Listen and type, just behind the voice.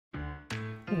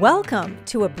Welcome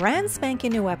to a brand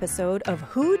spanking new episode of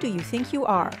Who Do You Think You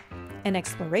Are? An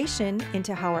exploration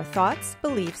into how our thoughts,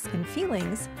 beliefs, and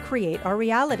feelings create our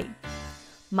reality.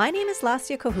 My name is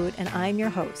Lastia Cahoot and I'm your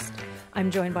host.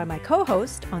 I'm joined by my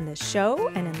co-host on this show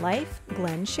and in life,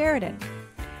 Glenn Sheridan.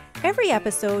 Every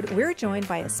episode, we're joined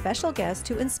by a special guest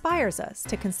who inspires us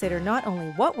to consider not only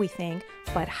what we think,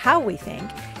 but how we think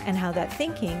and how that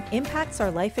thinking impacts our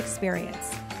life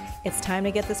experience. It's time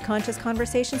to get this conscious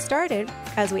conversation started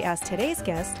as we ask today's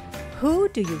guest, who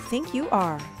do you think you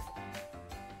are?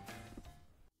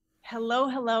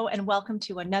 Hello, and welcome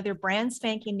to another brand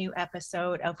spanking new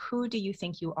episode of Who Do You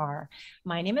Think You Are?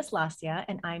 My name is Lastia,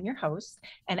 and I'm your host.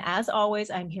 And as always,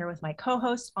 I'm here with my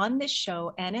co-host on this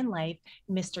show and in life,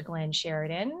 Mr. Glenn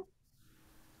Sheridan.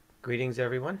 Greetings,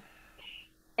 everyone.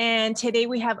 And today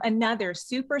we have another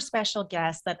super special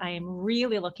guest that I am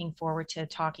really looking forward to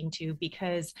talking to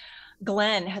because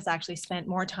Glenn has actually spent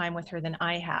more time with her than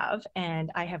I have. And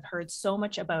I have heard so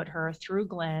much about her through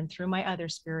Glenn, through my other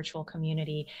spiritual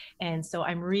community. And so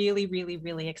I'm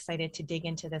really excited to dig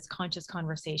into this conscious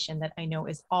conversation that I know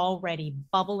is already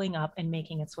bubbling up and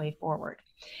making its way forward.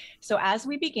 So as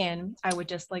we begin, I would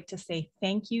just like to say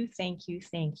thank you.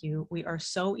 We are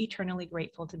so eternally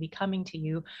grateful to be coming to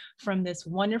you from this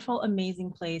wonderful,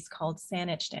 amazing place called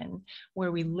Saanich,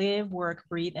 where we live, work,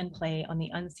 breathe, and play on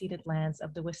the unceded lands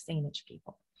of the Saanich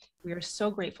people. We are so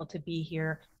grateful to be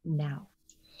here now.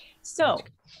 So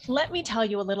let me tell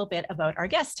you a little bit about our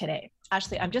guest today.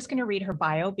 Actually, I'm just going to read her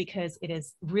bio because it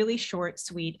is really short,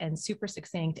 sweet, and super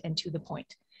succinct and to the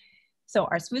point. So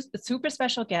our super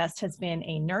special guest has been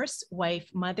a nurse, wife,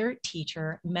 mother,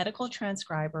 teacher, medical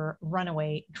transcriber,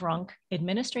 runaway, drunk,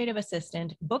 administrative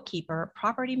assistant, bookkeeper,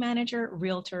 property manager,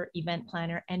 realtor, event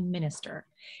planner, and minister.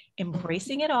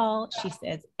 Embracing it all, she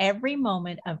says, every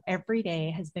moment of every day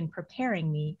has been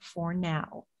preparing me for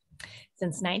now.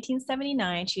 Since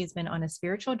 1979, she has been on a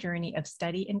spiritual journey of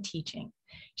study and teaching.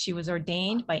 She was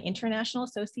ordained by International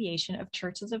Association of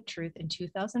Churches of Truth in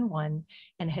 2001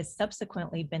 and has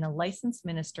subsequently been a licensed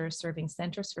minister serving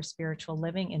Centers for Spiritual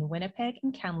Living in Winnipeg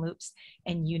and Kamloops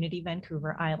and Unity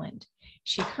Vancouver Island.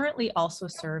 She currently also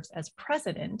serves as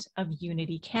president of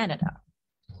Unity Canada.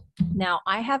 Now,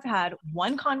 I have had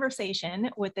one conversation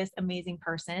with this amazing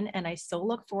person, and I so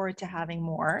look forward to having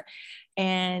more.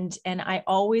 And I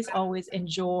always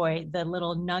enjoy the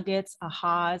little nuggets,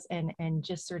 ahas, and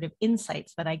just sort of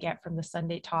insights that I get from the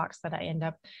Sunday talks that I end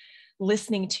up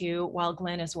listening to while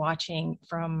Glenn is watching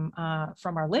from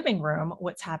our living room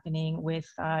what's happening with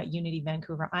Unity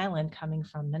Vancouver Island coming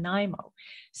from Nanaimo.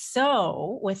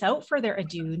 So without further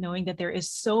ado, knowing that there is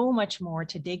so much more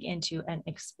to dig into and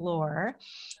explore,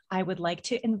 I would like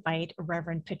to invite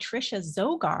Reverend Patricia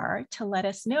Zogar to let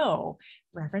us know.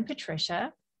 Reverend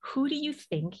Patricia, who do you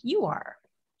think you are?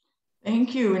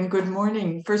 Thank you and good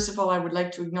morning. First of all, I would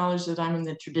like to acknowledge that I'm in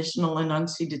the traditional and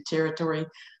unceded territory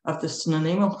of the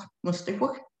Nanaimo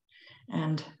Mustikwa,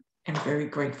 and I'm very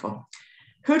grateful.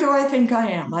 Who do I think I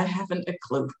am? I haven't a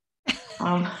clue.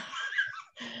 And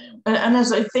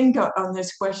as I think on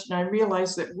this question, I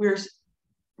realize that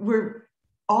we're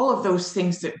all of those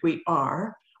things that we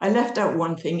are. I left out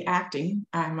one thing, acting.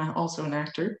 I'm also an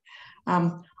actor.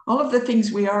 All of the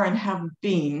things we are and have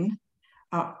been,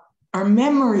 our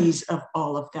memories of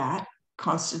all of that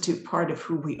constitute part of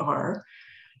who we are.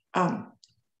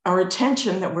 Our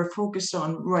attention that we're focused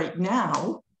on right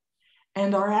now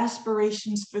and our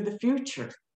aspirations for the future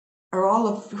are all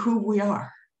of who we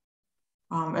are.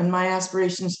 And my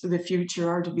aspirations for the future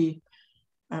are to be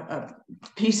a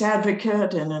peace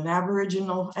advocate and an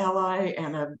aboriginal ally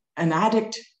and an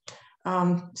addict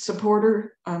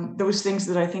supporter. Those things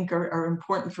that I think are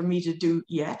important for me to do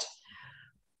yet.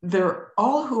 They're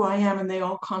all who I am and they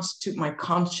all constitute my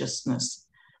consciousness.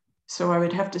 So I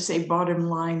would have to say bottom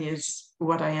line is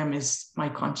what I am is my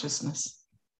consciousness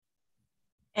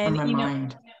and my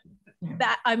mind.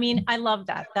 That, I mean, I love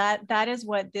that. That is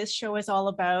what this show is all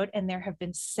about. And there have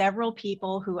been several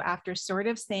people who, after sort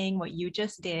of saying what you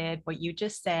just did, what you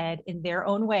just said in their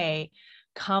own way,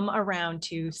 come around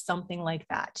to something like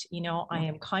that. You know, I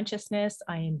am consciousness.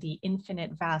 I am the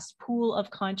infinite vast pool of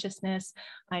consciousness.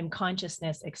 I'm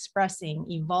consciousness expressing,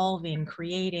 evolving,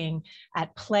 creating,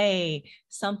 at play,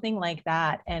 something like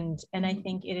that. And I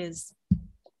think it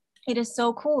is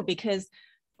so cool because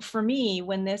for me,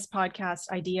 when this podcast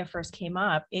idea first came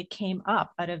up, it came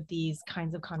up out of these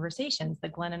kinds of conversations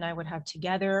that Glenn and I would have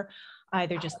together,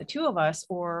 either just the two of us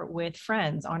or with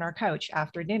friends on our couch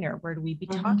after dinner, where we'd be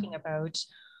talking about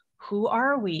who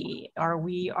are we? Are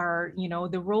we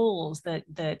the roles that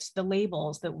the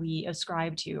labels that we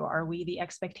ascribe to? Are we the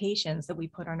expectations that we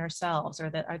put on ourselves or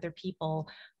that other people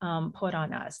put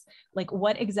on us? Like,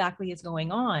 what exactly is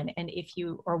going on? And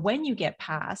when you get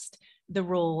past the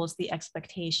roles, the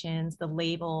expectations, the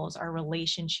labels, our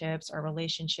relationships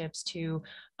to,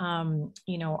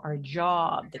 our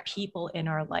job, the people in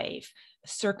our life,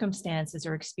 circumstances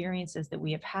or experiences that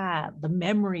we have had, the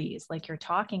memories, like you're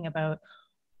talking about,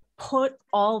 put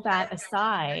all that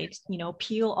aside,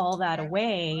 peel all that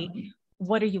away,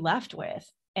 what are you left with?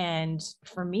 And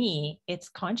for me, it's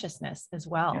consciousness as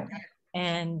well.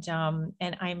 And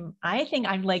I think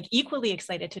I'm like equally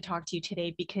excited to talk to you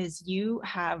today because you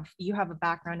have a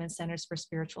background in Centers for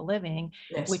Spiritual Living,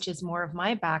 Yes. which is more of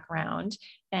my background.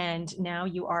 And now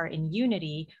you are in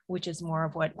Unity, which is more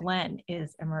of what Glenn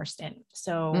is immersed in.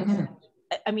 So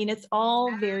I mean, it's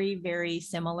all very, very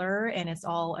similar, and it's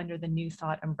all under the New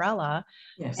Thought umbrella.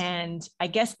 Yes. And I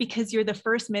guess because you're the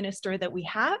first minister that we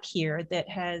have here that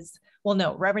has, well,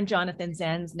 no, Reverend Jonathan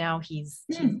Zenz, now he's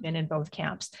been in both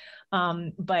camps.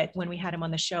 But when we had him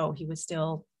on the show, he was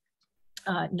still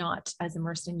not as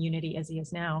immersed in Unity as he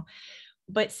is now.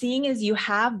 But seeing as you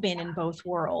have been in both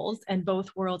worlds and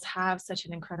both worlds have such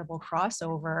an incredible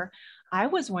crossover, I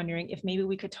was wondering if maybe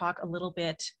we could talk a little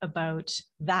bit about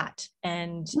that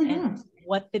and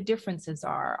what the differences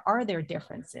are. Are there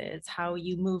differences? How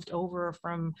you moved over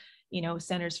from,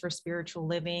 Centers for Spiritual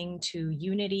Living to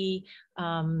Unity,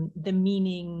 the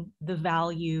meaning, the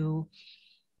value,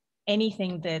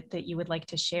 anything that you would like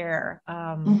to share,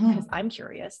 because I'm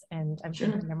curious, and I'm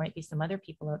thinking there might be some other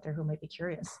people out there who might be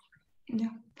curious. Yeah.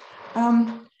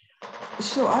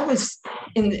 So I was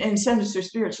in Centers for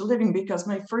Spiritual Living because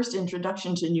my first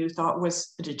introduction to New Thought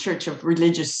was at a Church of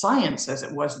Religious Science, as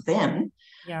it was then,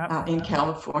 in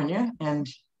California. And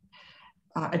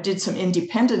I did some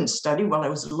independent study while I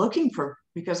was looking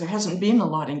because there hasn't been a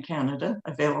lot in Canada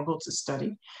available to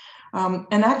study.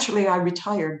 And actually I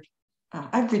retired.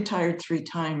 I've retired 3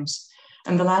 times.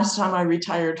 And the last time I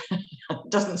retired,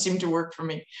 doesn't seem to work for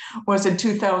me, was in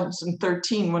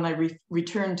 2013 when I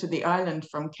returned to the island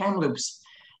from Kamloops.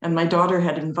 And my daughter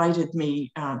had invited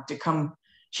me to come.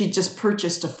 She'd just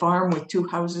purchased a farm with 2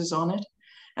 houses on it.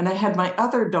 And I had my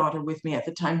other daughter with me at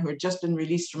the time who had just been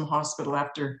released from hospital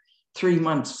after 3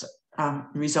 months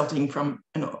resulting from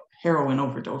a heroin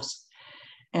overdose.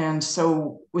 And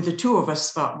so with the 2 of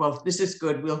us thought, well, this is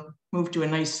good. We'll move to a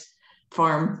nice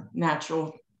farm,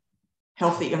 natural,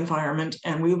 healthy environment,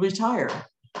 and we'll retire.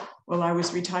 Well, I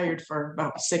was retired for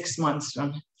about 6 months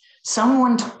when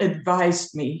someone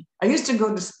advised me. I used to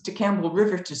go to Campbell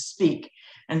River to speak,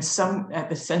 and at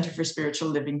the Center for Spiritual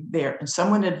Living there, and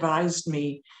someone advised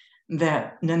me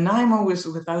that Nanaimo was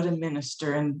without a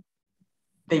minister, and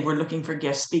they were looking for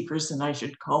guest speakers, and I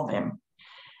should call them.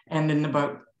 And then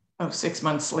about 6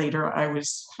 months later, I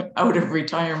was out of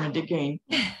retirement again.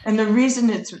 And the reason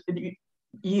it's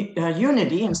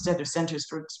Unity instead of Centers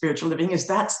for Spiritual Living is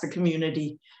that's the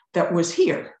community that was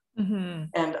here.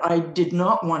 And I did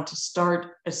not want to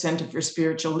start a Center for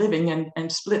Spiritual Living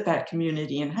and split that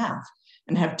community in half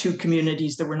and have 2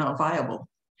 communities that were not viable.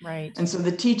 Right. And so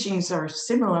the teachings are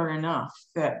similar enough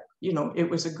that, it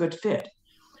was a good fit.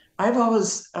 I've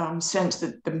always sensed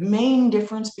that the main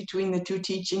difference between the 2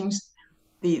 teachings,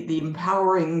 the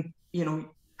empowering,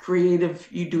 creative,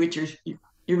 you do it,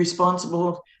 you're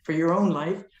responsible for your own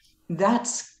life,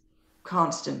 that's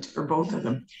constant for both of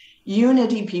them.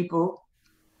 Unity people,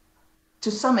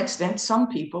 to some extent, some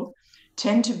people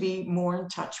tend to be more in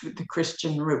touch with the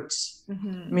Christian roots.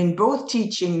 I mean, both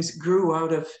teachings grew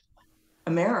out of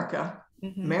America.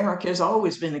 America has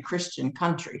always been a Christian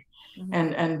country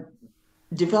and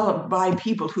developed by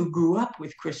people who grew up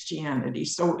with Christianity.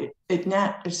 So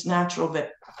it's natural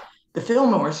that the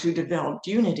Fillmores who developed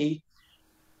Unity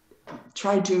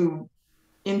tried to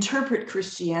interpret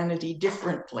Christianity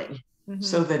differently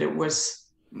so that it was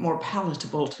more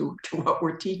palatable to what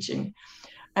we're teaching.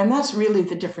 And that's really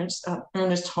the difference.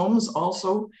 Ernest Holmes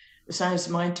also, the Science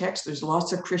of Mind text, there's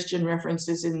lots of Christian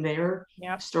references in there,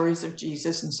 stories of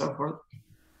Jesus and so forth.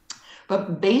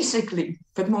 But basically,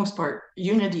 for the most part,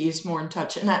 Unity is more in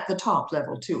touch, and at the top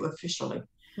level too, officially.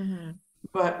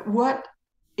 But what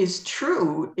is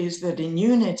true is that in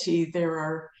Unity, there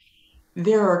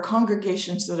are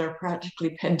congregations that are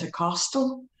practically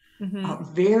Pentecostal,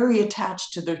 very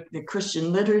attached to the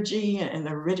Christian liturgy and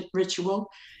the ritual.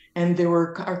 And there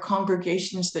are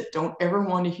congregations that don't ever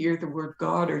want to hear the word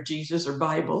God or Jesus or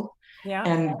Bible.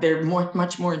 And they're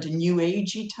much more into New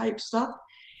Agey type stuff.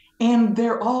 And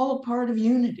they're all part of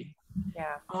Unity.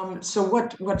 So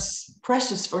what's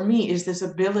precious for me is this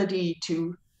ability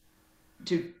to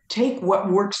to take what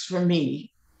works for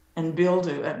me and build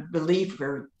a belief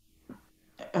or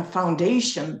a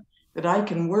foundation that I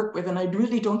can work with, and I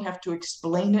really don't have to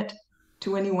explain it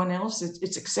to anyone else.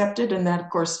 It's accepted, and that, of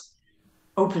course,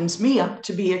 opens me up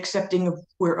to be accepting of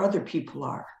where other people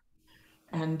are.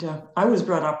 And I was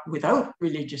brought up without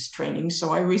religious training,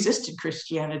 so I resisted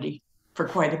Christianity for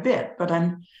quite a bit. But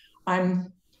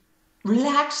I'm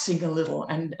relaxing a little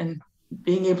and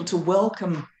being able to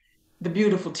welcome the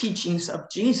beautiful teachings of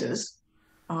Jesus,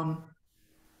 um,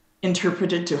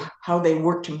 interpreted to how they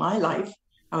work to my life,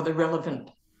 how they're relevant.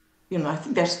 I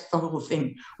think that's the whole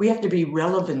thing. We have to be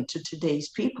relevant to today's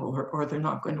people, or they're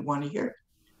not going to want to hear it.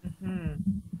 Mm-hmm.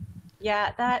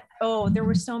 Yeah, there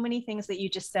were so many things that you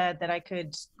just said that I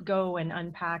could go and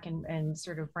unpack and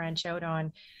sort of branch out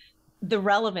on. The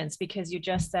relevance, because you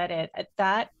just said it,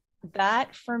 that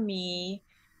for me,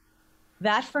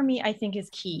 I think is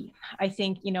key. I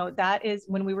think, that is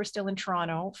when we were still in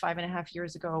Toronto 5.5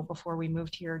 years ago, before we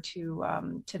moved here to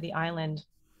the island.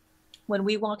 When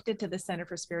we walked into the Center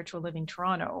for Spiritual Living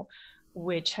Toronto,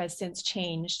 which has since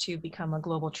changed to become a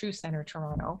Global Truth Center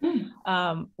Toronto.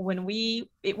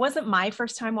 It wasn't my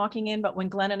first time walking in, but when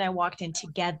Glenn and I walked in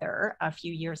together a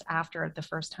few years after the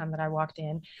first time that I walked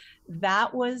in,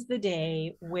 that was the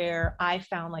day where I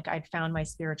found like I'd found my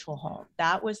spiritual home.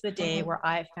 That was the day where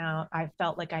I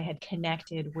felt like I had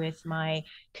connected with my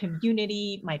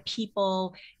community, my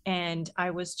people, and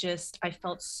I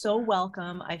felt so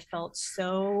welcome. I felt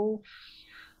so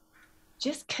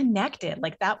just connected.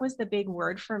 Like that was the big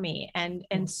word for me.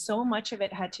 And so much of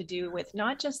it had to do with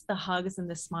not just the hugs and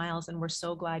the smiles and we're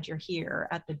so glad you're here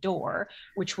at the door,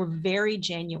 which were very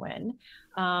genuine.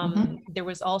 There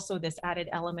was also this added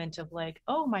element of like,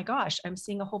 oh my gosh, I'm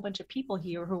seeing a whole bunch of people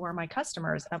here who are my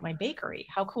customers at my bakery.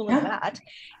 How cool is that?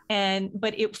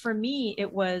 But for me,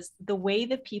 it was the way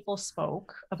that people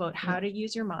spoke about how to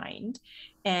use your mind,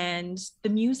 and the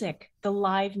music, the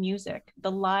live music,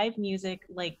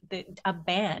 like a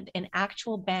band, an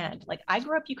actual band. Like I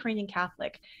grew up Ukrainian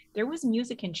Catholic. There was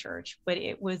music in church, but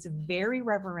it was very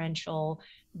reverential,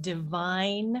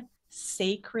 divine,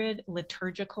 sacred,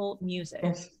 liturgical music.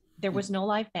 Yes. There was no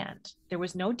live band. There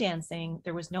was no dancing.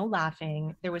 There was no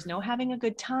laughing. There was no having a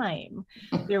good time.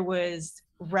 There was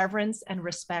reverence and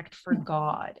respect for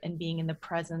God and being in the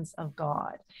presence of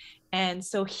God. And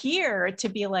so here to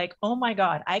be like, oh my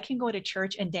God, I can go to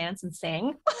church and dance and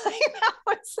sing.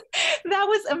 that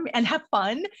was and have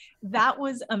fun. That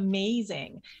was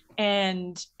amazing.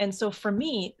 And so for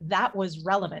me, that was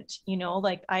relevant,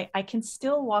 like I can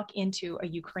still walk into a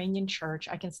Ukrainian church.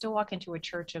 I can still walk into a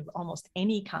church of almost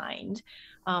any kind,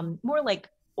 more like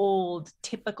old,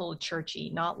 typical churchy,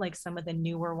 not like some of the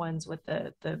newer ones with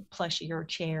the plushier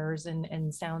chairs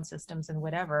and sound systems and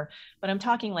whatever. But I'm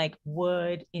talking like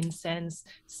wood, incense,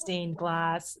 stained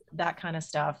glass, that kind of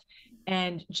stuff.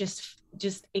 And just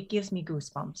it gives me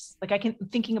goosebumps. Like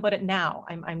thinking about it now,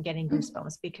 I'm getting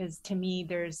goosebumps, because to me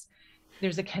there's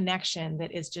a connection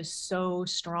that is just so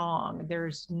strong.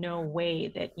 There's no way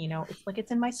that, it's like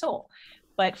it's in my soul.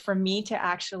 But for me to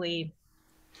actually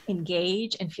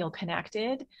engage and feel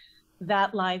connected,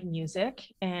 that live music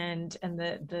and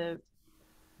the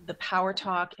power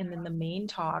talk, and then the main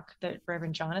talk that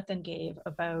Reverend Jonathan gave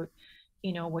about,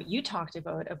 what you talked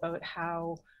about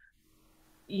how,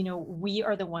 we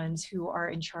are the ones who are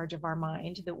in charge of our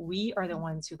mind, that we are the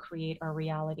ones who create our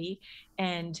reality,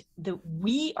 and that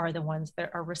we are the ones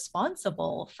that are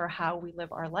responsible for how we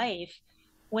live our life.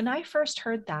 When I first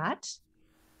heard that,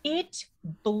 it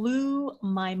blew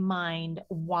my mind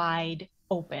wide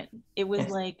open. It was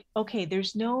like, okay,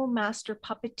 there's no master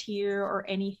puppeteer or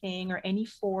anything, or any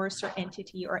force or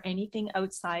entity or anything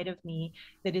outside of me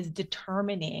that is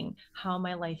determining how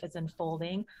my life is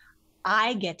unfolding.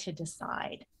 I get to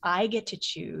decide, I get to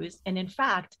choose. And in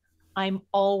fact, I'm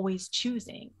always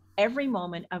choosing every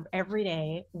moment of every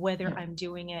day, whether I'm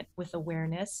doing it with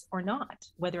awareness or not,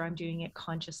 whether I'm doing it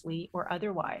consciously or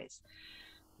otherwise.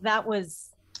 That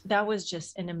was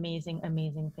just an amazing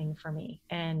thing for me.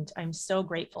 And I'm so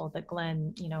grateful that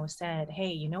Glenn, said,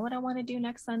 hey, you know what I want to do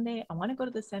next Sunday? I want to go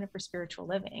to the Center for Spiritual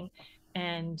Living,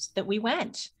 and that we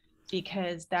went,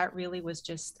 because that really was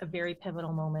just a very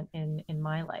pivotal moment in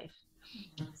my life.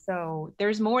 So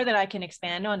there's more that I can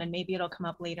expand on, and maybe it'll come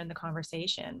up later in the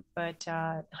conversation. But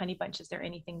Honey Bunch, is there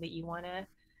anything that you want to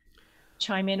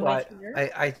chime in with here?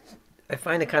 I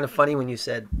find it kind of funny when you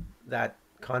said that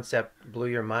concept blew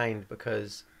your mind,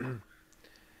 because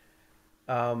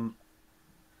while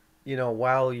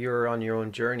you're on your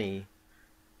own journey,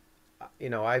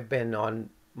 I've been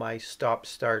on my stop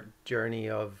start journey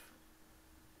of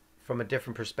from a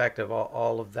different perspective,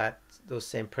 all of that, those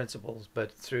same principles,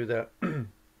 but through the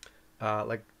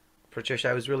like Patricia,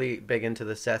 I was really big into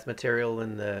the Seth material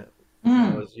and the when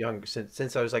I Mm, was young.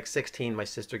 Since I was like 16, my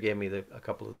sister gave me a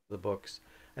couple of the books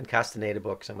and Castaneda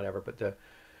books and whatever. But the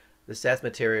Seth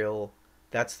material,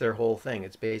 that's their whole thing.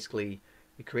 It's basically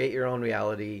you create your own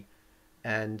reality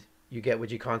and you get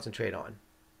what you concentrate on.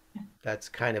 That's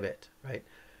kind of it, right?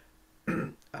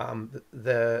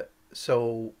 The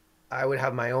so I would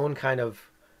have my own kind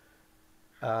of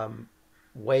um,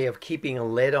 way of keeping a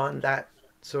lid on that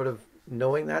sort of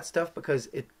knowing that stuff because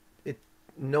it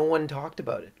no one talked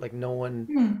about it. Like no one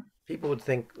mm, people would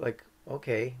think like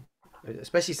okay,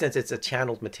 especially since it's a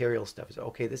channeled material stuff. It's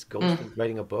okay, this ghost is mm,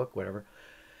 writing a book, whatever.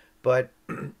 But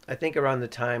I think around the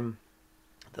time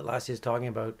that Lassie is talking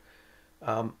about,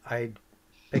 I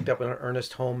picked up an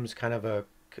Ernest Holmes kind of a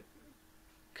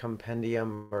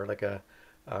compendium or like a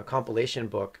compilation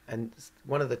book, and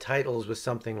one of the titles was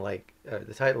something like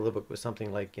the title of the book was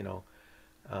something like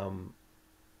um,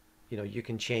 you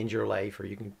can change your life or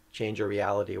you can change your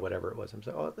reality or whatever it was. I'm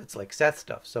like, oh, that's like Seth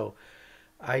stuff. So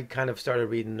I kind of started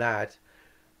reading that,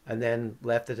 and then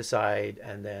left it aside,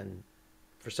 and then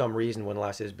for some reason when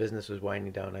Lassie's business was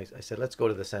winding down, I said let's go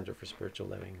to the Center for Spiritual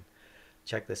Living and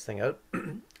check this thing out.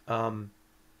 um,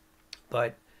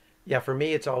 but yeah, for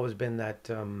me, it's always been that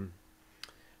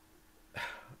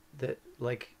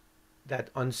like that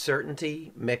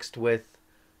uncertainty mixed with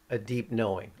a deep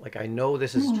knowing. Like I know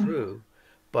this is mm. true,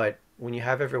 but when you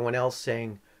have everyone else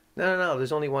saying, "No, no, no,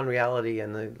 there's only one reality,"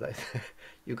 and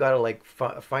you got to like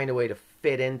find a way to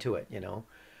fit into it,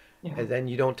 Yeah. and then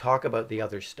you don't talk about the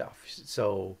other stuff.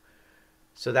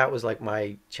 So that was like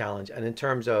my challenge. And in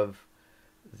terms of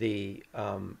the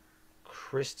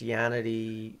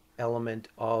Christianity element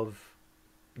of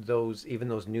those, even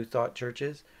those New Thought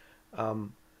churches,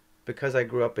 um, because I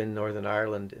grew up in Northern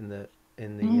Ireland in the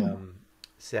Mm,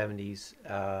 70s,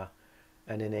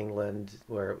 and in England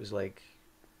where it was like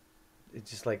it's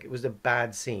just like it was a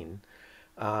bad scene,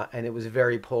 and it was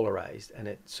very polarized, and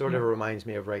it sort of yeah. reminds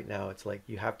me of right now. It's like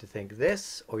you have to think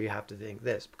this or you have to think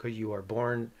this because you are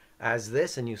born as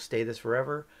this and you stay this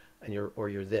forever, and you're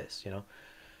this.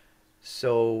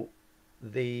 So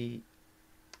the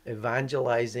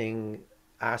evangelizing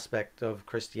aspect of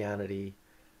Christianity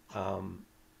um,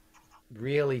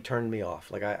 really turned me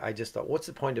off. Like I just thought, what's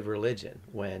the point of religion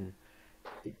when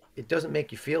it doesn't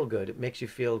make you feel good? It makes you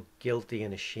feel guilty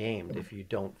and ashamed if you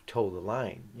don't toe the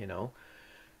line.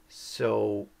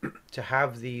 So to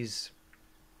have these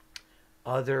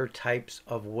other types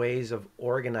of ways of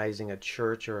organizing a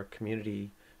church or a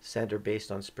community center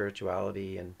based on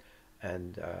spirituality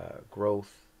and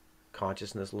growth,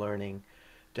 consciousness, learning,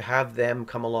 to have them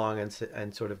come along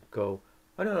and sort of go,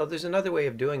 oh no, no, there's another way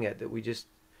of doing it that we just,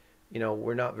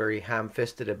 we're not very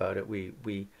ham-fisted about it. We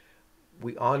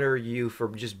honor you for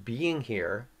just being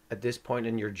here at this point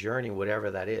in your journey,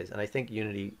 whatever that is. And I think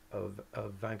Unity of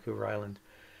Vancouver Island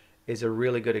is a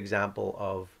really good example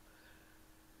of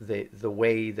the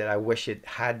way that I wish it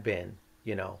had been,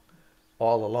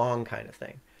 all along kind of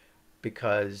thing.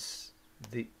 Because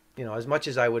as much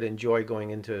as I would enjoy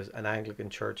going into an Anglican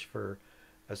church for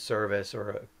a service or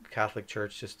a Catholic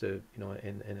church just to,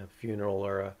 in a funeral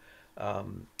or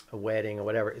a wedding or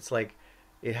whatever, it's like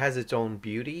it has its own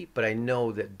beauty, but I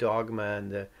know that dogma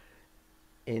and the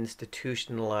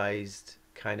institutionalized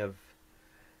kind of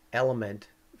element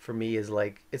for me is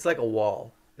like it's like a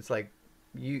wall. It's like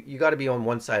you got to be on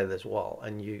one side of this wall,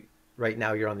 and you right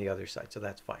now you're on the other side, so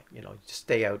that's fine. Just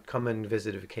stay out, come and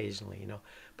visit occasionally.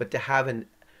 But to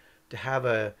have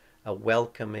a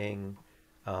welcoming,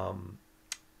 um,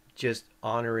 just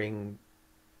honoring,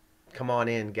 come on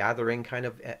in, gathering kind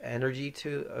of energy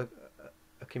to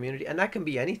a community, and that can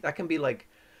be any.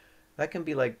 That can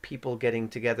be like people getting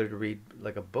together to read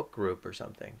like a book group or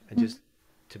something, and Mm. just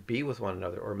to be with one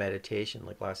another, or meditation.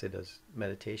 Like Lassie does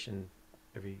meditation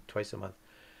every twice a month.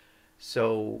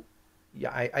 So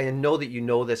yeah, I know that you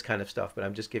know this kind of stuff, but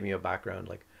I'm just giving you a background,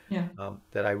 like Yeah.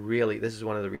 that. I really this is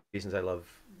one of the reasons I love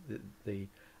the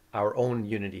our own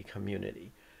Unity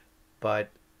community. But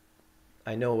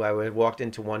I know I would walked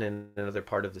into one in another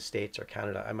part of the States or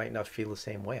Canada, I might not feel the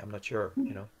same way. I'm not sure.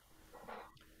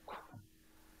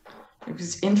 I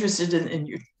was interested in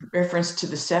your reference to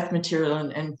the Seth material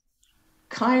and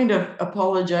kind of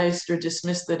apologized or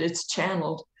dismissed that it's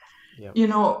channeled. Yeah.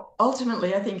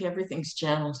 Ultimately, I think everything's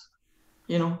channeled.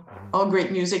 You know, Hmm. all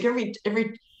great music. Every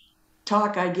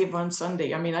talk I give on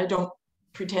Sunday. I mean, I don't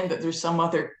pretend that there's some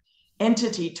other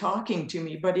entity talking to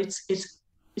me, but it's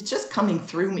just coming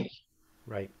through me.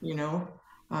 Right. You know,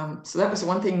 so that was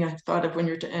one thing I thought of when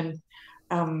and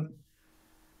um,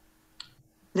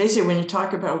 they say when you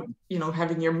talk about,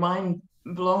 having your mind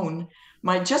blown,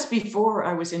 just before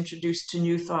I was introduced to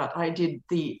New Thought, I did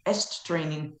the EST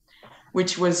training,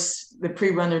 which was the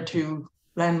pre-runner to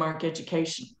landmark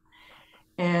education.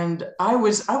 And I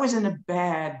was in a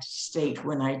bad state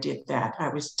when I did that. I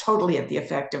was totally at the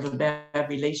effect of a bad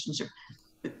relationship,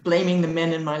 blaming the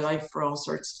men in my life for all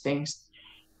sorts of things.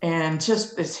 And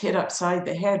just this hit upside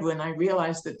the head when I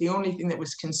realized that the only thing that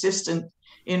was consistent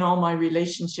in all my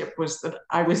relationship was that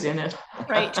I was in it.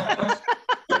 Right.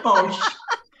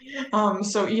 Oh,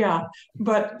 so yeah,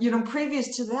 but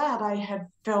previous to that, I had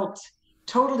felt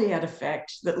totally at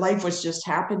effect that life was just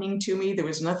happening to me. There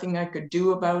was nothing I could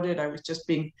do about it. I was just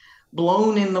being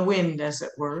blown in the wind, as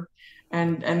it were.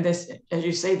 And this, as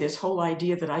you say, this whole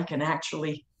idea that I can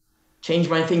actually change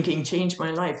my thinking, change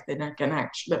my life, that I can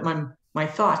actually, that my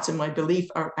thoughts and my belief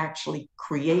are actually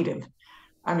creative.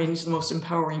 I mean, it's the most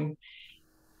empowering.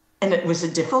 And it was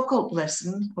a difficult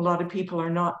lesson. A lot of people are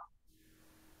not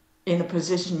in a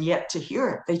position yet to hear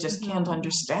it. They just can't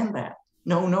understand that.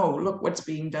 No, look what's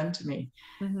being done to me.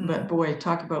 But boy,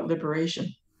 talk about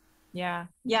liberation. Yeah.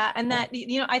 Yeah. And that,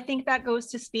 I think that goes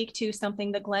to speak to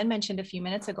something that Glenn mentioned a few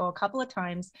minutes ago, a couple of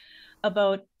times,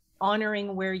 about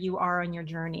honoring where you are on your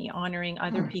journey, honoring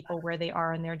other people where they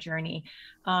are in their journey.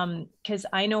 Because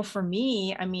I know for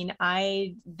me, I mean,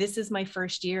 this is my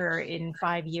first year in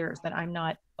 5 years that I'm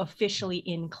not officially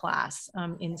in class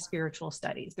in spiritual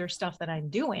studies. There's stuff that I'm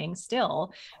doing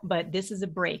still, but this is a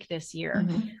break this year.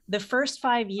 The first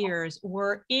 5 years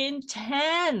were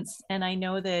intense. And I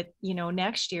know that,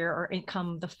 next year or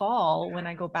come the fall, when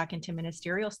I go back into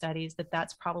ministerial studies,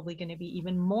 that's probably going to be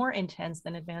even more intense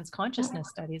than advanced consciousness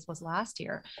studies was last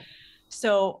year.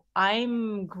 So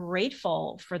I'm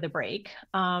grateful for the break.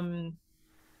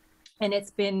 And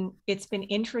it's been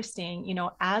interesting,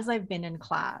 as I've been in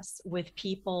class with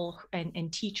people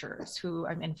and teachers who,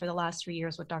 I mean, for the last 3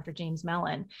 years with Dr. James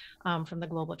Mellon from the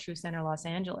Global Truth Center, Los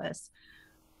Angeles,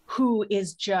 who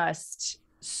is just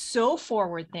so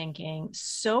forward thinking,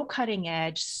 so cutting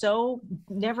edge, so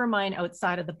never mind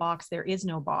outside of the box, there is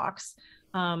no box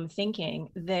thinking,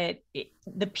 that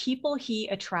the people he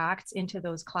attracts into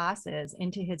those classes,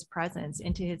 into his presence,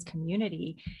 into his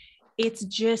community, it's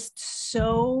just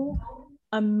so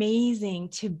amazing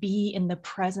to be in the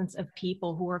presence of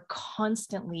people who are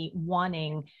constantly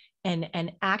wanting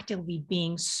and actively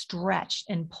being stretched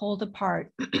and pulled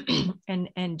apart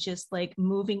and just like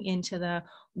moving into the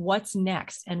what's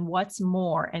next and what's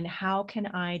more, and how can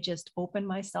I just open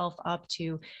myself up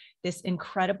to this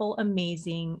incredible,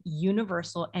 amazing,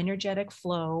 universal, energetic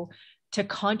flow to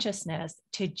consciousness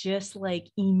to just like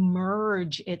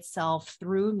emerge itself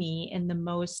through me in the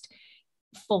most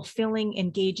fulfilling,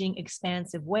 engaging,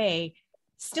 expansive way,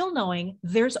 still knowing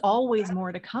there's always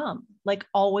more to come. Like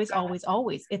always, always,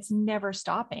 always. It's never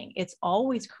stopping. It's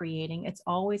always creating. It's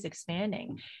always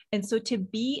expanding. And so to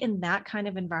be in that kind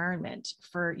of environment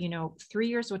for, 3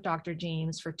 years with Dr.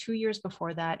 James, for 2 years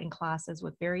before that in classes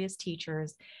with various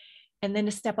teachers, and then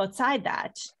to step outside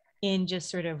that in just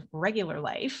sort of regular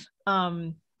life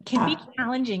can be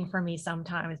challenging for me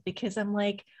sometimes, because I'm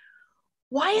like,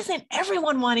 why isn't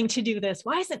everyone wanting to do this?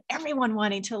 Why isn't everyone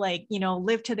wanting to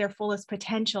live to their fullest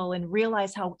potential and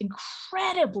realize how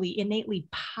incredibly innately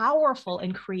powerful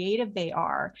and creative they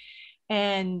are?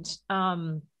 And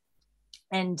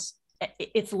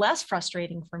it's less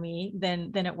frustrating for me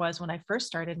than it was when I first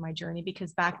started my journey,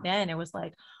 because back then it was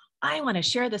like, I want to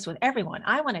share this with everyone.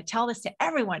 I want to tell this to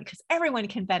everyone because everyone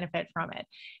can benefit from it.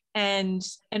 And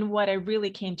what I really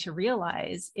came to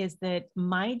realize is that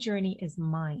my journey is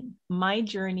mine. My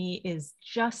journey is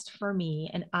just for me,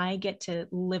 and I get to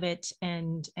live it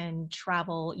and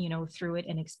travel, through it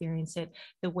and experience it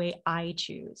the way I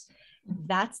choose.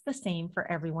 That's the same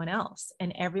for everyone else.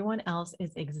 And everyone else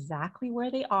is exactly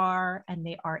where they are, and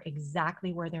they are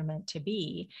exactly where they're meant to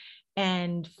be.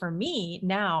 And for me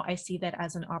now, I see that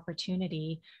as an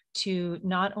opportunity to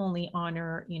not only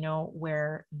honor,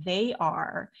 where they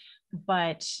are,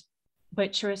 but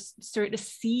just sort of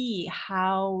see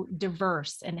how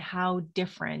diverse and how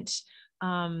different,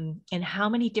 and how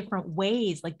many different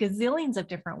ways, like gazillions of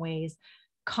different ways,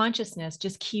 consciousness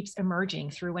just keeps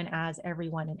emerging through and as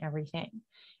everyone and everything.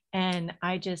 And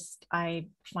I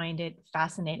find it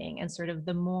fascinating. And sort of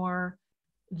the more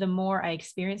I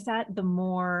experience that, the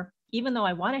more, even though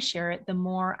I want to share it, the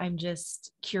more I'm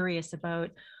just curious about,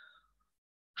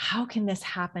 how can this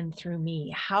happen through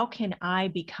me? How can I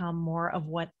become more of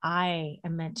what I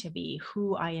am meant to be,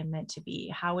 who I am meant to be?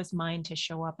 How is mine to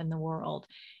show up in the world?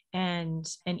 And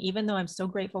even though I'm so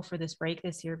grateful for this break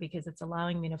this year, because it's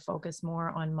allowing me to focus more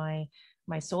on my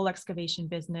my soul excavation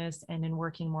business and in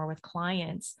working more with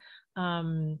clients,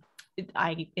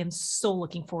 I am so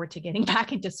looking forward to getting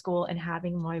back into school and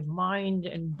having my mind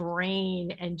and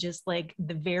brain and just like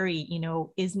the very,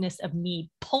 isness of me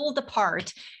pulled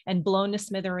apart and blown to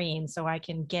smithereens so I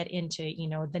can get into,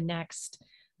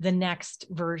 the next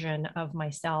version of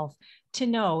myself, to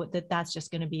know that that's just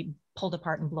going to be pulled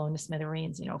apart and blown to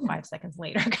smithereens, 5 seconds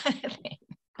later kind of thing.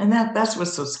 And that's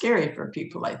what's so scary for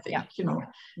people, I think,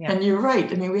 Yeah. And you're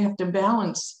right. I mean, we have to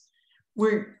balance.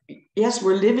 We're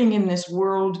living in this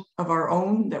world of our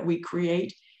own that we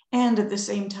create. And at the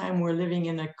same time, we're living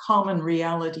in a common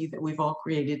reality that we've all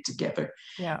created together.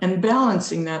 Yeah. And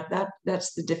balancing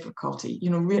that's the difficulty,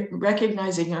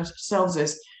 recognizing ourselves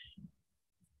as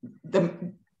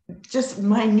the just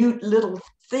minute little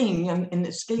thing in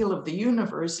the scale of the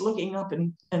universe, looking up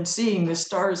and seeing the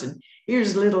stars, and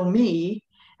here's little me.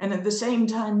 And at the same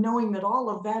time, knowing that all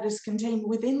of that is contained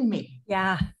within me.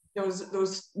 Yeah.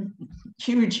 Those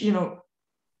huge,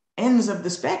 ends of the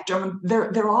spectrum,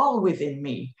 they're all within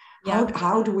me. Yeah.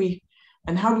 How do we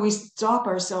stop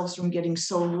ourselves from getting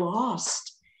so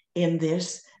lost in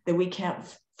this that we can't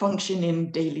function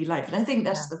in daily life? And I think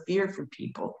that's the fear for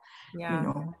people.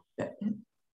 Yeah.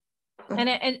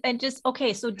 And just,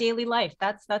 okay, so daily life,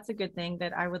 that's a good thing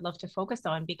that I would love to focus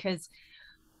on, because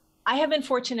I have been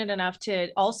fortunate enough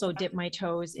to also dip my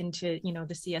toes into,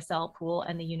 the CSL pool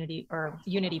and the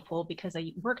Unity pool, because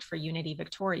I worked for Unity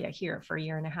Victoria here for a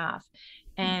year and a half.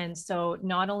 And so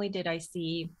not only did I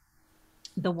see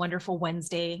the wonderful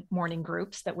Wednesday morning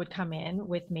groups that would come in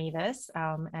with Mavis,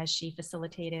 as she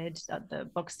facilitated the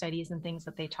book studies and things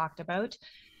that they talked about.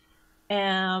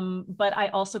 But I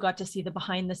also got to see the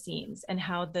behind the scenes and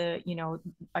how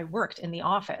I worked in the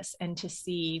office, and to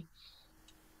see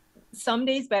some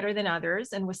days better than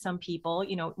others, and with some people,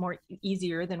 more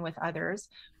easier than with others,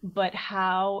 but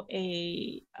how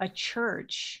a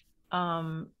church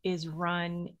is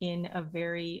run in a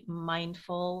very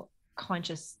mindful,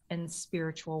 conscious, and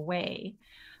spiritual way.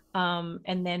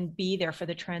 And then be there for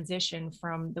the transition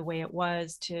from the way it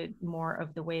was to more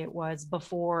of the way it was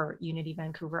before Unity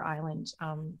Vancouver Island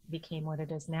became what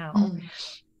it is now. Mm-hmm.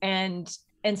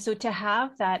 And so to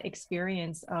have that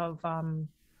experience of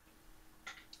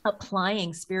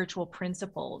applying spiritual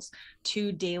principles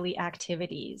to daily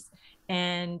activities,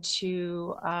 and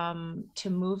to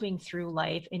moving through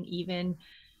life, and even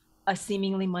a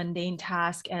seemingly mundane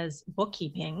task as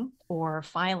bookkeeping or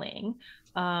filing,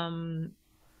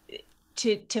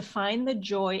 to find the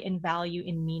joy and value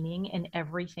and meaning in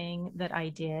everything that I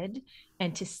did,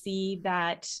 and to see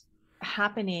that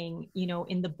happening,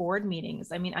 in the board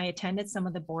meetings. I mean, I attended some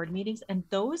of the board meetings, and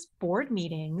those board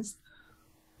meetings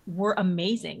were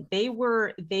amazing. They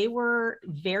were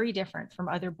very different from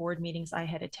other board meetings I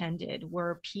had attended,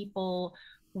 where people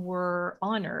were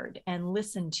honored and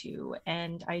listened to,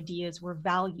 and ideas were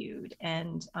valued.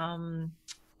 And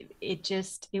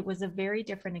it was a very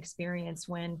different experience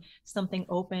when something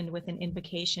opened with an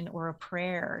invocation or a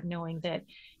prayer, knowing that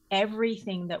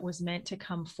everything that was meant to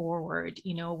come forward,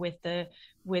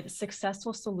 with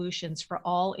successful solutions for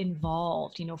all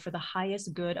involved, for the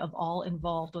highest good of all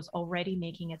involved, was already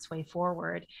making its way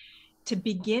forward. To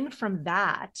begin from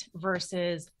that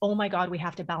versus, oh my God, we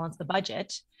have to balance the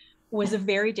budget, was a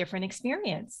very different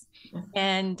experience.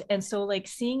 And so like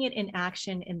seeing it in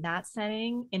action in that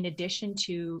setting, in addition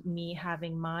to me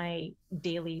having my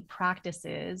daily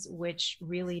practices, which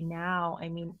really now, I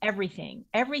mean, everything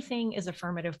is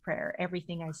affirmative prayer.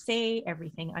 Everything I say,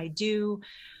 everything I do,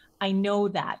 I know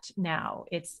that now.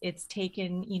 It's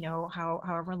taken,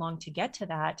 however long to get to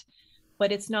that.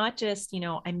 But it's not just,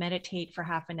 I meditate for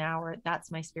half an hour.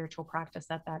 That's my spiritual practice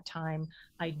at that time.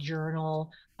 I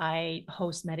journal, I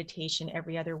host meditation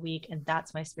every other week, and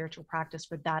that's my spiritual practice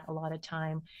for that a lot of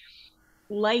time.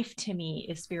 Life to me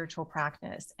is spiritual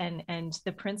practice, and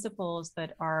the principles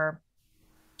that are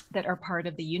part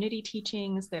of the Unity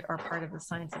teachings, that are part of the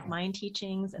Science of Mind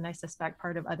teachings, and I suspect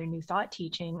part of other New Thought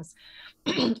teachings,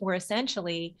 where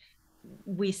essentially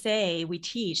we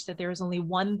teach that there is only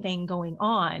one thing going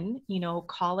on,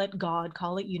 call it God,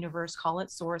 call it universe, call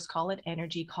it source, call it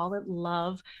energy, call it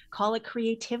love, call it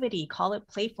creativity, call it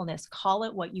playfulness, call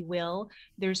it what you will.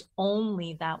 There's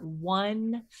only that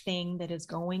one thing that is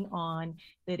going on,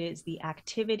 that is the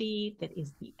activity, that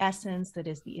is the essence, that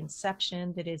is the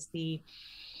inception, that is the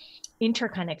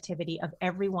interconnectivity of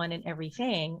everyone and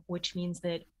everything, which means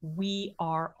that we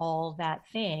are all that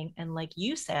thing. And like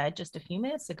you said just a few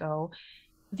minutes ago,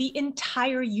 the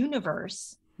entire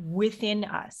universe within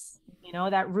us,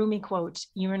 that Rumi quote,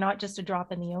 you are not just a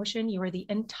drop in the ocean, you are the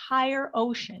entire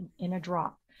ocean in a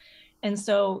drop. And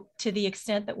so to the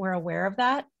extent that we're aware of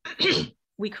that,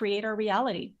 we create our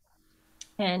reality,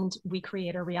 and we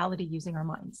create our reality using our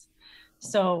minds.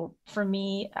 So for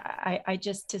me, I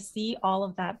just, to see all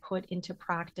of that put into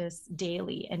practice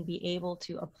daily and be able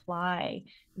to apply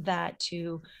that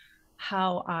to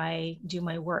how I do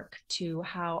my work, to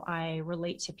how I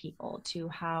relate to people, to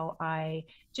how I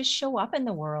just show up in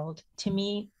the world. To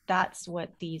me, that's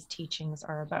what these teachings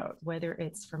are about, whether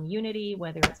it's from unity,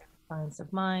 whether it's from science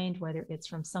of mind, whether it's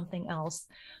from something else.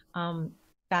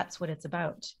 That's what it's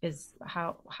about. Is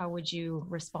how would you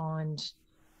respond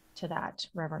to that,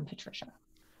 Reverend Patricia?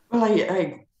 Well,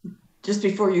 I just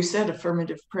before you said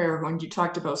affirmative prayer, when you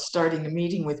talked about starting a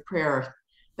meeting with prayer,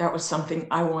 that was something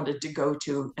I wanted to go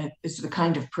to. And it's the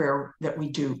kind of prayer that we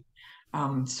do.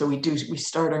 So we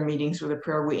start our meetings with a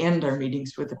prayer, we end our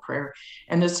meetings with a prayer,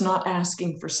 and it's not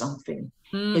asking for something.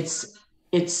 It's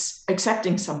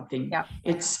accepting something. Yeah.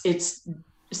 It's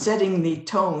setting the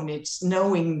tone. It's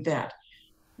knowing that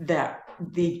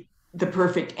the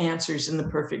perfect answers and the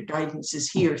perfect guidance is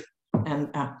here. And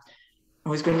I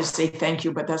was going to say thank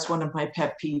you, but that's one of my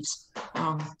pet peeves.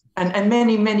 And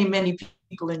many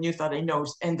people in youth that I know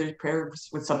end their prayers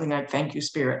with something like "Thank you,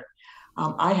 Spirit."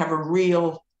 I have a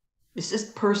real, this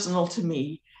is personal to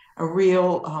me, a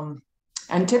real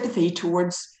antipathy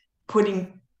towards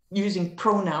using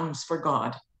pronouns for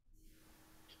God.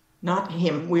 Not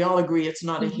him. We all agree it's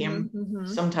not a him.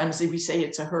 Sometimes we say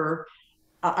it's a her.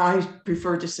 I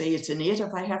prefer to say it's an it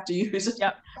if I have to use it.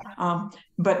 Yep.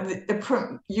 But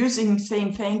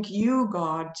saying thank you,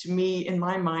 God, to me, in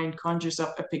my mind, conjures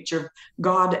up a picture of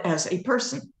God as a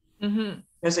person,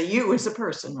 as a you as a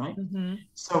person, right?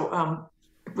 So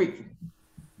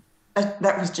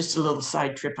that was just a little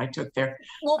side trip I took there.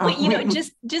 Well, but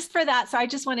just for that, so I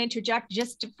just want to interject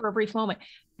just for a brief moment.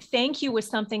 Thank you was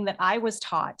something that I was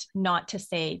taught not to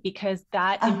say, because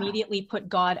that immediately put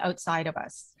God outside of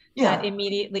us. Yeah. That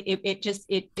immediately,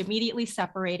 it immediately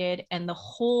separated. And the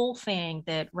whole thing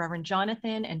that Reverend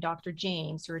Jonathan and Dr.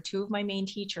 James, who are two of my main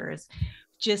teachers,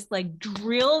 just like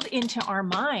drilled into our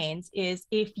minds is,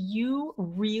 if you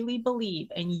really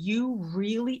believe and you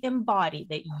really embody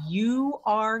that you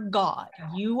are God,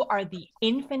 you are the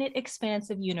infinite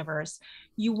expansive universe,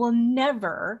 you will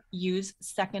never use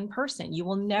second person. You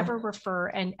will never refer,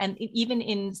 and even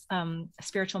in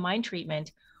spiritual mind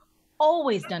treatment,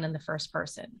 always done in the first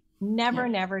person. Never,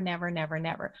 never, never, never,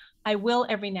 never. I will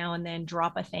every now and then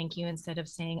drop a thank you instead of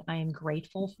saying I am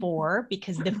grateful for,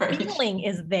 because the feeling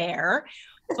is there.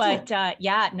 But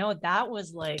no, that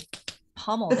was like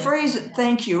pummeled. The phrase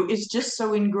 "thank you" is just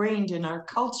so ingrained in our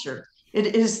culture.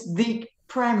 It is the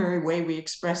primary way we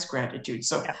express gratitude.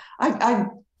 So I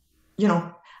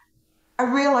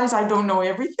realize I don't know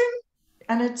everything,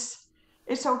 and it's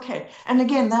okay. And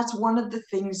again, that's one of the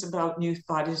things about New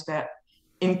Thought, is that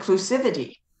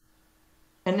inclusivity.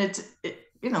 And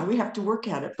we have to work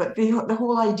at it. But the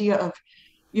whole idea of,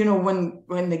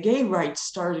 when the gay rights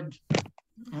started,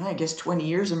 I guess 20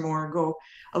 years or more ago,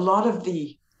 a lot of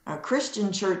the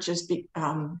Christian churches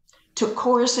took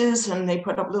courses, and they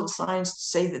put up little signs to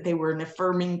say that they were an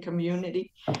affirming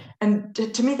community. And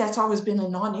to me, that's always been a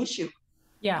non-issue.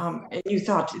 Yeah. And you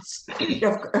thought,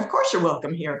 of course you're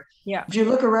welcome here. Yeah. If you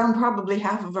look around, probably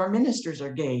half of our ministers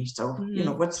are gay. So,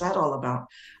 what's that all about?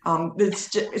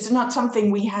 It's not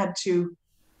something we had to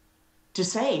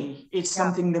say. It's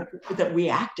something that we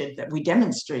acted, that we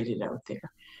demonstrated out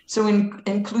there. So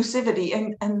inclusivity,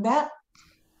 and that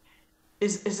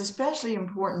is especially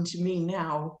important to me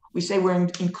now. We say we're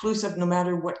inclusive no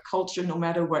matter what culture, no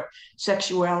matter what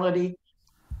sexuality.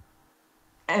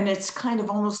 And it's kind of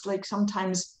almost like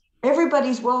sometimes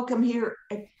everybody's welcome here,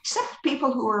 except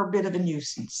people who are a bit of a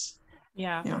nuisance.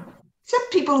 Yeah.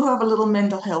 Except people who have a little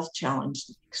mental health challenge,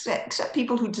 except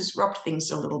people who disrupt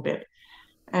things a little bit.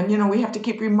 And, we have to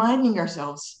keep reminding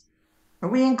ourselves, are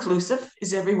we inclusive?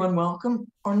 Is everyone welcome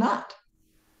or not?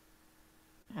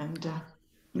 And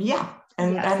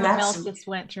and that's else just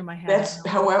went through my head. That's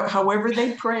however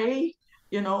they pray,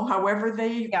 however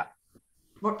they,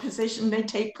 what position they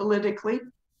take politically.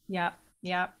 Yeah.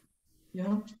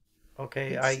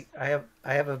 Okay, I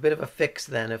have a bit of a fix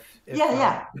then.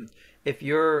 If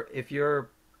your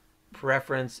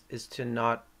preference is to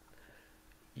not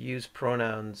use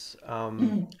pronouns, I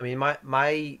mean,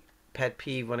 my pet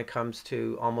peeve when it comes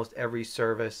to almost every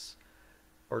service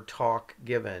or talk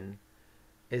given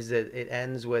is that it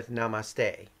ends with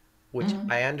namaste, which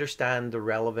I understand the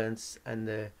relevance and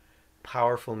the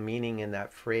powerful meaning in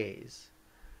that phrase,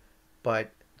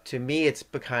 but to me it's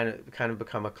kind of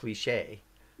become a cliche.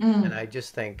 And I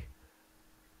just think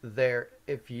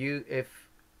if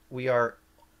we are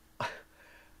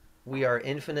we are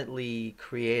infinitely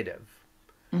creative,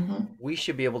 Mm-hmm. we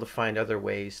should be able to find other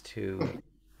ways to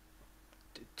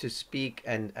speak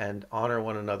and honor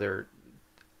one another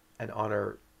and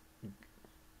honor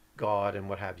God and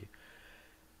what have you,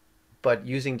 but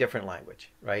using different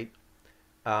language, right?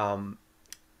 Um,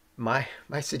 my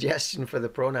suggestion for the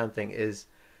pronoun thing is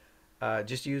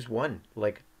just use one.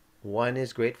 Like one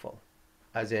is grateful,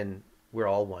 as in we're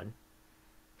all one.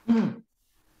 Mm-hmm.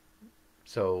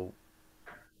 So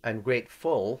and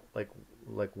grateful, like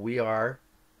we are.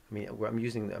 I mean, I'm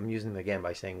using them again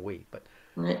by saying we, but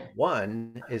Right.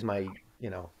 one is my you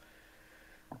know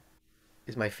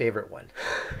is my favorite one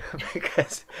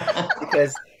because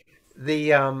because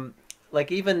the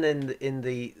like even in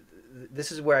the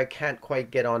this is where I can't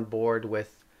quite get on board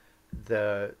with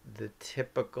the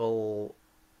typical,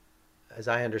 as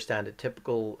I understand it,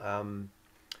 typical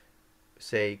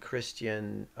say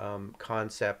Christian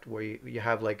concept where you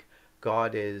have like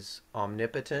God is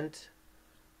omnipotent,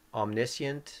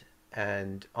 omniscient,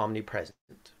 and omnipresent,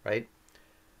 right?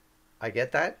 I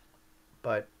get that,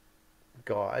 but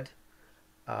God,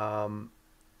 um,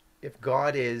 if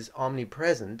God is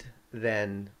omnipresent,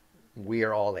 then we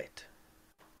are all it.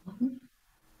 Mhm.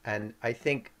 And I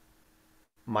think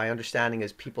my understanding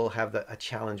is people have a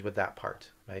challenge with that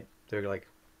part, right? They're like,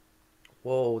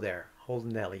 whoa there, hold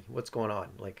Nelly, what's going on?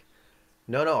 Like,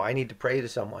 no, I need to pray to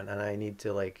someone and I need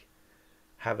to like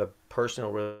have a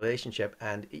personal relationship.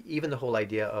 And even the whole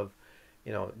idea of,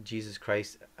 Jesus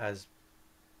Christ as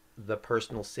the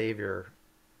personal savior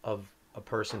of a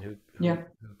person Yeah.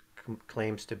 who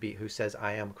claims to be, who says,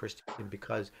 I am Christian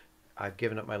because I've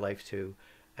given up my life to,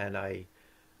 and I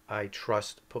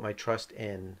put my trust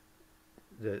in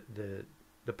the the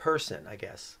the person, I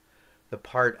guess, the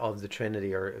part of the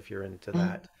Trinity, or if you're into Mm.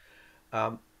 that,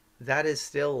 um, that is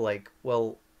still like,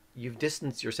 well, you've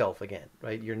distanced yourself again,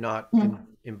 right? You're not Mm.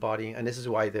 embodying, and this is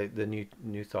why the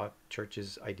New Thought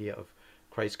Church's idea of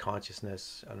Christ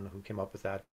consciousness. I don't know who came up with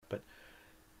that, but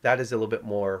that is a little bit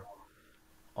more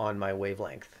on my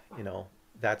wavelength.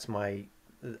 That's my,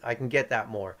 I can get that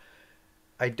more.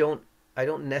 I don't I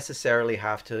don't necessarily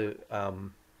have to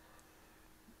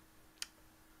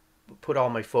put all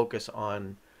my focus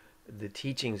on the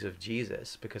teachings of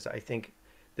Jesus, because I think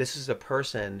this is a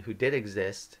person who did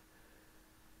exist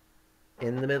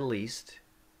in the Middle East,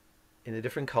 in a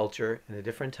different culture, in a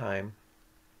different time,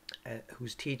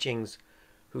 whose teachings,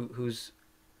 whose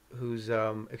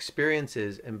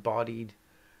experiences embodied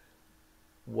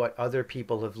what other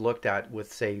people have looked at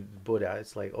with, say, Buddha.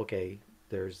 It's like, okay,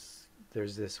 there's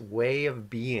this way of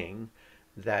being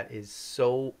that is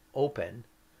so open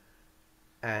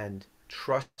and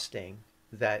trusting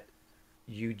that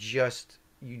you just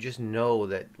know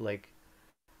that, like,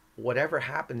 whatever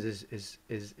happens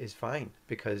is fine,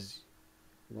 because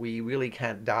we really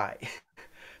can't die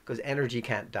because energy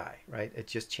can't die, right? It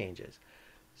just changes.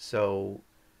 So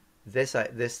this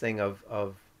thing of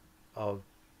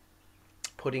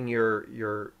putting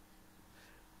your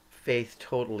faith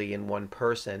totally in one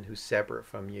person who's separate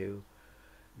from you,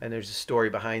 and there's a story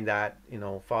behind that,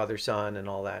 father son and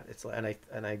all that.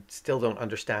 And I still don't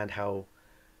understand how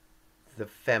the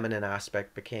feminine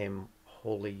aspect became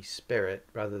Holy Spirit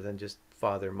rather than just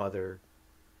father, mother,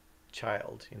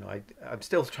 child. I'm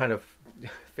still trying to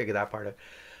figure that part out.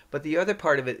 But the other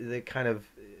part of it that kind of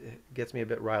gets me a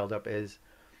bit riled up is,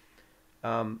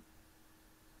 um,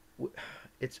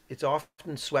 it's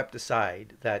often swept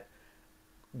aside that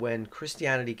when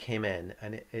Christianity came in,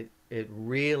 and it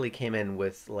really came in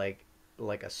with like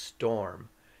a storm,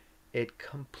 it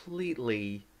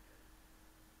completely,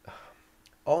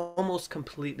 almost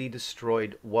completely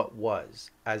destroyed what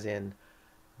was, as in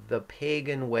the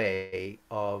pagan way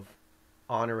of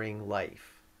honoring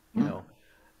life. You Mm. know,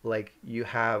 like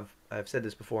I've said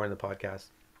this before in the podcast,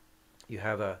 you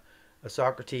have a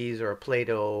Socrates or a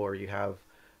Plato, or you have,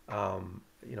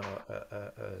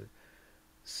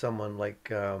 someone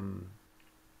like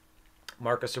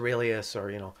Marcus Aurelius,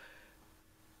 or,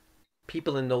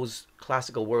 people in those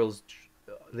classical worlds.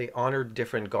 They honored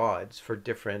different gods for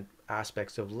different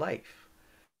aspects of life,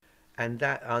 and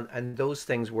those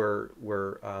things were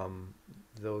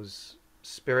those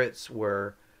spirits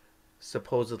were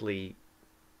supposedly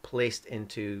placed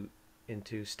into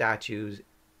statues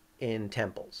in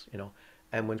temples,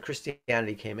 and when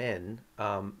Christianity came in,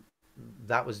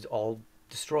 that was all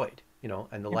destroyed,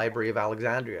 and the Yeah. Library of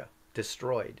Alexandria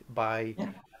destroyed by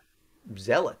Yeah.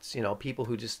 zealots, people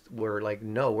who just were like,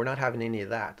 no, we're not having any of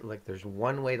that. Like, there's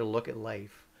one way to look at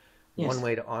life, one Yes.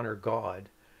 way to honor God,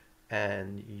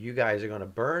 and you guys are going to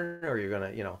burn, or you're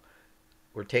going to,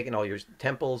 we're taking all your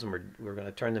temples and we're going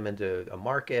to turn them into a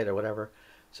market or whatever.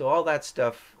 So all that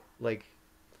stuff like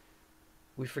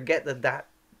we forget that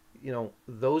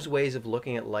those ways of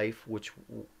looking at life,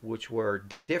 which were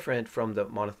different from the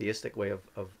monotheistic way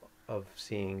of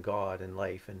seeing God and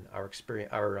life and our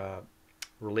experience, our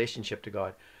relationship to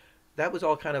God, that was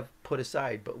all kind of put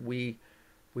aside. But we've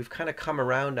kind of come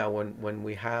around now when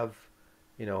we have,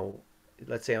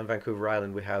 let's say on Vancouver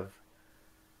Island, we have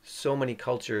so many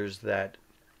cultures that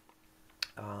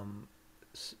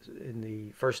in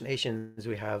the First Nations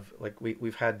we have, like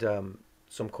we've had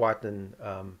some Quatan,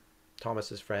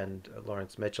 Thomas's friend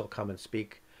Lawrence Mitchell, come and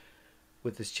speak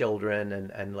with his children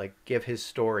and like give his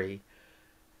story,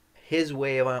 his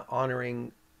way of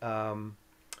honoring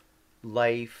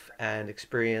life and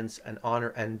experience and honor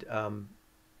and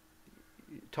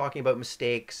talking about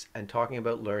mistakes and talking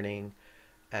about learning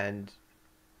and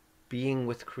being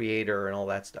with creator and all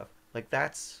that stuff. Like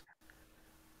that's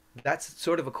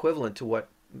sort of equivalent to what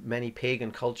many pagan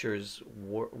cultures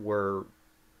were.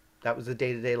 That was the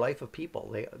day-to-day life of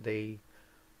people. They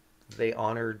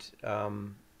honored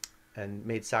and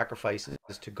made sacrifices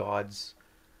to gods,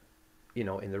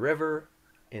 in the river,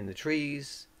 in the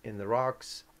trees, in the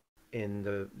rocks, in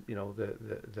the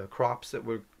crops that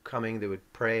were coming. They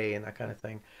would pray and that kind of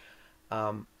thing.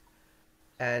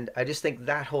 And I just think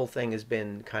that whole thing has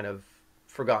been kind of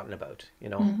forgotten about,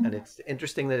 Mm-hmm. and it's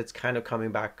interesting that it's kind of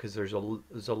coming back because there's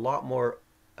a lot more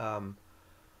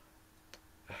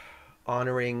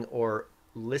honoring or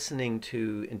listening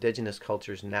to indigenous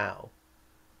cultures now,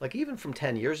 like even from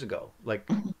 10 years ago. Like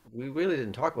we really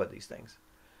didn't talk about these things.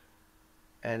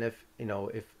 And if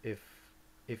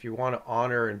you want to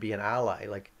honor and be an ally,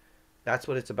 like that's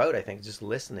what it's about, I think, just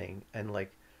listening. And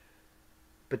like,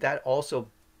 but that also,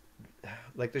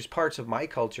 like, there's parts of my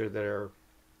culture that are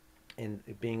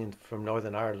from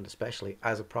Northern Ireland, especially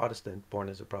as a Protestant, born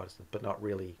as a Protestant but not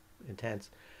really intense.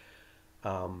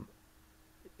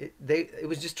 It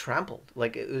was just trampled.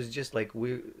 Like it was just like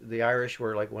the Irish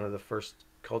were like one of the first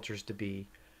cultures to be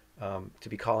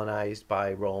colonized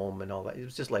by Rome and all that. It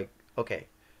was just like, okay,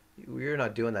 we're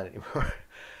not doing that anymore.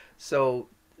 So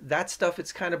that stuff,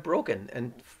 it's kind of broken,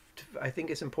 and I think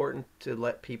it's important to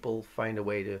let people find a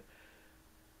way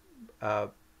to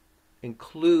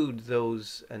include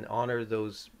those and honor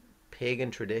those pagan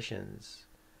traditions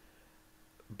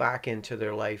back into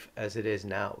their life as it is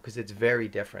now, because it's very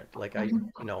different. Like I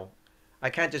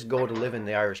can't just go to live in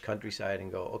the Irish countryside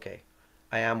and go, okay,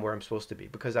 I am where I'm supposed to be,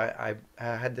 because I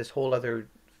had this whole other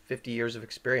 50 years of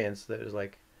experience that was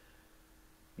like,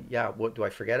 yeah, what do I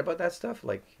forget about that stuff?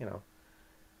 Like,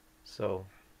 so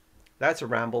that's a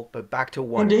ramble, but back to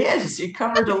one. It is. You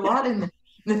covered a lot in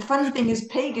the funny thing is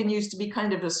pagan used to be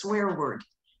kind of a swear word,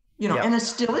 Yeah. and it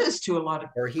still is to a lot of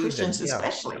Or heathen. Christians Yeah.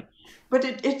 especially. But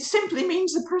it simply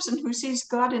means the person who sees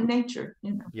God in nature.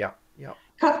 Yeah. Yeah.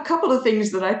 Couple of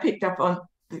things that I picked up on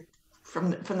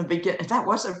from the beginning. That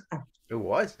was a It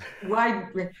was. wide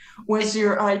was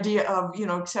your idea of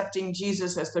accepting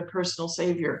Jesus as the personal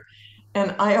savior.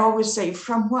 And I always say,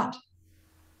 from what?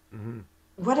 Mm-hmm.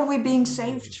 What are we being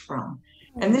saved from?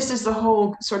 And this is the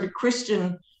whole sort of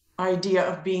Christian idea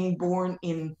of being born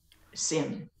in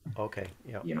sin. Okay.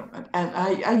 Yeah. And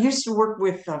I used to work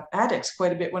with addicts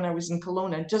quite a bit when I was in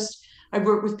Kelowna. I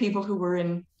worked with people who were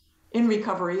in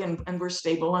recovery and were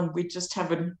stable, and we just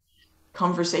have a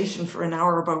conversation for an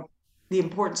hour about the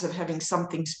importance of having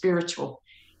something spiritual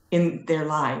in their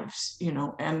lives,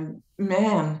 and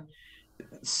man,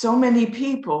 so many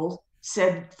people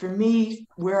said, for me,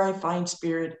 where I find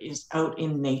spirit is out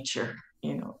in nature,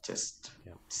 just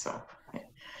Yeah. so.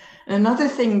 Another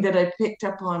thing that I picked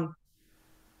up on,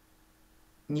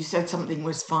 you said something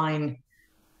was fine,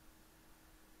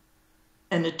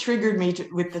 and it triggered me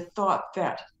with the thought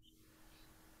that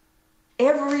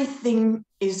everything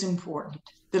is important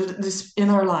this in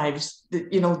our lives,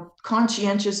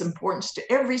 conscientious importance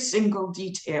to every single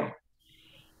detail.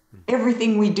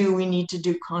 Everything we do, we need to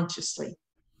do consciously,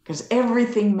 because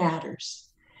everything matters.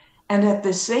 And at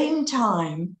the same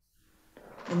time,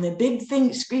 in the big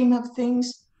scheme of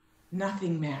things,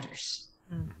 nothing matters.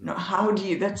 Mm-hmm. Now, how do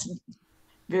you, that's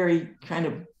very kind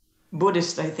of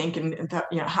Buddhist, I think, and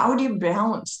how do you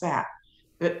balance that?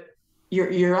 That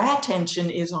your attention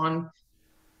is on,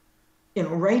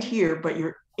 right here, but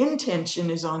your intention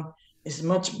is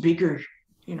much bigger.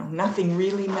 Nothing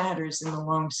really matters in the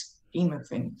long scheme of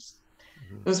things.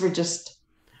 Mm-hmm. Those were just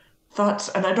thoughts,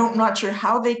 and not sure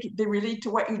how they relate to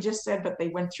what you just said, but they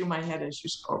went through my head as you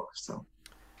spoke. So,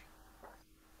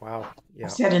 wow, yeah.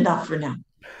 I've said enough for now.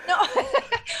 No.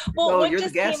 Well, No, what you're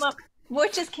just the guest.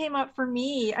 came up for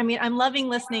me, I mean, I'm loving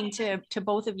listening to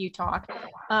both of you talk.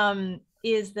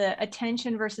 is the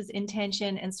attention versus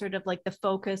intention, and sort of like the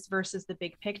focus versus the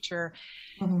big picture.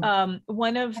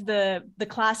 One of the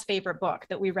class favorite book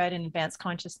that we read in advanced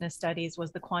consciousness studies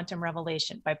was The Quantum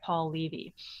Revelation by Paul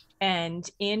Levy. And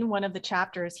in one of the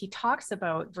chapters, he talks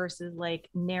about versus like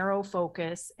narrow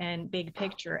focus and big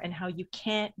picture, and how you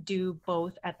can't do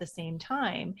both at the same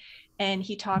time. And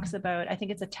he talks about, I think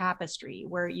it's a tapestry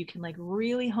where you can like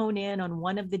really hone in on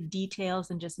one of the details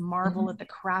and just marvel at the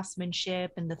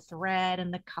craftsmanship and the thread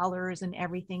and the colors and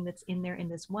everything that's in there in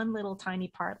this one little tiny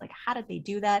part. Like, how did they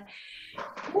do that?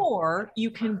 Or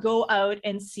you can go out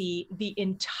and see the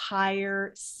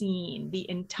entire scene, the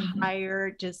entire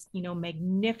just, you know,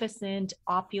 magnificent,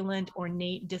 opulent,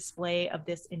 ornate display of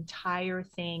this entire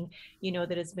thing, you know,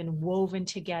 that has been woven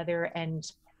together,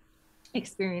 and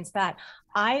experience that.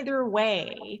 Either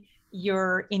way,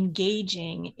 you're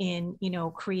engaging in, you know,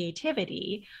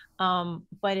 creativity.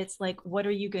 But it's like, what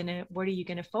are you gonna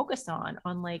focus on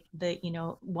like the, you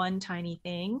know, one tiny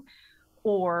thing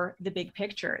or the big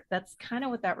picture? That's kind of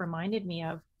what that reminded me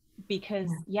of, because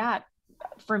yeah,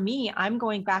 for me, I'm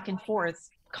going back and forth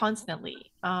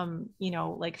constantly, you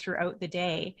know, like throughout the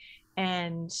day.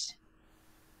 And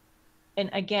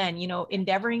again, you know,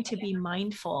 endeavoring to be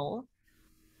mindful.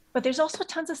 But there's also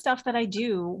tons of stuff that I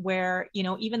do where, you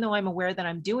know, even though I'm aware that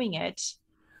I'm doing it,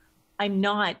 I'm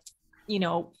not, you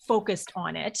know, focused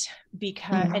on it.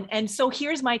 Because and so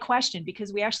here's my question,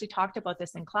 because we actually talked about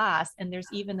this in class, and there's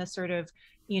even the sort of,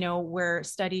 you know, where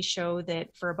studies show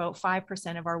that for about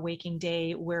 5% of our waking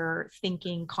day, we're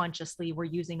thinking consciously, we're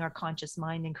using our conscious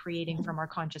mind and creating from our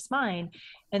conscious mind.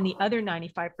 And the other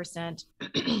 95%,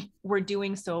 we're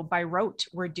doing so by rote.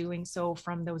 We're doing so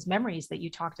from those memories that you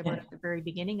talked about at the very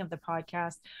beginning of the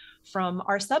podcast, from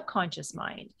our subconscious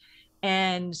mind.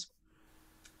 And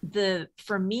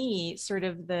for me, sort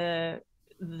of the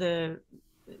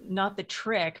not the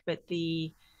trick, but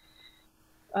the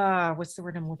what's the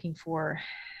word I'm looking for,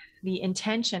 the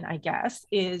intention, I guess,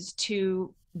 is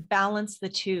to balance the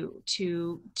two,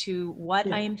 to what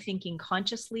I am thinking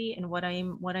consciously and what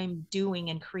I'm doing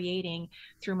and creating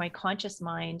through my conscious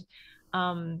mind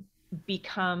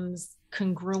becomes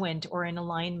congruent or in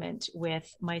alignment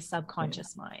with my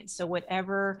subconscious mind. So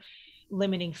whatever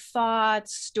limiting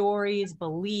thoughts, stories,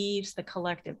 beliefs, the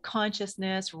collective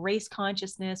consciousness, race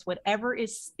consciousness, whatever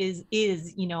is,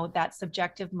 you know, that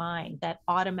subjective mind, that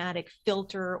automatic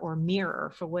filter or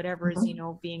mirror for whatever is, you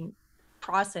know, being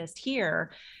processed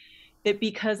here, that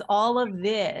because all of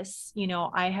this, you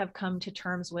know, I have come to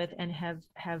terms with and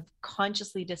have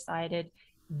consciously decided,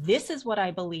 this is what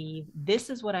I believe, this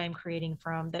is what I'm creating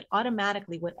from, that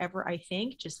automatically whatever I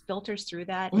think just filters through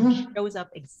that and shows up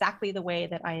exactly the way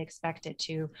that I expect it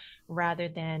to, rather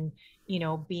than, you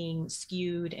know, being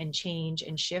skewed and changed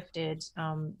and shifted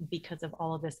because of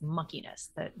all of this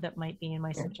muckiness that might be in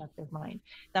my subjective mind.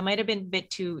 That might have been a bit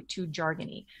too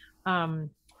jargony.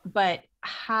 But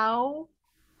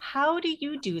how do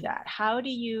you do that? How do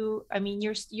you, I mean,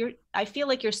 I feel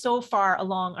like you're so far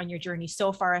along on your journey,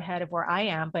 so far ahead of where I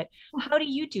am, but how do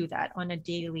you do that on a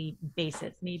daily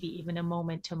basis, maybe even a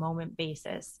moment to moment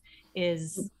basis?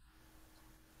 It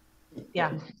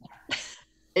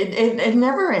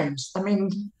never ends. I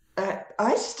mean,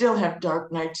 I still have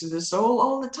dark nights of the soul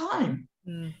all the time.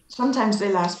 Sometimes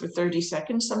they last for 30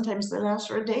 seconds, sometimes they last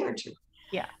for a day or two.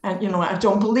 Yeah. And, you know, I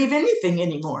don't believe anything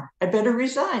anymore. I better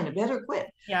resign. I better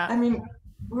quit. Yeah. I mean,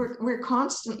 we're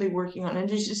constantly working on it.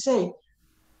 As you say,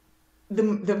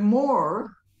 the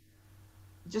more,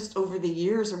 just over the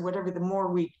years or whatever, the more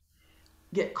we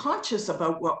get conscious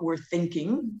about what we're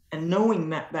thinking and knowing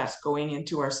that that's going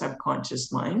into our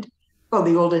subconscious mind. Well,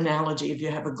 the old analogy, if you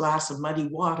have a glass of muddy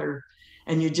water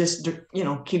and you just, you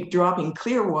know, keep dropping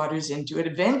clear waters into it,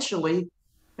 eventually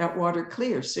that water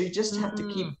clears. So you just have to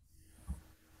keep.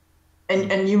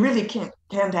 And you really can't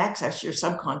access your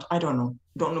subconscious. I don't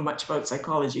know much about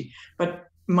psychology, but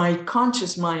my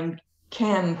conscious mind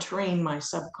can train my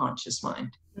subconscious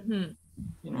mind. You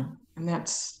know, and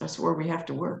that's where we have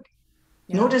to work.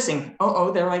 Noticing.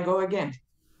 There I go again.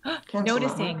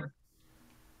 Noticing.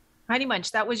 Honey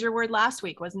Munch, that was your word last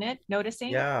week, wasn't it?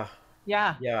 Noticing. Yeah.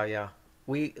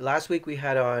 Last week we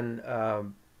had on a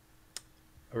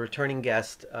returning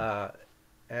guest,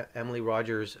 Emily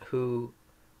Rogers, who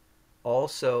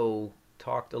also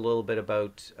talked a little bit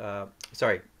about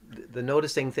the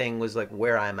noticing thing was like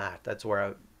where I'm at. That's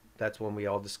when we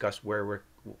all discussed what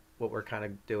we're kind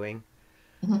of doing.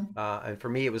 And for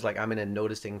me, it was like I'm in a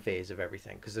noticing phase of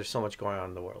everything because there's so much going on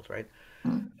in the world, right?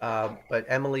 But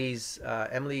Emily is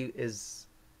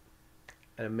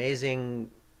an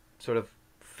amazing sort of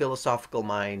philosophical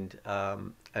mind,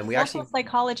 and we also Mm-hmm. a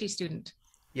psychology student.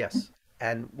 Yes,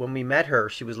 And when we met her,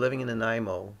 she was living in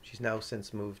Nanaimo. She's now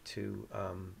since moved to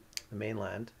the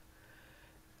mainland,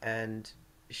 and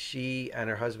she and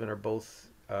her husband are both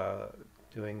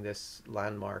doing this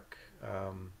landmark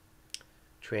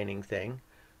training thing.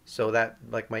 So that,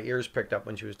 like, my ears pricked up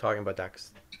when she was talking about that.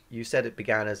 'Cause you said it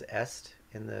began as est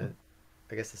in the,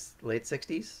 I guess, the late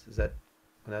 '60s. Is that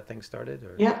when that thing started,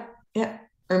 or? Yeah, yeah.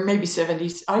 Or maybe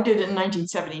 70s. I did it in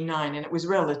 1979 and it was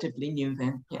relatively new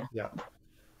then. Yeah. Yeah.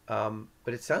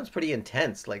 But it sounds pretty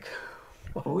intense. Like,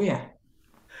 Oh, yeah.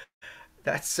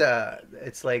 that's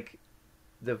it's like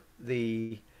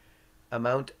the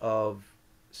amount of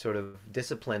sort of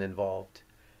discipline involved,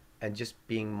 and just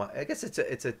being, I guess it's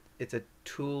a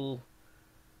toolkit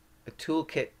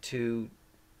to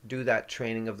do that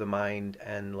training of the mind,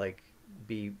 and like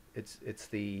be it's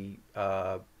the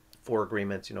four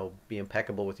agreements, you know, be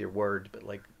impeccable with your word, but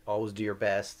like always do your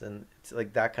best, and it's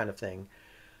like that kind of thing.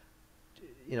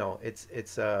 You know, it's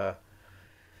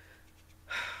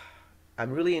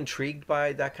I'm really intrigued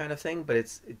by that kind of thing,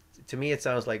 but to me it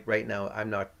sounds like right now I'm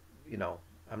not, you know,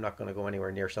 I'm not going to go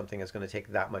anywhere near something that's going to take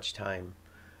that much time.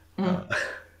 Uh, Mm.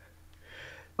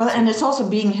 Well, to and it's also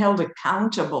being held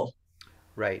accountable.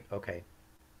 right, okay,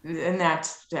 And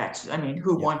I mean,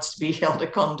 who yeah, wants to be held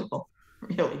accountable?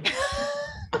 Really?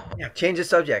 yeah. Change the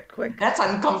subject, quick. That's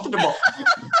uncomfortable.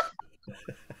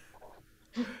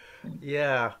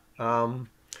 Yeah.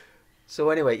 So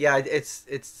anyway, yeah, it's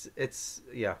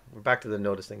yeah. We're back to the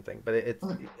noticing thing, but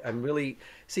Mm. I'm really,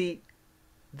 see.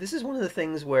 This is one of the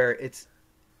things where it's,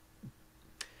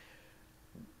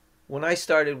 when I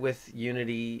started with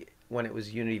Unity, when it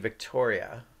was Unity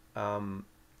Victoria, um,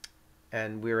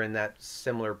 and we were in that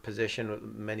similar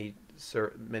position many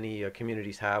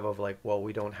communities have, of like, well,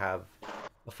 we don't have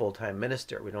a full-time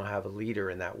minister, we don't have a leader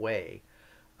in that way.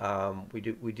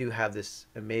 We do have this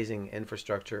amazing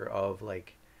infrastructure of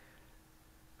like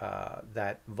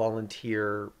that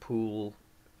volunteer pool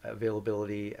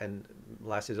availability, and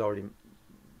Lassie's already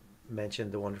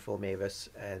mentioned the wonderful Mavis,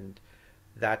 and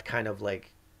that kind of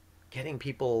like getting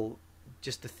people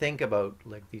just to think about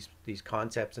like these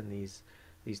concepts and these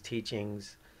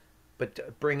teachings, but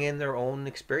to bring in their own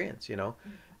experience, you know.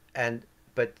 And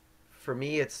but for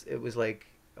me, it was like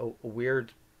a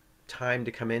weird time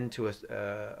to come into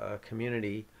a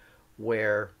community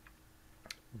where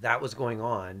that was going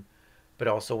on, but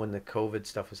also when the COVID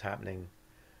stuff was happening,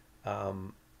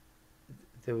 um,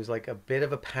 there was like a bit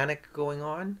of a panic going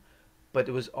on, but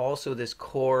there was also this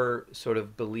core sort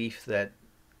of belief that,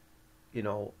 you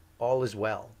know, all is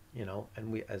well, you know.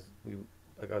 And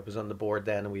like, I was on the board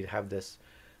then, and we'd have this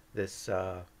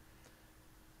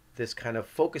this kind of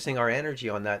focusing our energy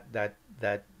on that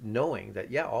knowing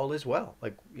that, yeah, all is well,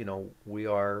 like, you know, we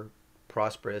are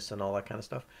prosperous and all that kind of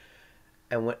stuff.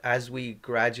 And as we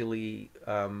gradually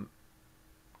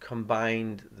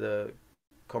combined the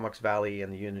Comox Valley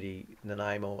and the Unity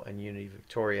Nanaimo and Unity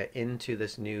Victoria into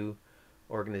this new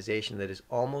organization that is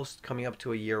almost coming up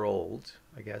to a year old,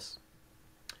 I guess,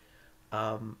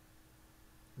 um,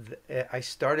 I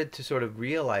started to sort of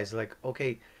realize, like,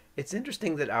 okay, it's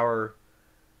interesting that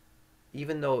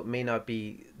even though it may not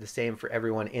be the same for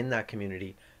everyone in that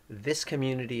community, this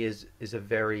community is a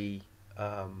very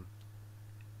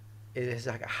it is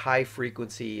like a high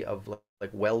frequency of like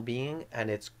well-being, and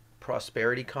its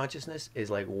prosperity consciousness is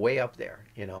like way up there,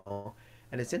 you know.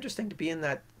 And it's interesting to be in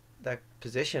that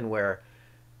position where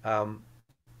um,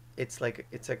 it's like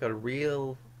a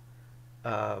real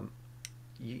um,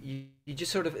 you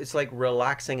just sort of, it's like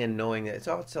relaxing and knowing that it's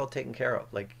all taken care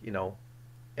of, like, you know,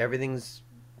 everything's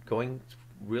going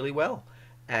really well,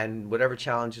 and whatever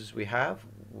challenges we have,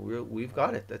 we've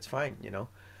got it, that's fine, you know.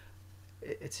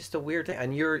 It's just a weird thing,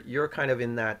 and you're kind of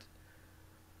in that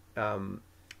um,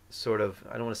 sort of,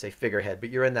 I don't want to say figurehead, but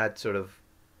you're in that sort of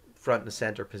front and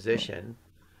center position,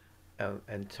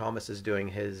 and Thomas is doing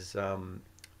his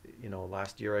you know,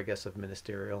 last year, I guess, of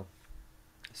ministerial.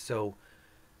 So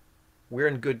we're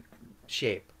in good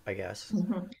shape, I guess.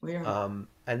 Mhm. We are.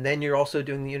 And then you're also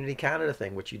doing the Unity Canada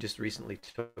thing, which you just recently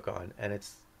took on, and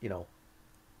it's, you know,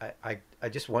 I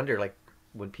just wonder, like,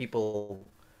 when people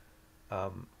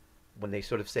um, when they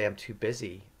sort of say I'm too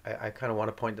busy, I kind of want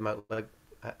to point them out, like,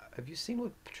 have you seen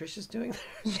what Patricia's doing?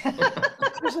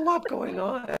 There's a lot going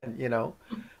on, you know.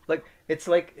 Like, it's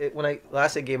like when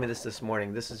Lassie gave me this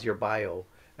morning. This is your bio,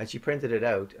 and she printed it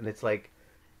out, and it's like,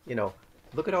 you know,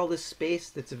 look at all this space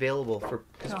that's available for,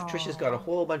 because Patricia's got a Oh.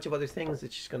 whole bunch of other things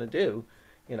that she's going to do,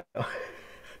 you know.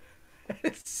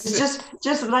 It's It's,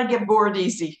 just that I get bored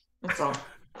easy. That's all.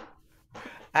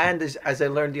 and as I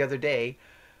learned the other day,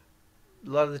 a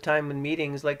lot of the time in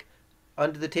meetings, like,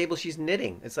 under the table she's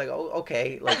knitting. It's like, oh,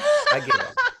 okay, like, I get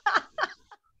it.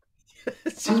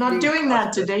 It's I'm just not being doing that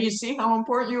cautious, today. You see how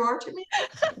important you are to me?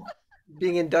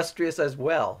 being industrious as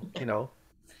well, you know.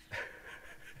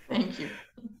 Thank you.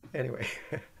 Anyway,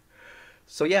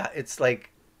 so yeah, it's like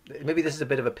maybe this is a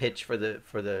bit of a pitch for the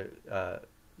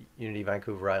Unity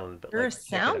Vancouver Island, but Sure like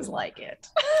check it sounds out. like it.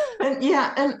 And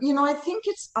yeah, and you know, I think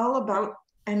it's all about,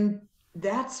 and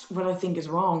that's what I think is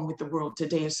wrong with the world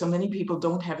today, is so many people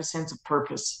don't have a sense of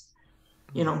purpose,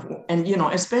 you Mm. know, and you know,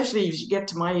 especially as you get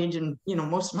to my age, and you know,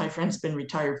 most of my friends have been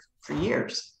retired for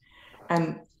years.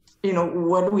 And you know,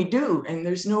 what do we do? And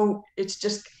there's no, it's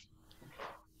just,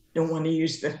 don't want to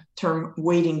use the term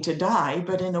waiting to die,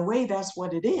 but in a way that's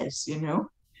what it is, you know.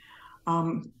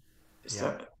 Um, Yeah.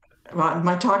 so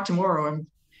my talk tomorrow, I'm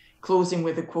closing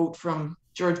with a quote from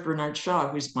George Bernard Shaw,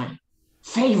 who's my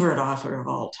favorite author of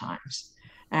all times.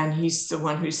 And he's the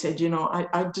one who said, you know,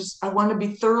 I want to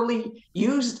be thoroughly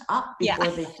used up Yeah.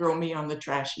 before they throw me on the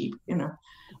trash heap, you know.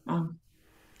 Um,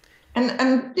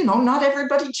 and you know, not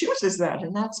everybody chooses that,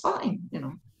 and that's fine, you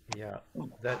know. Yeah,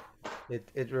 that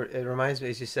it reminds me,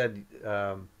 as you said,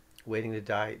 waiting to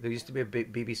die. There used to be a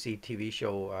BBC TV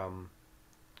show,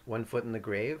 One Foot in the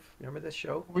Grave. Remember this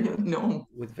show No.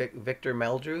 with Victor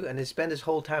Meldrew, and he spent his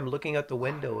whole time looking out the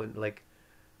window and like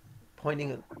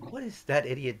pointing at what is that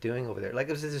idiot doing over there? Like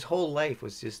it was his whole life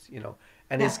was just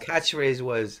and his Yeah. catchphrase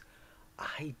was,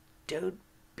 "I don't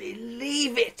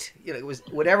believe it." It was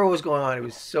whatever was going on. It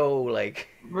was so like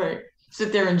Right.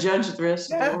 Sit there and judge the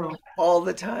rest of the yeah, world. all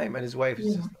the time, and his wife is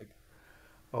Yeah. just like,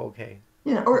 okay.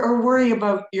 Yeah. Or worry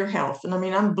about your health. And I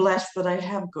mean, I'm blessed that I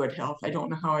have good health. I don't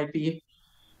know how I'd be,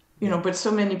 you Yeah. know, but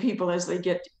so many people as they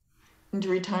get into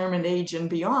retirement age and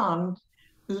beyond,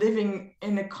 living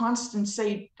in a constant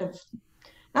state of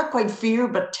not quite fear,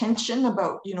 but tension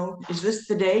about, you know, is this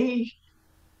the day?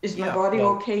 Is my Yeah, body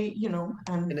well, okay? You know,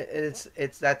 and and it's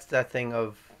that's that thing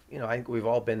of, I think we've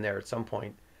all been there at some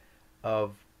point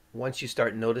of once you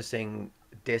start noticing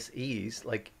dis-ease,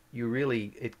 like you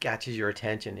really it catches your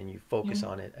attention and you yeah, focus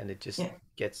on it and yeah,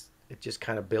 it just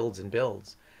kind of builds and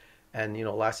builds. And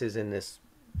Les is in this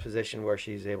position where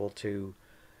she's able to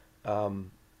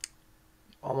um,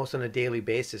 almost on a daily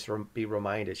basis be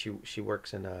reminded. She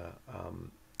works in a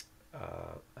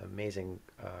amazing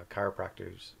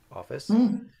chiropractor's office,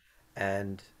 mm,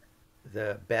 and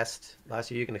the best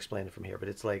last year you can explain it from here, but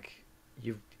it's like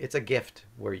it's a gift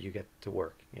where you get to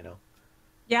work.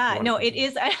 Yeah, no, Wonderful it thing.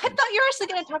 is. I thought you were actually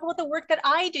going to talk about the work that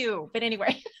I do. But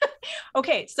anyway,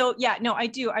 okay. So yeah, no, I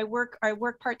do. I work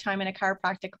part-time in a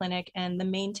chiropractic clinic, and the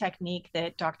main technique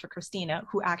that Dr. Christina,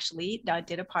 who actually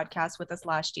did a podcast with us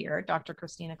last year, Dr.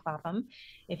 Christina Clapham,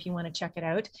 if you want to check it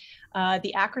out,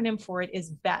 the acronym for it is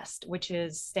BEST, which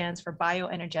stands for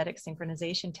Bioenergetic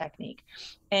Synchronization Technique.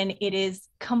 And it is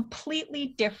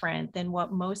completely different than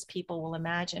what most people will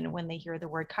imagine when they hear the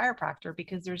word chiropractor,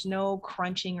 because there's no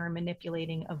crunching or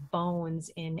manipulating of bones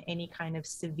in any kind of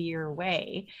severe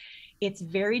way. It's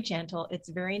very gentle, it's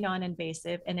very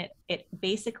non-invasive, and it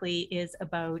basically is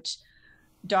about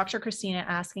Dr. Christina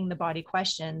asking the body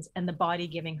questions and the body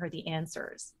giving her the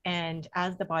answers. And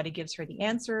as the body gives her the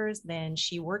answers, then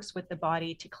she works with the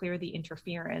body to clear the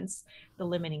interference, the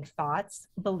limiting thoughts,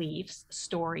 beliefs,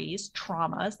 stories,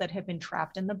 traumas that have been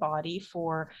trapped in the body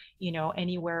for,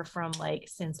 anywhere from like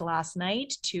since last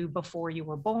night to before you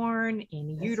were born,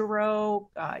 in yes, utero,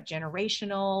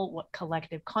 generational, what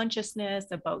collective consciousness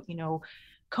about,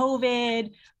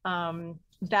 COVID,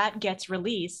 that gets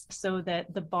released so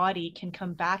that the body can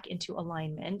come back into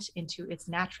alignment, into its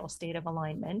natural state of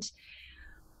alignment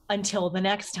until the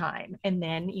next time. And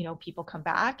then, people come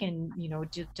back and,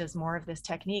 does more of this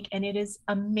technique. And it is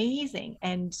amazing.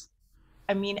 And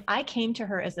I mean, I came to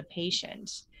her as a patient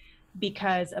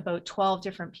because about 12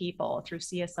 different people through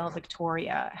CSL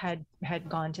Victoria had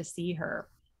gone to see her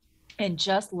and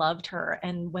just loved her.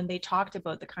 And when they talked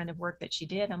about the kind of work that she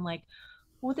did, I'm like,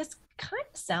 well, this kind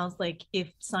of sounds like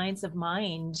if science of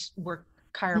mind were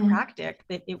mm, chiropractic,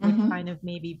 that it would mm-hmm, kind of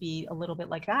maybe be a little bit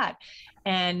like that.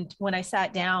 And when I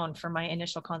sat down for my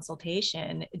initial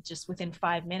consultation, just within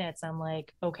 5 minutes, I'm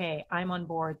like, okay, I'm on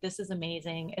board. This is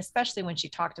amazing, especially when she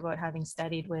talked about having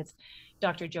studied with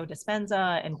Dr. Joe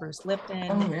Dispenza and Bruce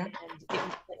Lipton. oh yeah, And it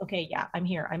was like, okay, yeah, I'm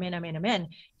here. I'm in,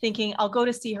 thinking I'll go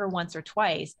to see her once or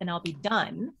twice and I'll be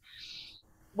done.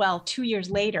 Well, 2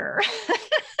 years later,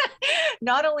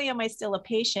 not only am I still a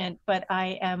patient, but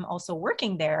I am also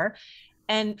working there.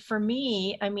 And for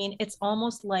me, I mean, it's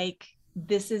almost like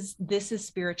this is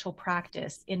spiritual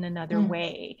practice in another mm,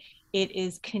 way. It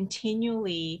is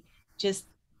continually just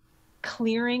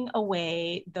clearing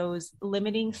away those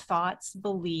limiting thoughts,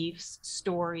 beliefs,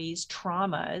 stories,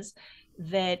 traumas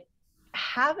that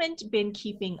haven't been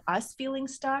keeping us feeling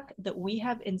stuck, that we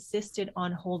have insisted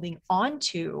on holding on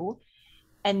to.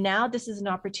 And now this is an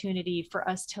opportunity for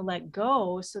us to let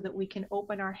go so that we can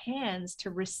open our hands to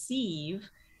receive,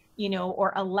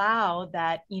 or allow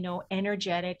that,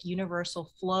 energetic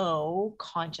universal flow,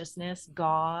 consciousness,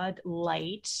 God,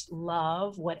 light,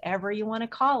 love, whatever you want to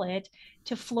call it,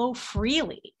 to flow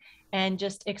freely and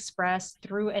just express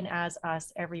through and as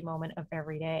us every moment of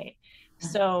every day.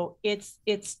 So it's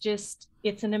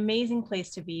an amazing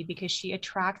place to be, because she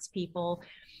attracts people,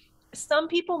 some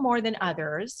people more than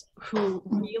others, who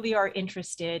really are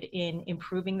interested in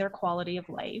improving their quality of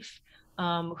life,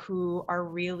 who are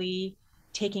really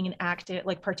taking an active,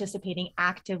 like participating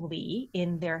actively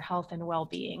in their health and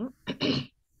well-being.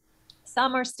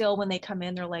 Some are still, when they come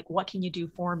in, they're like, what can you do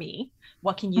for me?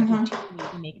 What can you do to me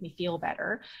to make me feel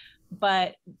better?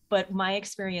 But my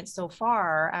experience so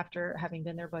far, after having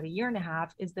been there about a year and a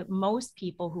half, is that most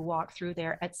people who walk through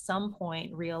there at some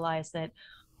point realize that,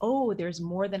 oh, there's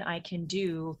more than I can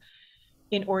do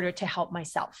in order to help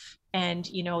myself. And,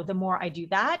 the more I do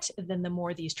that, then the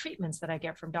more these treatments that I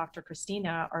get from Dr.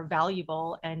 Christina are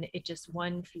valuable. And it just,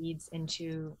 one feeds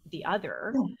into the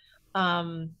other.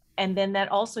 And then that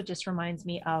also just reminds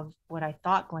me of what I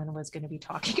thought Glenn was going to be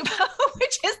talking about,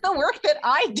 which is the work that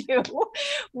I do,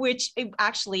 which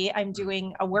actually I'm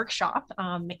doing a workshop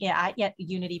at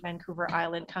Unity Vancouver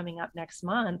Island coming up next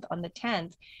month on the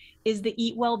 10th, is the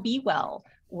Eat Well, Be Well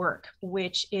work,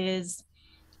 which is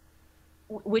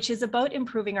about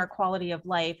improving our quality of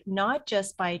life, not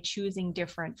just by choosing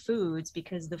different foods,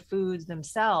 because the foods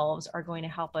themselves are going to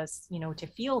help us, to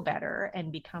feel better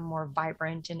and become more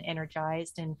vibrant and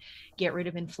energized, and get rid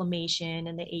of inflammation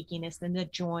and the achiness in the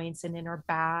joints and in our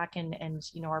back, and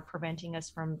are preventing us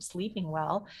from sleeping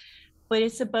well. But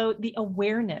it's about the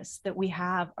awareness that we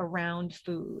have around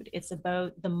food. It's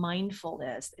about the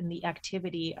mindfulness and the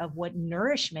activity of what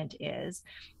nourishment is,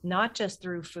 not just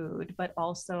through food, but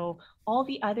also all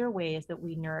the other ways that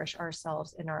we nourish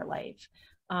ourselves in our life.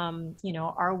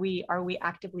 Are we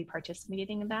actively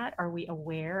participating in that? Are we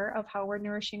aware of how we're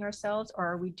nourishing ourselves, or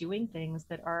are we doing things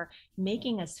that are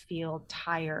making us feel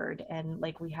tired and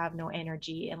like we have no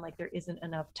energy, and like there isn't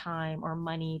enough time or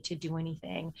money to do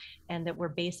anything, and that we're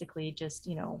basically just,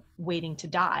 waiting to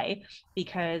die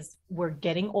because we're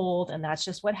getting old, and that's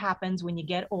just what happens when you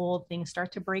get old. Things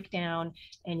start to break down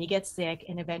and you get sick,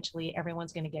 and eventually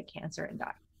everyone's going to get cancer and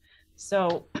die.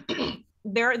 So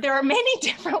there are many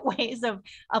different ways of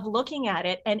looking at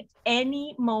it, and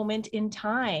any moment in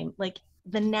time, like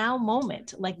the now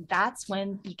moment, like that's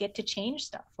when you get to change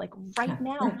stuff, like right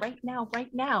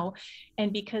now.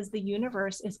 And because the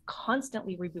universe is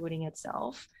constantly rebooting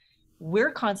itself,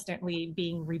 we're constantly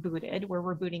being rebooted, we're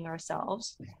rebooting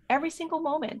ourselves. Every single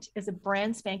moment is a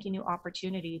brand spanking new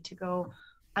opportunity to go,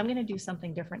 I'm going to do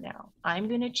something different now. I'm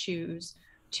going to choose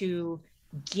to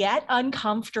get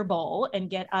uncomfortable and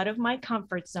get out of my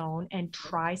comfort zone and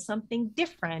try something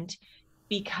different,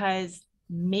 because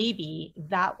maybe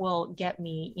that will get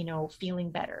me,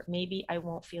 feeling better. Maybe I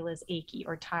won't feel as achy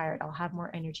or tired. I'll have more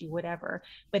energy, whatever,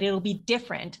 but it'll be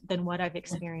different than what I've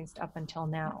experienced up until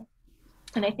now.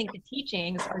 And I think the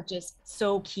teachings are just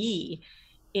so key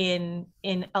in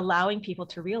allowing people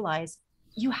to realize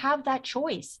you have that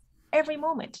choice every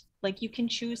moment. Like you can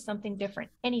choose something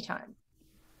different anytime.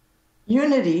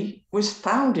 Unity was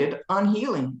founded on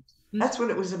healing. That's what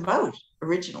it was about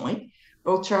originally.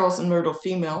 Both Charles and Myrtle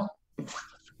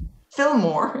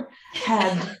Fillmore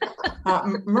had,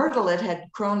 Myrtle had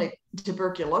chronic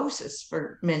tuberculosis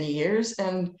for many years,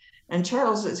 and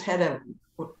Charles has had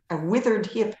a withered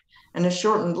hip and a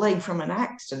shortened leg from an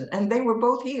accident, and they were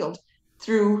both healed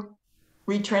through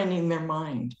retraining their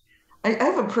mind. I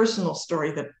have a personal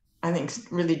story that I think is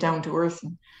really down to earth.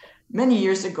 Many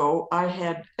years ago, I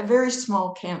had a very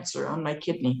small cancer on my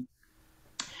kidney.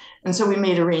 And so we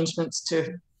made arrangements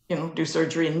to, do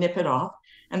surgery and nip it off.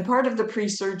 And part of the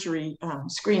pre-surgery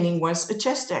screening was a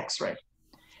chest x-ray.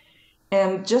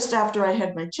 And just after I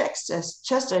had my chest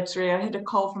x-ray, I had a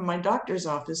call from my doctor's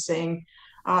office saying,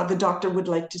 the doctor would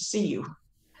like to see you.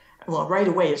 Well, right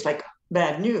away, it's like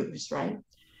bad news, right?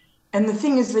 And the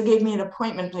thing is, they gave me an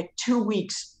appointment like 2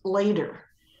 weeks later.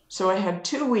 So I had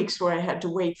 2 weeks where I had to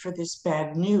wait for this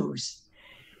bad news.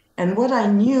 And what I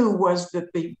knew was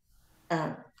that the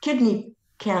kidney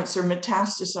cancer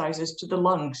metastasizes to the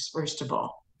lungs, first of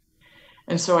all.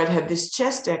 And so I'd had this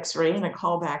chest x-ray and a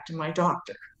call back to my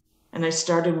doctor. And I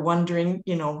started wondering,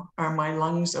 are my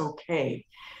lungs okay?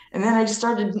 And then I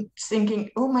started thinking,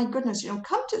 oh my goodness,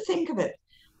 come to think of it,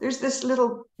 there's this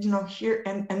little, here,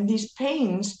 and these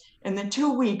pains in the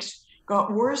 2 weeks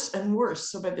got worse and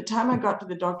worse. So by the time I got to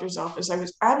the doctor's office, I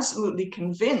was absolutely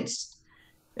convinced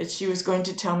that she was going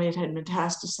to tell me it had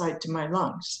metastasized to my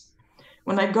lungs.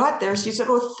 When I got there, she said,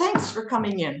 "Oh, thanks for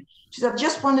coming in." She said, "I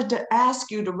just wanted to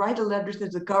ask you to write a letter to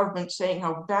the government saying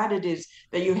how bad it is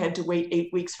that you had to wait 8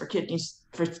 weeks for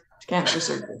cancer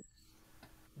surgery."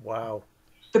 Wow.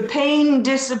 The pain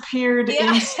disappeared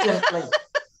Yeah. instantly.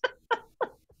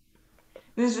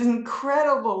 This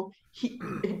incredible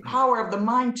power of the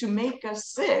mind to make us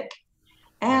sick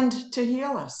and to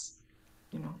heal us,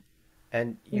 you know.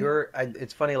 And Yeah.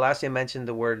 it's funny, last year I mentioned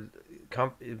the word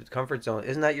comfort zone.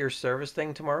 Isn't that your service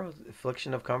thing tomorrow?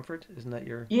 Affliction of comfort? Isn't that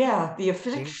your Yeah, the theme?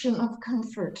 affliction of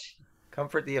comfort.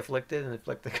 Comfort the afflicted and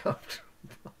afflict the comfort.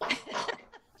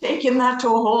 Taking that to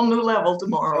a whole new level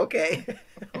tomorrow. Okay.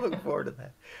 I'm looking forward to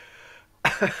that.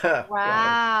 Wow.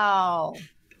 Wow.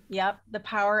 Yep. The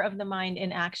power of the mind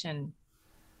in action.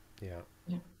 Yeah.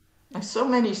 Yeah. I have so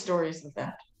many stories of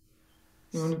that.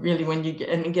 You know, really, when you get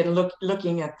and again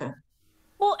looking at them.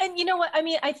 Well, and you know what? I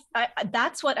mean, I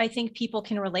that's what I think people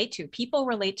can relate to. People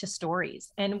relate to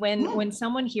stories. And when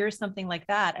someone hears something like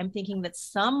that, I'm thinking that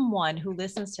someone who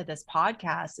listens to this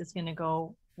podcast is going to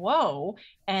go, whoa,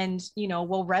 and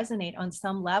will resonate on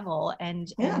some level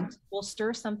and will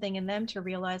stir something in them to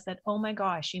realize that, oh my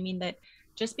gosh, you mean that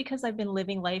just because I've been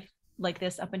living life like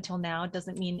this up until now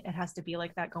doesn't mean it has to be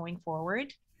like that going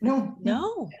forward?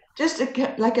 No. Just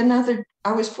like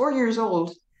I was 4 years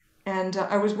old, and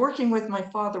I was working with my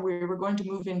father. We were going to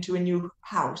move into a new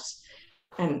house,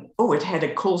 and it had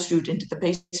a coal chute into the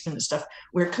basement and stuff.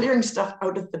 We were clearing stuff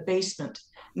out of the basement,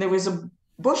 and there was a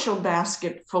bushel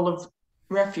basket full of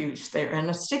refuse there,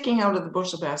 and sticking out of the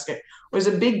bushel basket was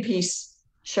a big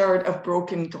shard of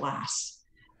broken glass.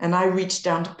 And I reached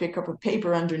down to pick up a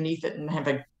paper underneath it and have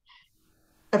a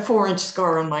 4-inch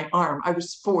scar on my arm. I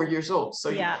was 4 years old,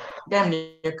 so damn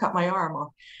near cut my arm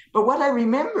off. But what I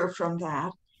remember from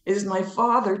that is my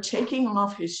father taking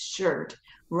off his shirt,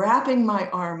 wrapping my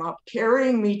arm up,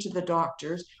 carrying me to the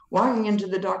doctor's, walking into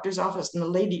the doctor's office, and the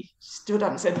lady stood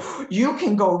up and said, "You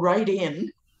can go right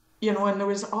in." And there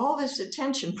was all this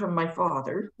attention from my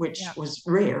father, which was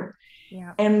rare.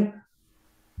 Yeah. And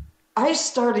I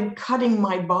started cutting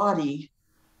my body,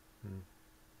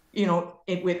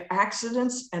 with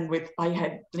accidents and I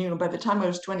had, by the time I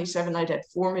was 27, I'd had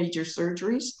 4 major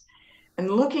surgeries. And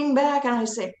looking back, and I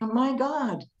say, oh my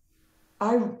God,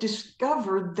 I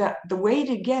discovered that the way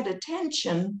to get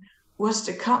attention was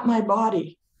to cut my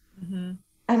body. Mm-hmm.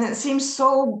 And it seems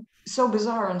so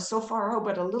bizarre and so far out,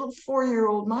 but a little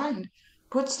 4-year-old mind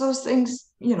puts those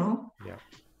things,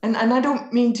 and I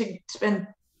don't mean to spend,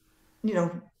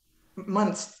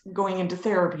 months going into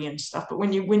therapy and stuff, but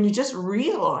when you just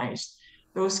realize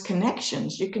those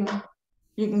connections, you can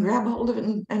grab hold of it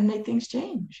and make things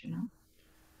change.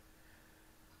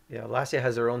 Yeah, Lassia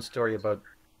has her own story about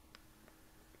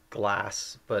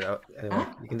glass, but anyway,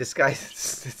 you can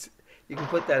disguise you can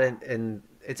put that in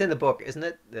it's in the book, isn't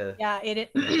it? Yeah, it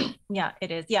is. Yeah, it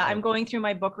is. Yeah, I'm going through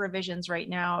my book revisions right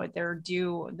now.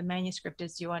 The manuscript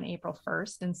is due on April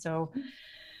 1st, and so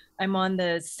I'm on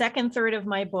the second third of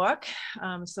my book.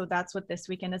 So that's what this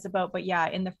weekend is about. But yeah,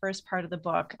 in the first part of the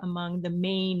book, among the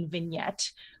main vignette,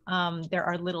 there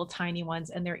are little tiny ones.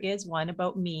 And there is one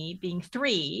about me being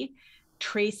 3,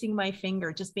 tracing my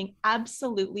finger, just being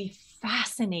absolutely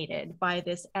fascinated by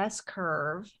this S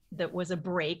curve that was a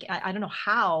break. I don't know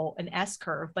how an S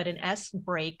curve, but an S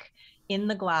break in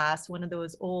the glass, one of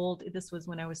those old, this was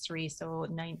when I was 3, so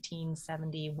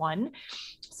 1971.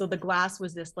 So the glass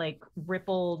was this like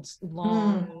rippled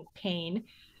long pane,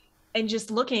 and just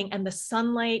looking and the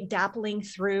sunlight dappling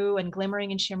through and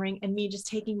glimmering and shimmering, and me just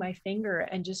taking my finger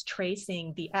and just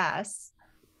tracing the S,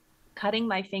 cutting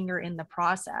my finger in the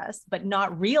process, but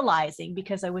not realizing,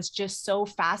 because I was just so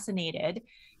fascinated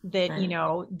that,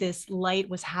 this light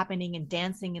was happening and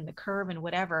dancing in the curve and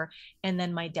whatever. And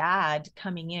then my dad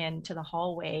coming in to the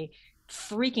hallway,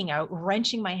 freaking out,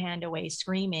 wrenching my hand away,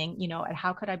 screaming,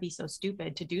 how could I be so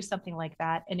stupid to do something like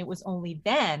that? And it was only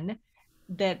then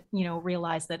that,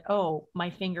 realized that, oh,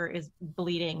 my finger is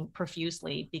bleeding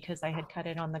profusely because I had cut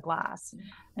it on the glass.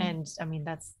 And I mean,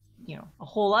 that's, a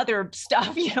whole other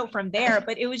stuff, from there,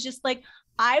 but it was just like,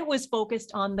 I was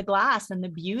focused on the glass and the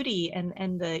beauty and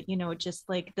the, just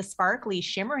like the sparkly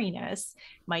shimmeriness.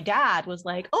 My dad was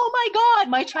like, oh my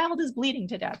God, my child is bleeding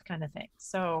to death, kind of thing.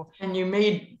 So, and you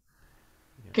made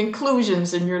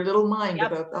conclusions in your little mind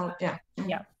about that.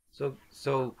 Yeah.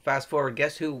 So fast forward,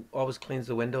 guess who always cleans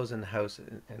the windows in the house,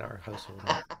 in our household?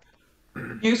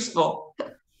 Useful.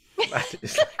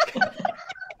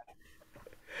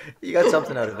 You got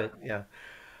something out of it, yeah.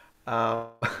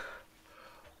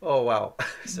 Oh wow,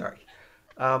 sorry.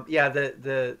 Yeah,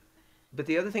 but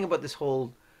the other thing about this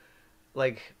whole,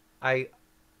 like, I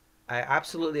I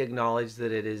absolutely acknowledge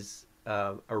that it is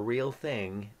a real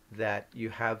thing that you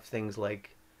have things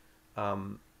like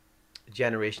um,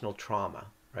 generational trauma,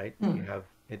 right? You Mm, have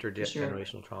for sure.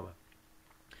 intergenerational trauma,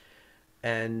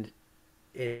 and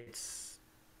it's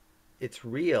it's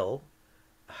real.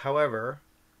 However,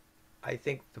 I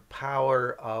think the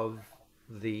power of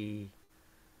the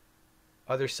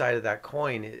other side of that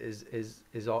coin is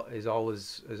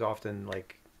always is often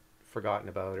like forgotten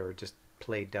about or just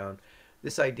played down.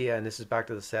 This idea, and this is back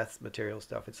to the Seth material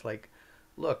stuff. It's like,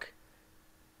 look,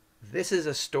 this is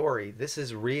a story. This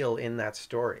is real in that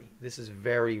story. This is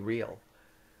very real.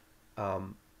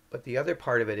 Um, but the other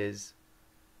part of it is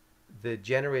the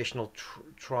generational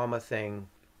trauma thing.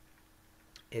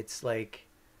 It's like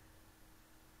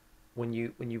when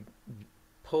you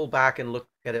pull back and look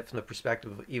at it from the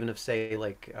perspective of even of say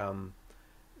like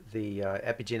the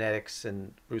epigenetics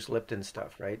and Bruce Lipton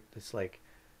stuff, right? It's like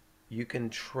you can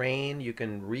train, you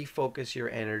can refocus your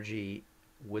energy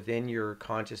within your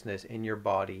consciousness, in your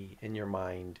body, in your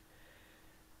mind,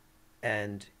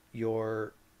 and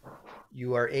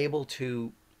you are able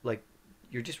to like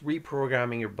you're just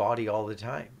reprogramming your body all the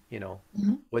time,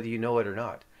 Mhm. whether you know it or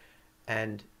not.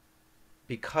 And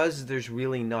because there's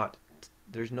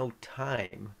no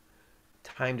time.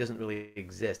 Time doesn't really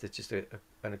exist. It's just an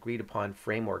agreed upon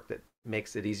framework that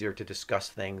makes it easier to discuss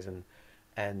things and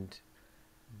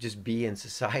just be in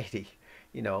society,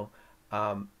 you know.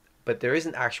 Um, but there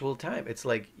isn't actual time. It's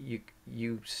like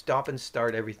you stop and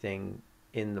start everything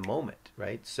in the moment,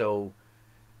 right? So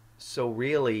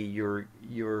really,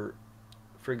 you're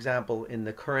for example, in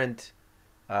the current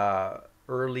uh,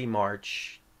 early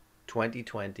March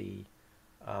 2020,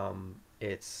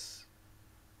 it's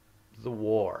the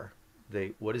war.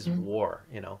 The what is Mm, war?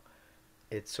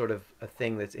 It's sort of a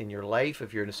thing that's in your life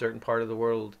if you're in a certain part of the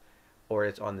world, or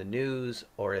it's on the news,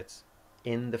 or it's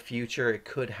in the future. It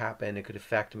could happen. It could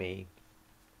affect me,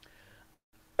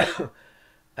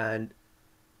 and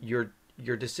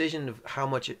your decision of how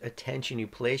much attention you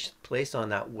place on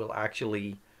that will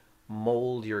actually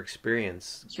mold your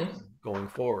experience sure. going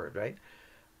forward, right?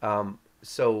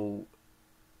 So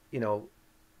you know,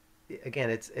 again,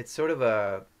 it's sort of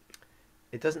a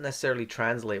it doesn't necessarily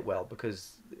translate well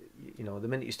because the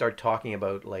minute you start talking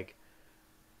about like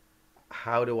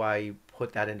how do I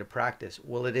put that into practice?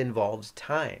 Well, it involves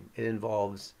time. It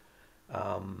involves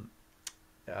um,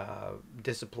 uh,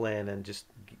 discipline and just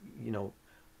you know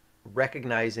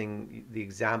recognizing the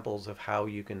examples of how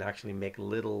you can actually make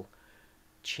little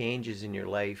changes in your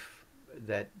life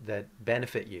that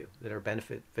benefit you, that are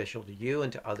beneficial to you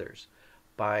and to others,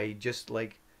 by just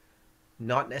like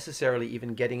not necessarily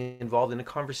even getting involved in a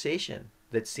conversation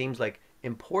that seems like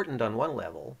important on one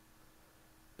level,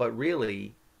 but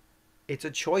really it's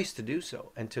a choice to do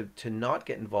so and to not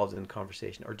get involved in the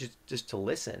conversation or just to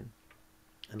listen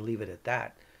and leave it at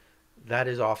that. That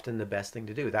is often the best thing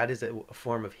to do. That is a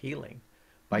form of healing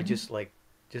by Mhm.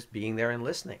 just being there and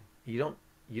listening. You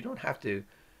don't have to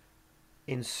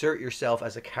insert yourself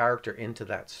as a character into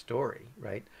that story,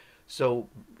 right? So,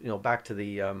 back to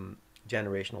the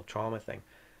generational trauma thing.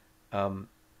 Um,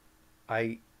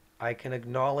 I I can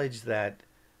acknowledge that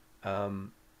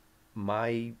um,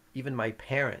 my even my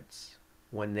parents,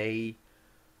 when they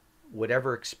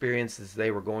whatever experiences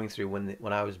they were going through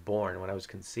when I was born, when I was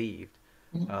conceived,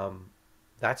 Mhm. um,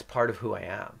 that's part of who I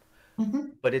am.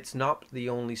 Mhm. But it's not the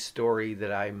only story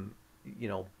that I'm, you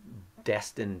know,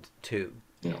 destined to.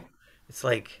 Yeah. It's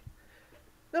like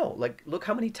no, like look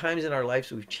how many times in our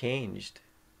lives we've changed,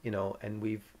 and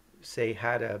we've say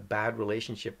had a bad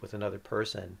relationship with another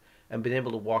person and been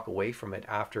able to walk away from it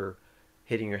after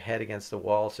hitting your head against the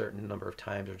wall a certain number of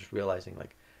times or just realizing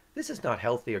like this is not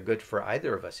healthy or good for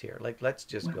either of us here. Like let's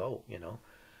just Yeah. go.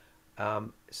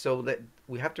 So that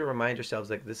we have to remind ourselves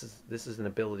like this is an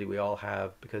ability we all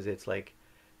have because it's like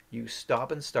you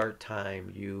stop and start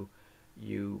time. You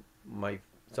my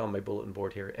it's on my bulletin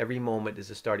board here. Every moment is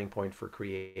a starting point for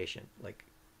creation. Like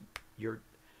you're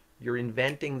you're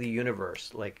inventing the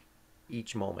universe like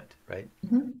each moment, right?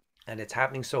 Mhm. And it's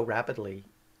happening so rapidly.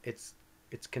 It's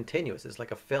it's continuous. It's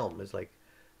like a film. It's like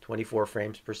 24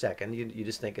 frames per second. You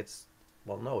just think it's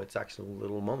well, no, it's actually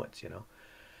little moments.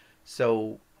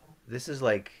 So this is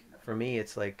like for me,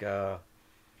 it's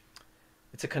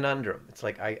a conundrum. It's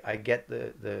like I get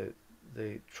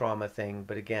the trauma thing,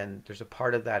 but again, there's a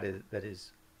part of that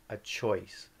is a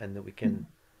choice, and that we can Mhm.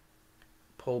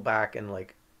 pull back and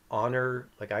like honor.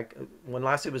 Like when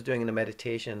Lassie was doing the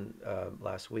meditation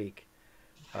last week,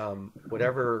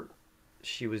 whatever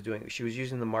she was doing, she was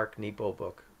using the Mark Nepo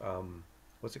book.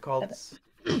 What's it called?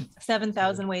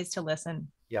 7,000 ways to listen.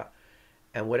 Yeah.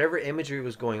 And whatever imagery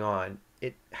was going on,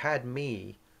 it had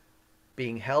me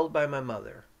being held by my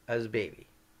mother as a baby.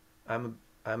 I'm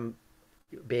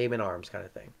babe in arms kind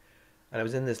of thing. And I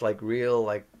was in this like real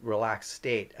like relaxed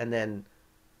state. And then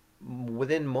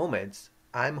within moments,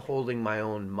 I'm holding my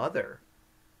own mother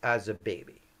as a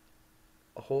baby.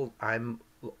 A whole I'm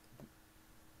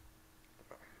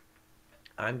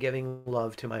giving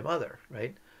love to my mother,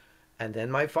 right? And then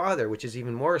my father, which is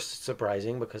even more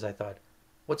surprising because I thought,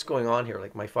 what's going on here?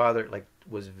 Like my father like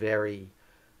was very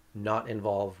not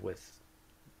involved with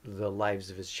the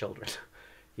lives of his children.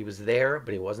 He was there,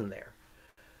 but he wasn't there.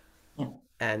 Yeah.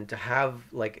 And to have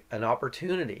like an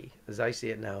opportunity, as I see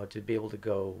it now, to be able to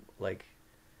go like,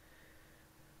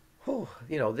 oh,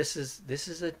 this is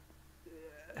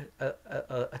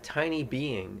a tiny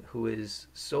being who is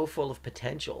so full of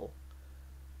potential,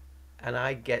 and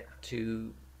I get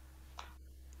to,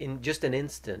 in just an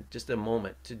instant, just a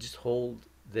moment, to just hold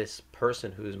this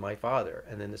person who is my father,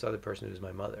 and then this other person who is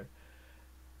my mother.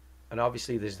 And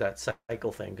obviously, there's that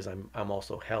cycle thing because I'm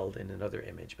also held in another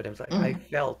image. But it was like I Mm.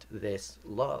 felt this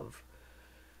love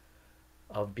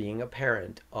of being a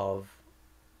parent of,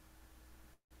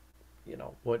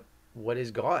 what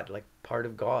is God, like part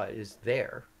of God is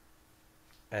there,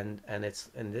 and it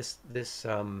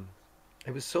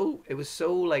was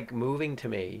so like moving to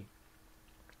me,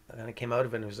 and I came out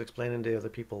of it and I was explaining to other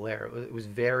people there. It was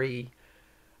very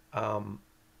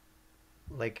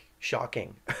like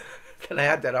shocking that I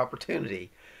had that opportunity.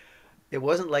 It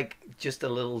wasn't like just a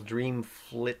little dream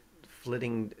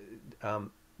flitting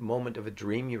moment of a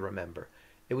dream you remember.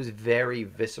 It was very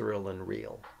visceral and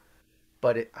real.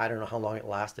 But I don't know how long it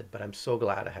lasted, but I'm so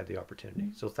glad I had the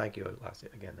opportunity. So thank you. It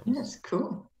lasted again. That was, Yes,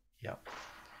 cool. yeah.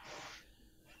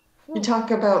 You Whew. talk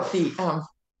about the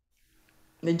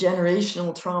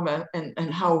generational trauma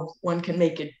and how one can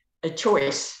make a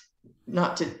choice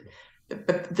not to,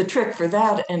 but the trick for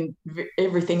that and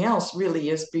everything else really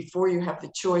is before you have the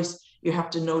choice, you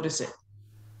have to notice it.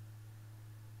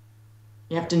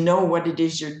 You have Yeah. to know what it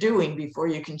is you're doing before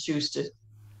you can choose to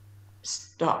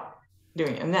stop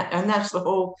doing it. And that's the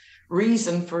whole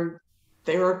reason for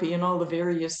therapy and all the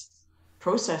various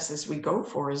processes we go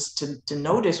for is to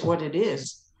notice what it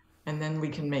is, and then we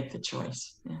can make the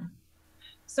choice. Yeah.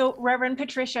 So, Reverend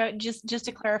Patricia, just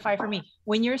to clarify for me,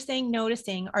 when you're saying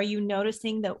noticing, are you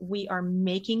noticing that we are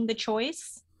making the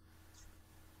choice?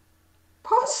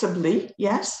 Possibly,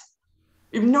 yes.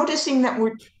 Noticing that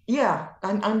yeah,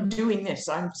 I'm doing this.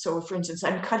 So for instance,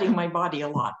 I'm cutting my body a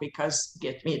lot because it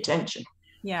gets me attention.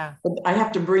 Yeah, But I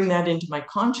have to bring that into my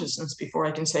consciousness before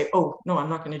I can say, oh, no, I'm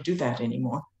not going to do that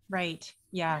anymore. right.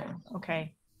 Yeah. Yeah.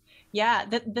 Okay. Yeah.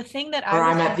 The thing that I Or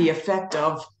was, I'm at the effect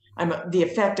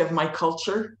of my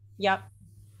culture. yep.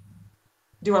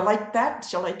 Do I like that?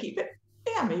 Shall I keep it?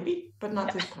 Yeah, maybe, but not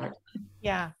Yeah. this part.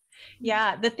 Yeah.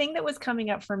 Yeah. The thing that was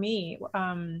coming up for me,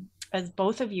 as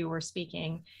both of you were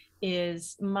speaking,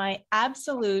 is my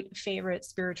absolute favorite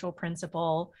spiritual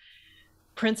principle.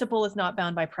 Principle is not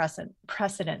bound by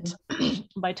precedent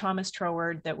by Thomas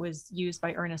Troward, that was used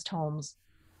by Ernest Holmes.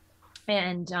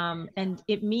 And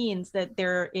it means that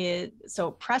there is,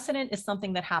 so precedent is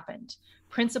something that happened.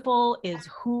 Principle is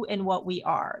who and what we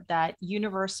are, that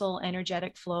universal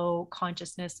energetic flow,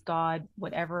 consciousness, God,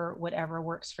 whatever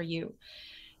works for you.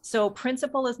 So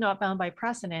principle is not bound by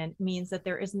precedent means that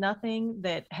there is nothing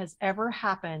that has ever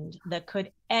happened that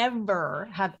could ever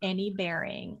have any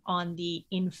bearing on the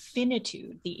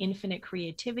infinitude, the infinite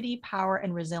creativity, power,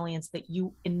 and resilience that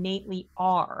you innately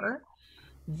are.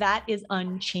 That is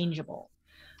unchangeable.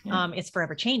 Yeah. It's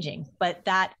forever changing, but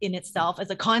that in itself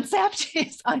as a concept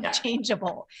is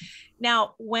unchangeable.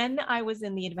 Now, when I was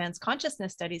in the advanced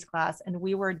consciousness studies class and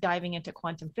we were diving into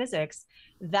quantum physics,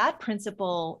 that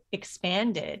principle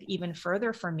expanded even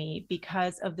further for me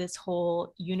because of this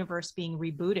whole universe being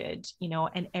rebooted,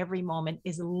 and every moment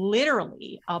is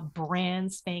literally a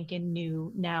brand spanking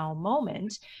new now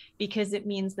moment, because it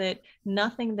means that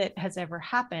nothing that has ever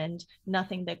happened,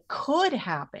 nothing that could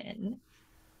happen,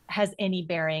 has any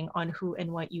bearing on who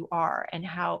and what you are and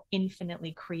how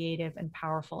infinitely creative and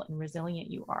powerful and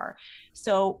resilient you are.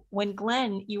 So when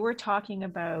Glenn, you were talking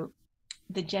about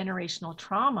the generational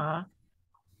trauma,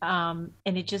 and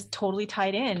it just totally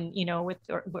tied in, with,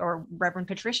 or Reverend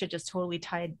Patricia just totally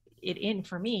tied it in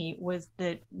for me, was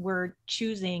that we're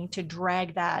choosing to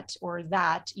drag that or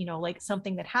that, like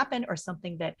something that happened or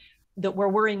something that we're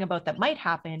worrying about that might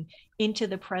happen into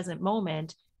the present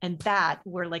moment, and that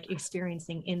we're like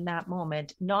experiencing in that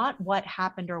moment, not what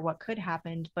happened or what could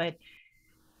happen, but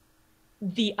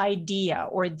the idea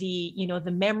or the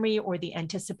memory or the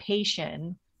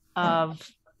anticipation of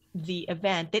the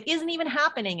event that isn't even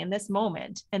happening in this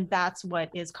moment. And that's what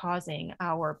is causing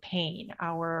our pain,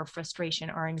 our frustration,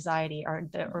 our anxiety, or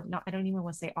not, I don't even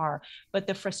want to say but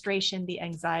the frustration, the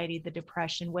anxiety, the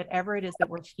depression, whatever it is that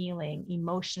we're feeling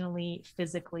emotionally,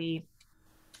 physically,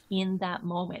 in that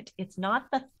moment. It's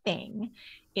not the thing,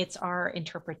 it's our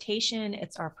interpretation,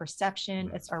 it's our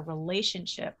perception, it's our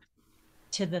relationship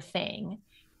to the thing.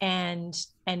 And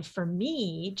for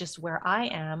me, just where I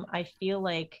am, I feel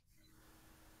like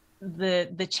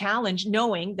the challenge,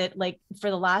 knowing that, like, for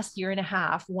the last year and a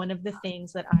half, one of the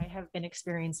things that I have been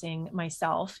experiencing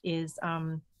myself is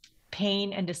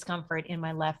pain and discomfort in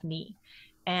my left knee,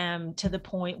 to the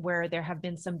point where there have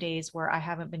been some days where I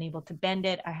haven't been able to bend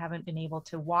it, I haven't been able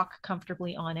to walk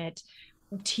comfortably on it.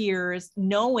 Tears,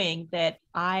 knowing that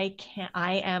I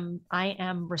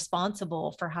am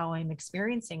responsible for how I'm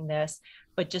experiencing this,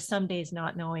 but just some days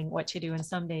not knowing what to do, and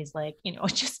some days like,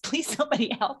 just please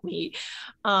somebody help me.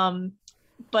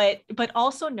 But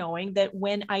also knowing that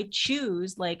when I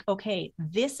choose, like, okay,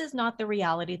 this is not the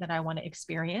reality that I want to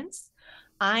experience,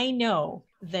 I know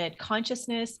that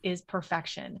consciousness is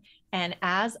perfection. And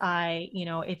as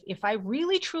if I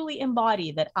really truly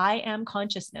embody that I am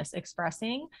consciousness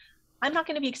expressing, I'm not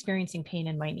going to be experiencing pain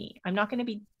in my knee. I'm not going to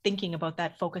be thinking about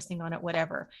that, focusing on it,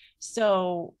 whatever.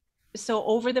 So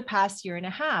over the past year and a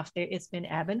half, it's been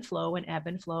ebb and flow and ebb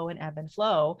and flow and ebb and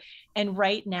flow. And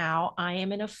right now I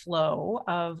am in a flow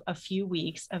of a few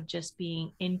weeks of just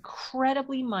being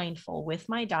incredibly mindful with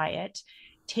my diet,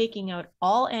 taking out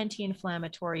all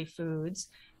anti-inflammatory foods,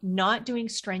 not doing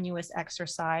strenuous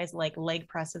exercise like leg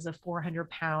presses of 400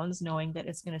 pounds, knowing that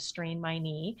it's going to strain my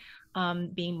knee,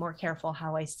 being more careful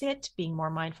how I sit, being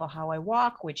more mindful how I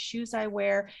walk, which shoes I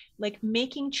wear, like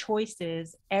making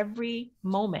choices every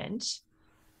moment,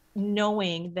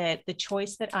 knowing that the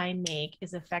choice that I make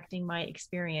is affecting my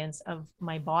experience of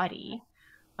my body.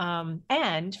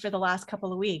 And for the last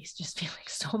couple of weeks, just feeling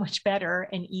so much better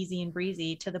and easy and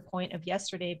breezy, to the point of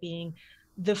yesterday being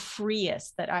the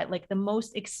freest that the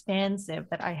most expansive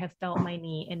that I have felt my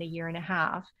knee in a year and a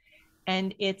half.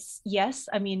 And it's, yes,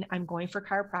 I mean, I'm going for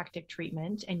chiropractic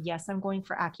treatment, and yes, I'm going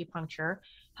for acupuncture.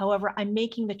 However, I'm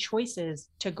making the choices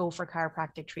to go for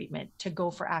chiropractic treatment, to go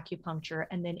for acupuncture,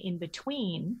 and then in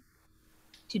between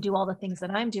to do all the things that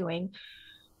I'm doing,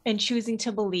 and choosing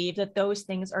to believe that those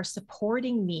things are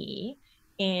supporting me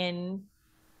in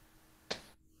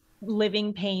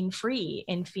living pain-free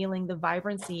and feeling the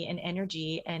vibrancy and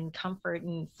energy and comfort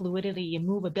and fluidity and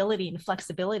movability and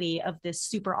flexibility of this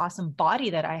super awesome body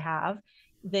that I have,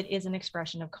 that is an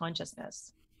expression of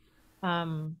consciousness.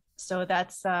 So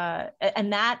that's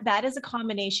and that is a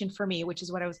combination for me, which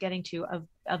is what I was getting to,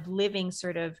 of living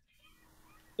sort of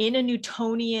in a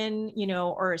Newtonian,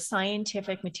 or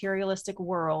scientific materialistic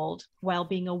world, while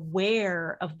being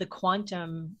aware of the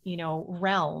quantum,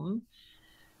 realm,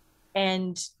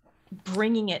 and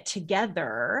bringing it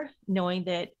together, knowing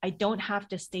that I don't have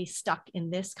to stay stuck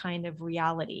in this kind of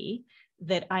reality,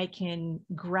 that I can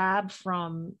grab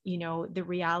from, the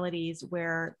realities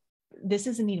where this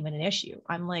isn't even an issue.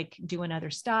 I'm like doing other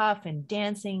stuff and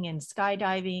dancing and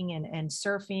skydiving and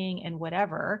surfing and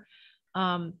whatever.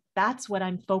 That's what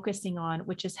I'm focusing on,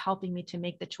 which is helping me to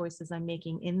make the choices I'm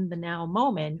making in the now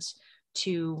moment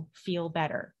to feel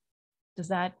better. Does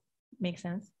that make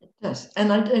sense? Yes,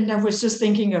 and I was just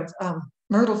thinking of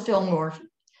Myrtle Fillmore.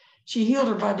 She healed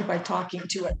her body by talking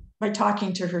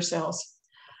to her cells.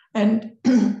 And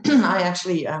I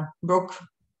actually broke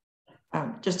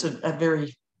just a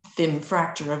very thin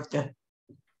fracture of the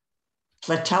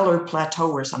patellar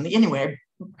plateau or something. Anyway,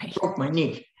 I broke my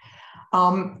knee.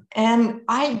 And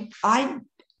I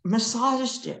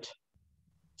massaged it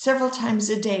several times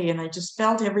a day, and I just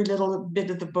felt every little bit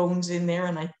of the bones in there,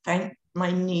 and I thanked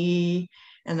my knee,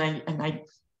 and I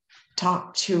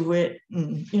talked to it,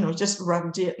 and just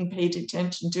rubbed it and paid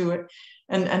attention to it,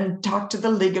 and talked to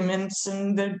the ligaments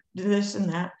and the this and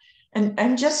that,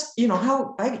 and just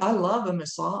how I love a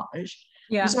massage.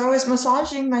 Yeah. So I was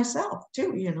massaging myself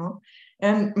too,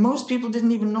 and most people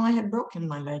didn't even know I had broken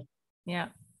my leg. Yeah.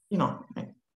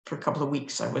 For a couple of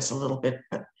weeks I was a little bit,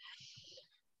 but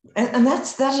and that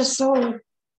is so,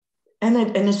 and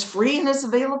it's free, and it's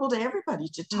available to everybody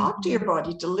to talk to your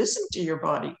body, to listen to your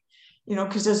body,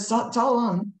 because it's all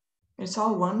one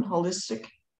holistic,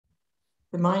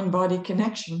 the mind-body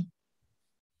connection.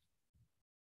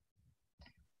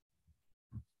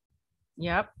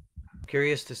 Yep.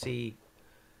 Curious to see,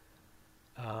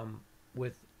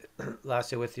 with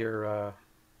Lasse, with your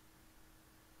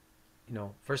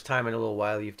first time in a little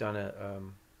while you've done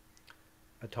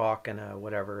a talk and a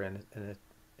whatever in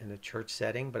a church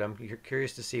setting, but I'm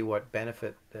curious to see what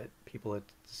benefit that people at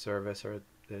the service or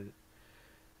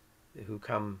who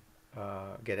come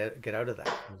get out of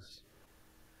that.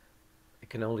 It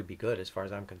can only be good as far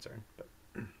as I'm concerned. But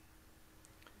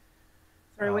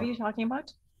Sorry, what are you talking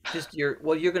about? just you're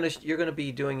gonna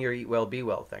be doing your eat well, be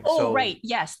well thing. Oh, So right.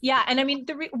 Yes. Yeah. And I mean,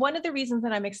 one of the reasons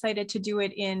that I'm excited to do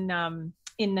it in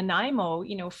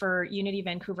Nanaimo, for Unity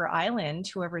Vancouver Island,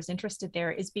 whoever's interested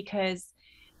there, is because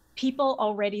people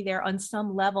already there on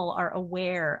some level are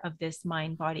aware of this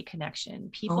mind body connection. Oh,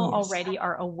 People yes. already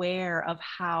are aware of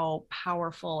how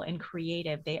powerful and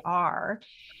creative they are.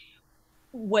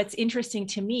 What's interesting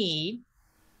to me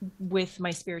with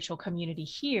my spiritual community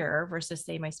here versus,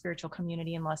 say, my spiritual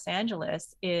community in Los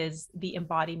Angeles is the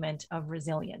embodiment of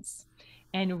resilience,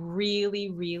 and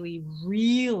really, really,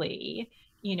 really,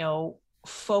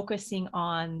 focusing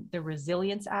on the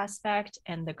resilience aspect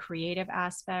and the creative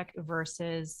aspect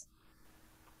versus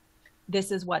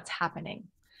this is what's happening.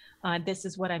 This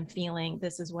is what I'm feeling.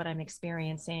 This is what I'm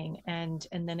experiencing. And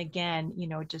then again,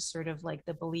 just sort of like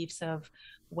the beliefs of,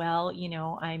 well,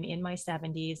 I'm in my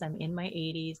 70s, I'm in my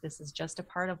 80s. This is just a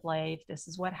part of life. This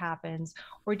is what happens.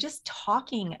 Or just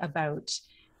talking about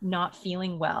not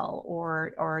feeling well,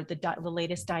 or the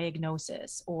latest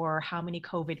diagnosis, or how many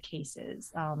COVID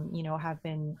cases, have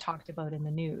been talked about in the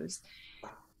news.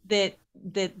 That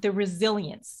the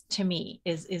resilience to me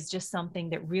is just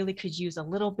something that really could use a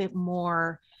little bit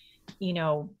more, you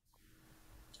know,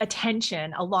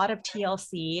 attention, a lot of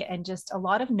TLC, and just a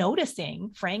lot of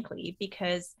noticing, frankly,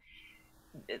 because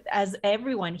as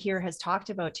everyone here has talked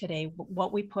about today,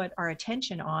 what we put our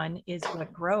attention on is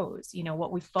what grows.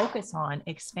 What we focus on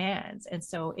expands. And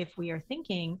so if we are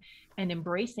thinking and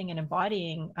embracing and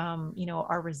embodying,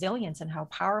 our resilience and how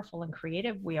powerful and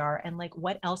creative we are, and like,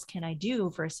 what else can I do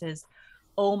versus,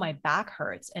 oh, my back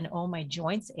hurts and oh, my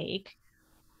joints ache.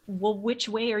 Well, which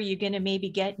way are you going to maybe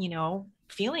get,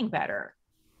 feeling better?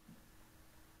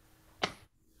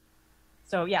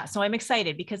 So yeah, so I'm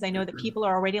excited because I know that people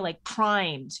are already like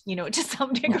primed, to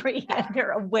some degree, and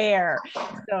they're aware.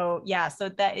 So yeah, so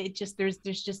that it just there's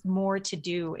just more to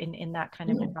do in that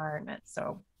kind of environment.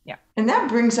 So yeah. And that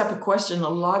brings up a question a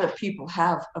lot of people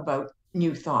have about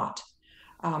New Thought.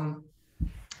 And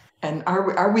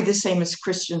are we the same as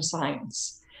Christian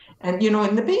Science? And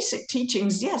in the basic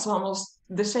teachings, yes, almost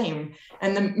the same.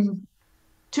 And the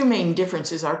two main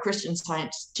differences are Christian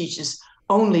Science teaches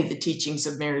only the teachings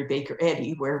of Mary Baker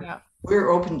Eddy, where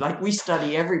we're open, like we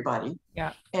study everybody.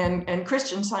 Yeah. And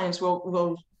Christian Science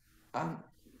will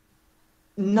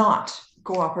not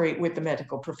cooperate with the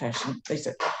medical profession. They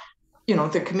said,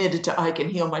 they're committed to I can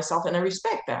heal myself, and I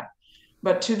respect that.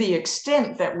 But to the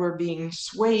extent that we're being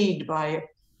swayed by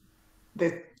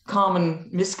the common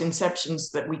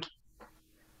misconceptions that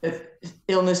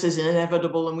illness is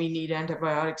inevitable and we need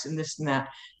antibiotics and this and that,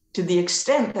 to the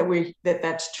extent that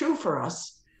that's true for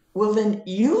us, we'll then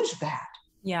use that.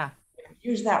 Yeah.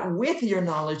 Use that with your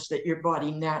knowledge that your body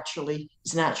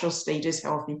its natural state is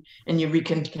healthy, and you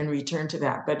can return to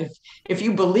that. But if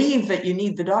you believe that you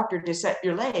need the doctor to set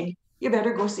your leg, you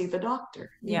better go see the doctor.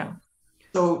 Yeah.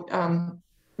 So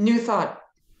New Thought,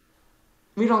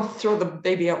 we don't throw the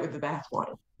baby out with the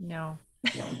bathwater. No.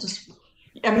 It's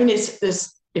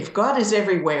this. If God is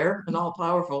everywhere and all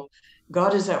powerful,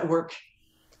 God is at work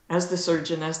as the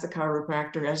surgeon, as the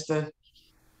chiropractor, as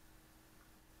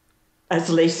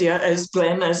Lacia, as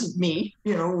Glenn, as me.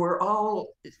 We're all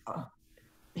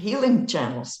healing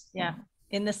channels. Yeah.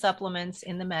 In the supplements,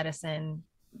 in the medicine.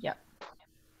 Yeah.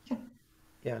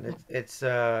 Yeah, and it's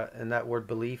and that word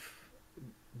believe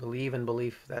and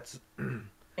belief, that's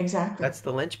exactly, that's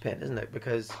the linchpin, isn't it?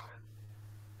 Because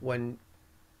when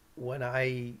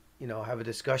I have a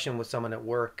discussion with someone at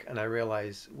work and I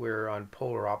realize we're on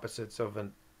polar opposites of a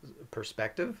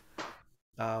perspective,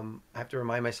 I have to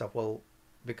remind myself, well,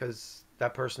 because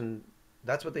that person,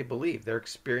 that's what they believe. They're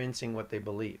experiencing what they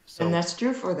believe. So and that's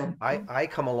true for them. I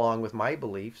come along with my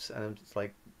beliefs, and it's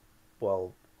like,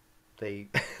 well,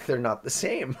 they're not the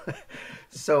same.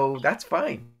 So that's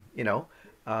fine.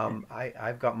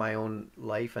 I've got my own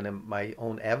life and my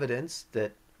own evidence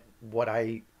that what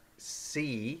I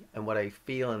see and what I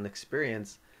feel and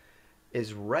experience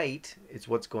is right. It's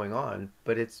what's going on,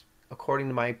 but it's according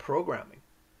to my programming.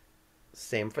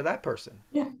 Same for that person.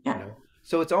 Yeah.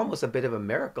 So it's almost a bit of a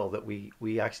miracle that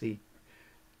we actually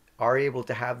are able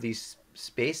to have these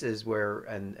spaces where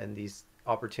and these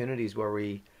opportunities where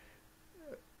we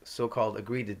so-called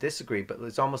agree to disagree, but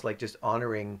it's almost like just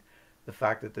honoring the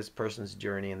fact that this person's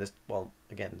journey and this, well,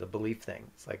 again, the belief thing.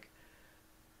 It's like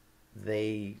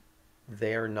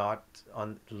they're not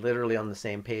literally on the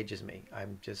same page as me.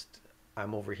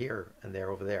 I'm over here and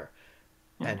they're over there.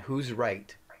 And who's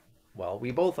right? Well,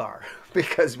 we both are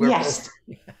because we're Yes,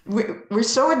 both. we're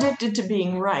so addicted to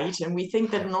being right, and we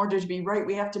think that in order to be right,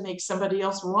 we have to make somebody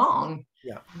else wrong,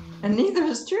 Yeah. and neither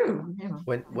is true, you know.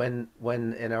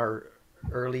 When in our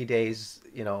early days,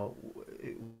 we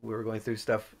were going through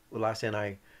stuff, Lassie and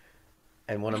I,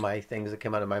 and one of my things that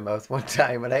came out of my mouth one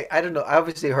time, and I don't know, I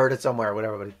obviously heard it somewhere or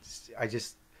whatever, but I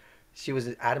just, she was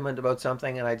adamant about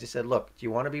something, and I just said, look, do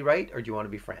you want to be right or do you want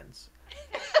to be friends?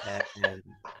 And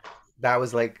that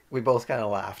was like, we both kind of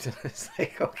laughed. It's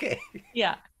like, okay.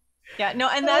 Yeah. Yeah. No,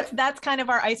 and that's kind of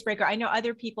our icebreaker. I know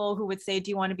other people who would say, do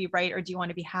you want to be right or do you want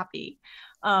to be happy?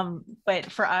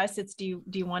 But for us, it's do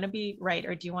you want to be right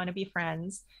or do you want to be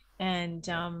friends? And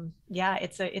yeah,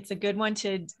 it's a good one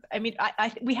to, I mean,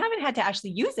 we haven't had to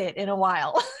actually use it in a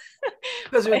while.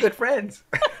 Because we're good friends.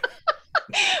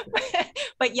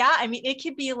 But yeah, I mean, it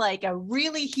could be like a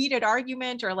really heated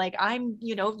argument or like I'm,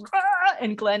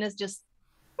 and Glenn is just,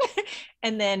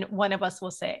 and then one of us will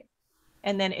say,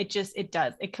 and then it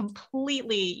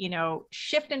completely,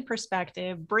 shift in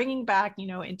perspective, bringing back,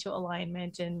 into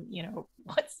alignment and,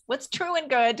 what's true and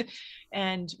good.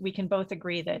 And we can both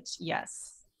agree that,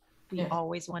 yes, we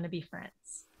always want to be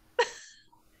friends.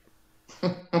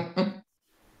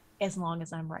 As long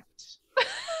as I'm right.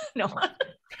 No.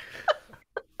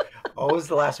 Always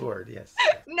the last word, yes.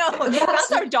 No,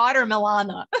 that's our daughter,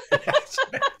 Milana.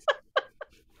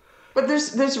 But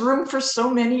there's room for so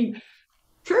many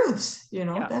truths,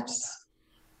 Yeah. That's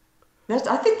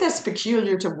I think that's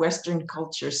peculiar to Western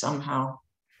culture somehow.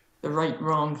 The right,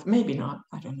 wrong, maybe not,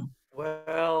 I don't know.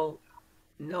 Well,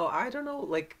 no, I don't know.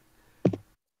 Like,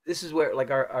 this is where, like,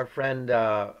 our friend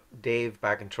Dave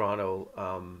back in Toronto,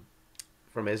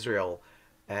 from Israel,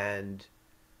 and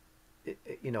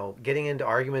getting into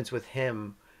arguments with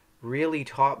him really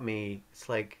taught me. It's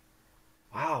like,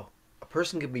 wow, a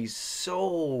person could be so,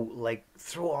 like,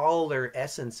 throw all their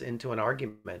essence into an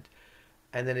argument,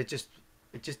 and then it just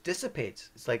dissipates.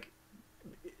 It's like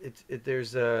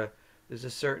there's a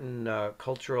certain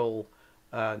cultural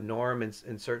norm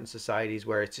in certain societies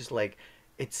where it's just like,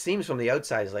 it seems from the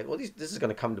outside, it's like, well, this is going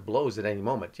to come to blows at any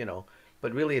moment.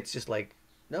 But really, it's just like,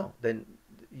 no, then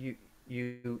you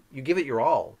give it your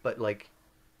all, but like,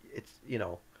 it's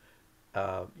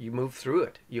you move through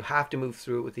it. You have to move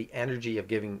through it with the energy of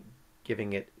giving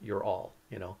it your all.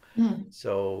 Mm.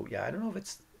 So yeah, I don't know if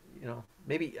it's,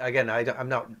 maybe again, I'm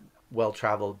not well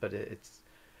traveled, but it's,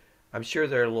 I'm sure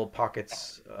there are little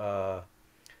pockets.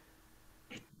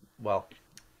 Well,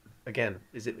 again,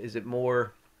 is it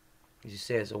more, as you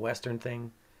say, as a Western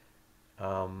thing?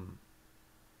 Um,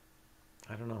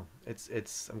 I don't know.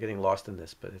 It's I'm getting lost in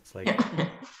this, but it's like,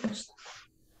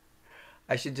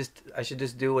 I should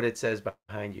just do what it says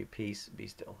behind you. Peace, be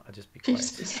still. I'll just be quiet.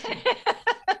 Peace.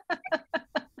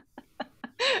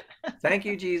 Thank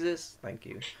you, Jesus. Thank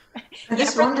you. And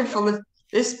it's wonderful.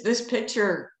 This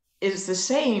picture is the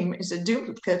same, is a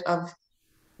duplicate of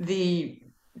the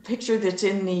picture that's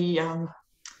in the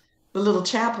little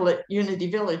chapel at Unity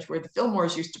Village where the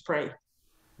Fillmores used to pray.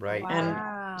 Right. And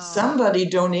Wow. somebody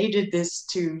donated this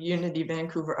to Unity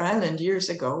Vancouver Island years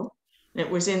ago. It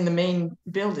was in the main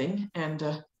building,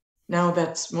 and now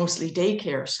that's mostly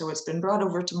daycare. So it's been brought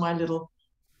over to my little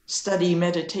study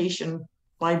meditation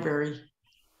library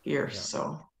here. Yeah.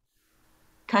 So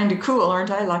kind of cool,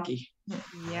 aren't I lucky?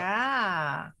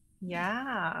 Yeah.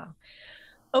 Yeah.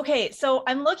 Okay, so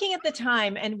I'm looking at the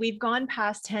time and we've gone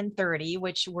past 10:30,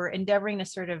 which we're endeavoring to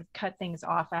sort of cut things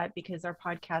off at because our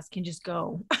podcast can just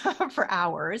go for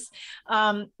hours.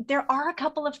 There are a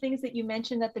couple of things that you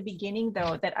mentioned at the beginning,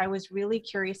 though, that I was really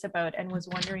curious about and was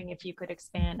wondering if you could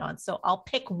expand on. So I'll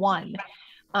pick one.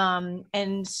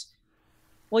 And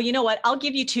well, you know what? I'll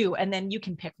give you two and then you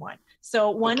can pick one.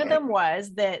 So one of them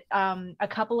was that a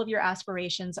couple of your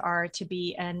aspirations are to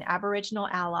be an Aboriginal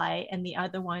ally and the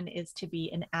other one is to be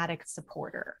an addict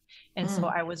supporter. And so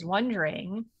I was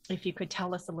wondering if you could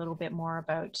tell us a little bit more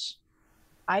about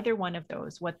either one of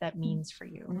those, what that means for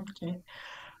you. Okay.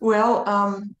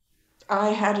 Well, I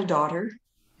had a daughter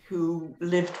who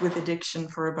lived with addiction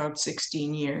for about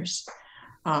 16 years.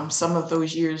 Some of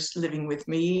those years living with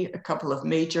me, a couple of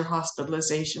major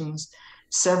hospitalizations,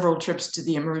 several trips to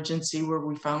the emergency where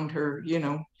we found her,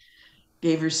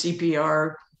 gave her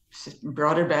CPR,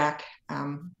 brought her back,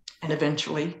 and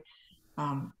eventually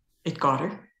it got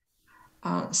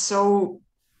her. So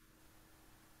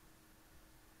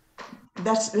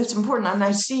that's important. And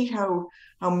I see how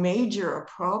major a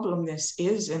problem this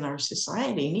is in our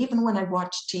society. And even when I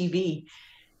watch TV,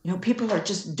 people are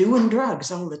just doing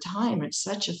drugs all the time. It's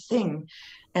such a thing.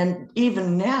 And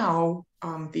even now,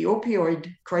 the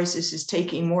opioid crisis is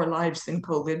taking more lives than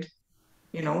COVID,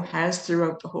 has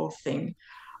throughout the whole thing.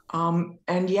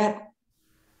 And yet,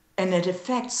 and it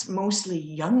affects mostly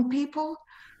young people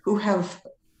who have,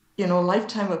 a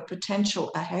lifetime of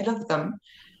potential ahead of them.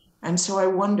 And so I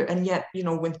wonder, and yet,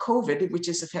 with COVID, which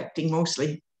is affecting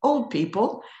mostly old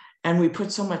people, and we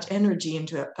put so much energy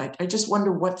into it, I just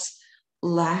wonder what's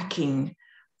lacking,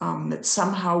 that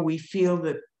somehow we feel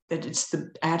that it's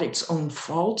the addict's own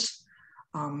fault,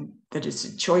 that it's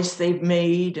a choice they've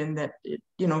made, and that it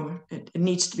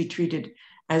needs to be treated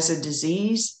as a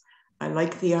disease. I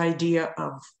like the idea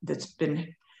that's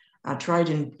been tried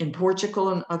in Portugal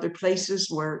and other places,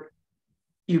 where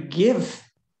you give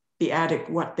the addict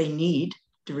what they need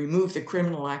to remove the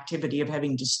criminal activity of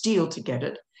having to steal to get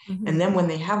it. Mm-hmm. And then when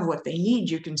they have what they need,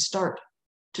 you can start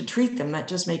to treat them. That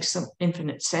just makes some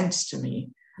infinite sense to me.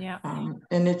 Yeah.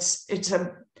 And it's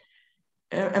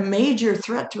a major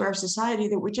threat to our society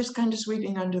that we're just kind of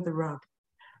sweeping under the rug.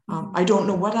 I don't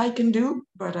know what I can do,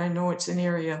 but I know it's an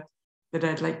area that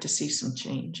I'd like to see some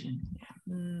change in.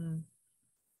 Mm.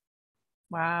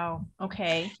 Wow.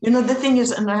 Okay. The thing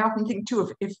is, and I often think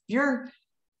too, if your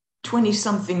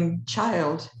 20-something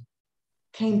child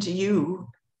came to you,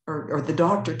 or the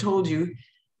doctor told you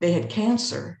they had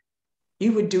cancer,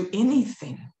 you would do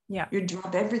anything. Yeah. You'd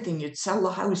drop everything. You'd sell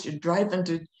the house. You'd drive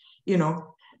into,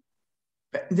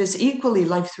 this equally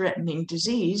life-threatening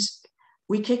disease.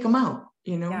 We kick them out,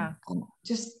 Yeah.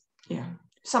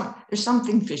 There's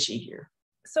something fishy here.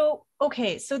 So,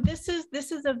 okay. So this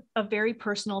is a very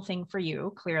personal thing for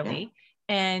you, clearly. Yeah.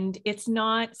 And it's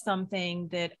not something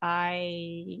that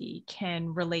I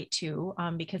can relate to,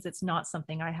 because it's not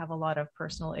something I have a lot of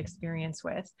personal experience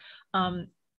with.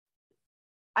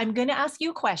 I'm going to ask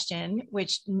you a question,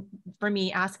 which for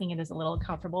me, asking it is a little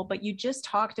uncomfortable, but you just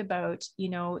talked about,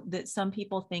 that some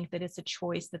people think that it's a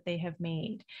choice that they have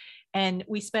made. And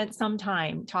we spent some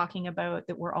time talking about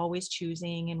that we're always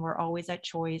choosing and we're always at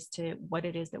choice to what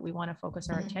it is that we want to focus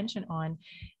our attention on.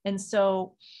 And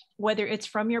so whether it's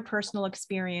from your personal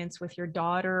experience with your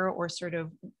daughter or sort of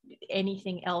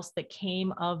anything else that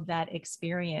came of that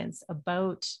experience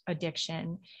about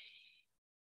addiction,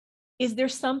 is there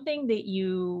something that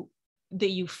you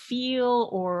feel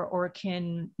or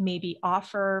can maybe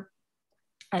offer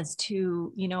as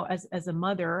to, as a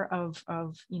mother of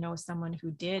someone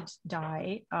who did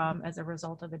die as a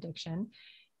result of addiction?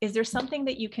 Is there something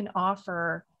that you can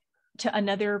offer to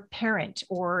another parent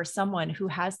or someone who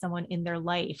has someone in their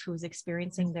life who's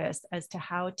experiencing this as to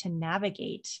how to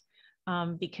navigate?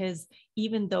 Because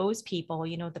even those people,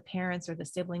 the parents or the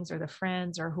siblings or the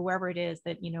friends or whoever it is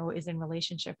that, is in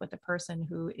relationship with the person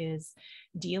who is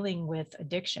dealing with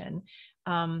addiction,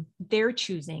 they're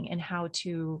choosing and how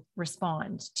to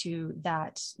respond to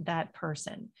that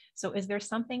person. So is there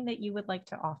something that you would like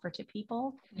to offer to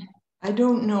people? I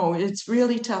don't know. It's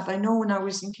really tough. I know when I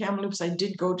was in Kamloops, I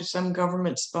did go to some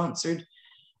government-sponsored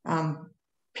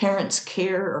parents'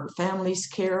 care or families'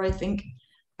 care, I think,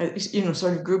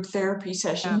 sort of group therapy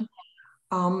session.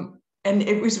 Yeah. And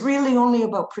it was really only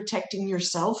about protecting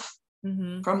yourself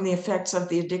from the effects of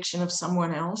the addiction of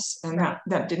someone else. And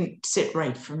that didn't sit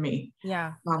right for me.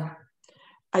 Yeah.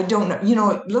 I don't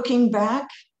know, looking back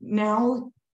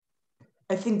now,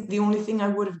 I think the only thing I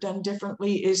would have done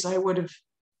differently is I would have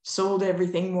sold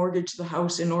everything, mortgaged the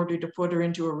house in order to put her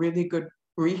into a really good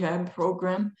rehab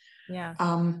program. Yeah.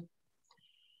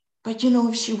 But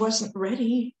if she wasn't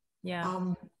ready,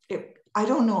 I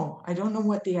don't know. I don't know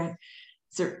what the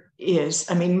answer is.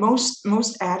 I mean,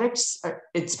 most addicts,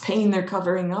 it's pain they're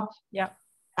covering up. Yeah.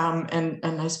 And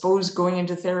I suppose going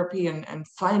into therapy and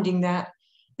finding that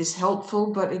is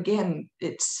helpful. But again,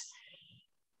 it's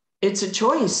a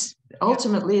choice.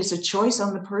 Ultimately, it's a choice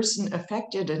on the person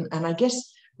affected. And I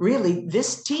guess really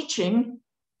this teaching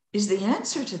is the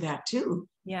answer to that too.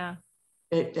 Yeah.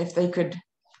 If they could,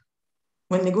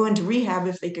 when they go into rehab,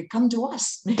 if they could come to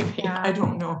us, maybe. Yeah. I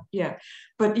don't know. Yeah.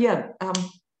 But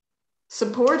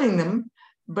supporting them,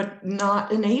 but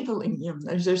not enabling them.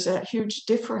 There's a huge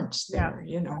difference there,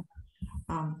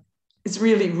 It's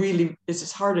really, really,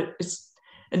 it's hard. It's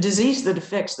a disease that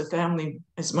affects the family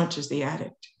as much as the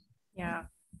addict. Yeah.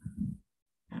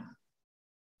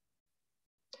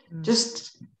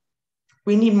 Just,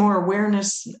 we need more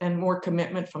awareness and more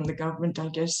commitment from the government, I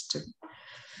guess,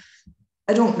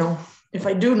 I don't know. If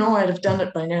I do know, I'd have done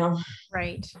it by now.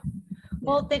 Right.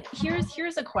 Well, then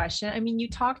here's a question. I mean, you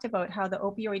talked about how the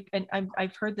opioid, and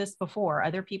I've heard this before,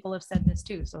 other people have said this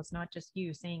too, so it's not just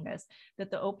you saying this, that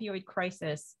the opioid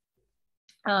crisis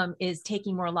is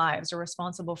taking more lives or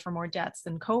responsible for more deaths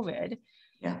than COVID.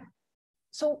 Yeah.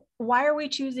 So why are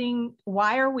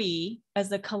we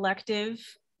as a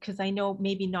collective because I know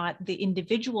maybe not the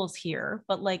individuals here,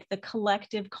 but like the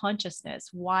collective consciousness.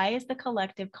 Why is the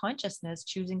collective consciousness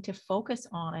choosing to focus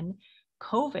on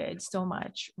COVID so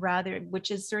much rather,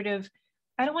 which is sort of,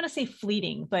 I don't want to say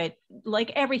fleeting, but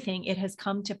like everything, it has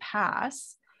come to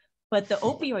pass. But the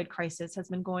opioid crisis has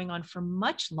been going on for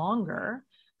much longer.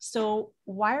 So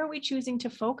why are we choosing to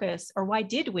focus, or why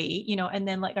did we, and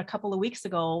then like a couple of weeks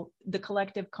ago, the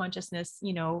collective consciousness,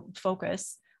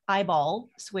 focus eyeball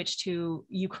switch to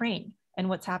Ukraine and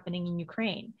what's happening in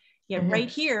Ukraine. Yet right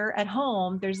here at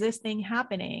home, there's this thing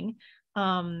happening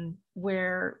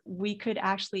where we could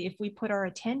actually, if we put our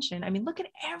attention, I mean, look at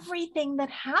everything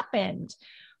that happened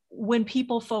when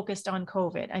people focused on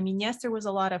COVID. I mean, yes, there was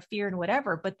a lot of fear and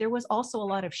whatever, but there was also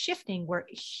a lot of shifting where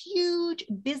huge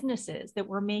businesses that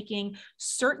were making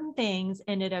certain things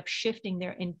ended up shifting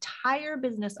their entire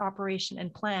business operation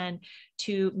and plan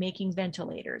to making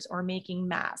ventilators or making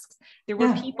masks. There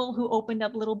were people who opened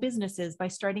up little businesses by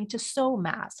starting to sew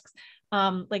masks.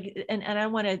 And I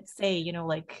want to say,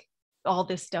 like all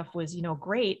this stuff was,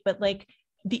 great, but like,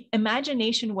 the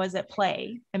imagination was at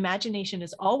play. Imagination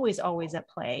is always, always at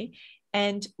play.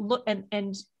 And look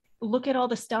at all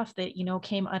the stuff that,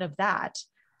 came out of that.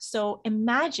 So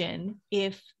imagine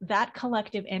if that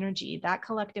collective energy, that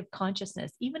collective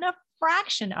consciousness, even a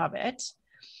fraction of it,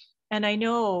 and I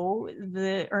know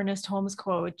the Ernest Holmes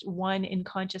quote, one in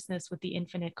consciousness with the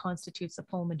infinite constitutes a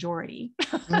full majority.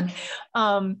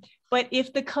 But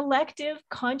if the collective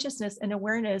consciousness and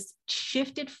awareness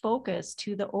shifted focus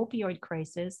to the opioid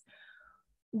crisis,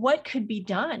 what could be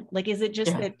done? Like, is it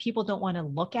just that people don't want to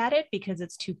look at it because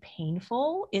it's too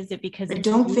painful? Is it because I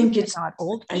don't think it's not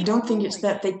old people? I don't think it's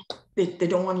that they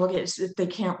don't want to look at it, it's that they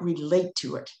can't relate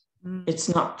to it. It's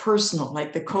not personal.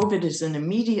 Like the COVID is an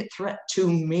immediate threat to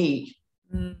me.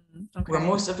 Where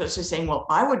most of us are saying, well,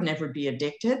 I would never be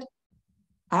addicted.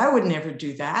 I would never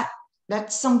do that.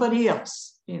 That's somebody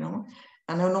else, And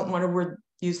I don't want to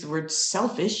use the word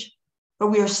selfish, but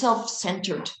we are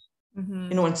self-centered.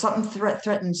 When something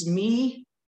threatens me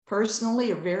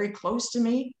personally or very close to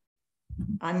me,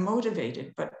 I'm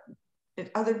motivated. But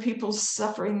other people's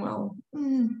suffering, well,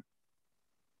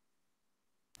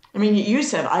 I mean, you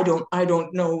said I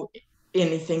don't know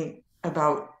anything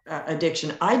about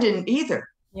addiction. I didn't either.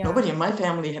 Nobody in my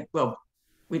family had. Well,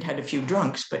 we'd had a few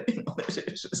drunks, but it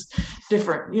was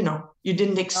different. You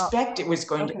didn't expect it was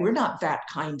going to. We're not that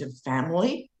kind of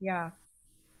family. The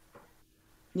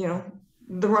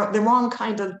wrong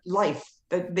kind of life.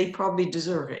 That they probably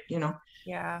deserve it. And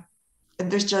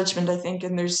there's judgment, I think,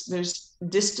 and there's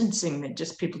distancing that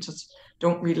just people just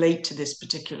don't relate to this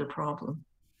particular problem.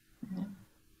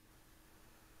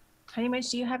 Honeymuch,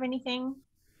 do you have anything?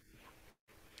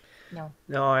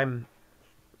 No, I'm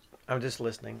just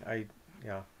listening. I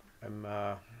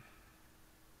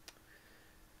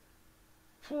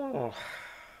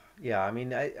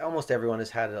mean, almost everyone has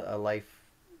had a life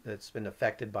that's been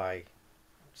affected by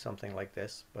something like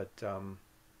this, but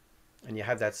and you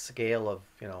have that scale of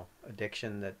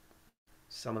addiction that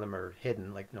some of them are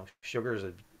hidden. Like sugar is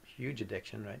a huge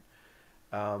addiction, right?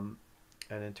 And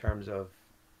in terms of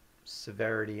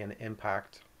severity and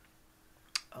impact,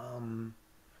 and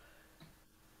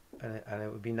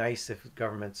it would be nice if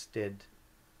governments did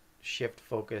shift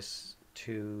focus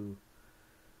to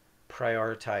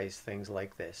prioritize things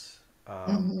like this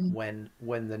when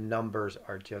the numbers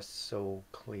are just so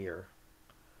clear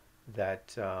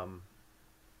that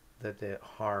that the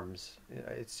harms.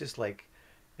 It's just like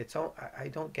it's all. I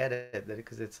don't get it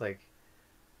because it's like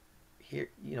here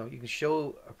you can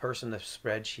show a person a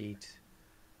spreadsheet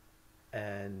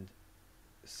and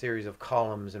a series of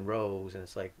columns and rows, and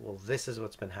it's like, well, this is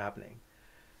what's been happening,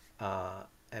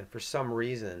 and for some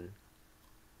reason,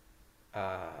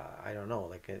 I don't know,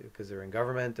 like because they're in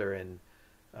government, they're in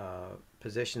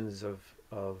positions of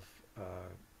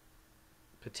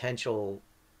potential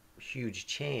huge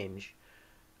change,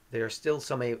 they're still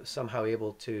somehow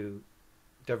able to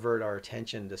divert our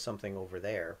attention to something over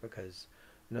there because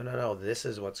no, this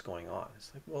is what's going on.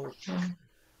 It's like, well,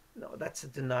 no, that's a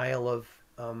denial of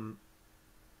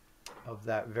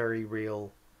that very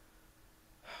real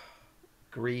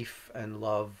grief and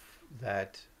love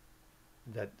that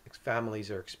families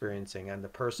are experiencing, and the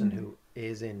person who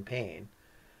is in pain,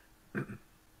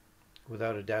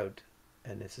 without a doubt,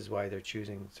 and this is why they're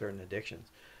choosing certain addictions.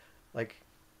 Like,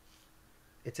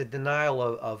 it's a denial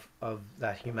of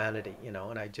that humanity, and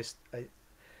I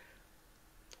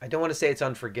don't want to say it's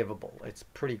unforgivable. It's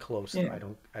pretty close. Yeah.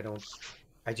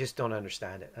 I just don't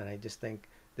understand it, and I just think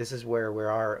this is where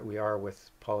we are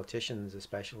with politicians,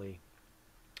 especially,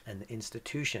 and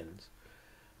institutions,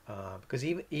 because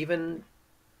even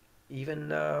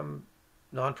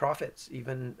nonprofits,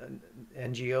 even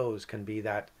NGOs can be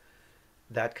that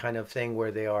kind of thing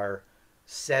where they are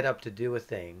set up to do a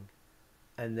thing,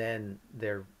 and then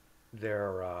their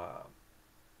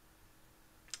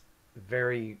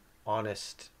very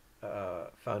honest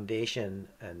foundation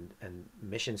and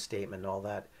mission statement and all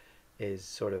that is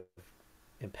sort of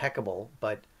impeccable,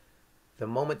 but the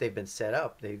moment they've been set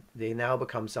up, they now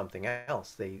become something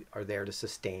else. They are there to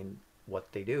sustain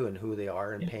what they do and who they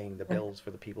are and Yeah. paying the Yeah. bills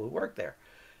for the people who work there.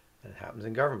 And it happens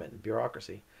in government and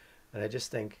bureaucracy. And I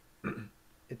just think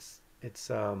it's it's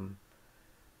um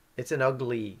it's an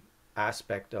ugly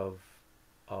aspect of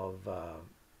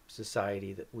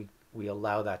society that we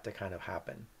allow that to kind of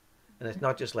happen. And it's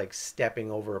not just like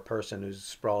stepping over a person who's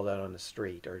sprawled out on the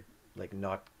street, or like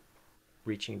not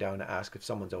reaching down to ask if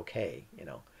someone's okay, you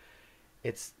know.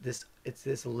 It's this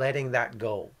letting that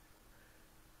go.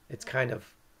 It's kind of,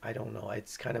 I don't know,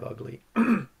 it's kind of ugly.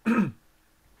 And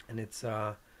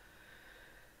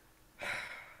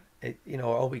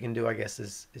all we can do, I guess,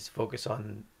 is focus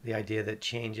on the idea that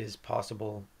change is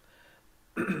possible,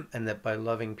 and that by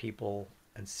loving people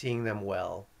and seeing them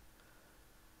well,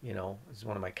 is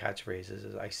one of my catchphrases,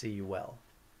 is I see you well.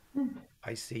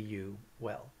 I see you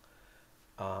well.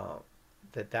 Uh,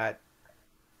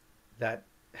 that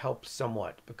helps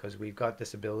somewhat, because we've got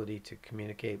this ability to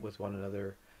communicate with one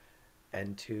another,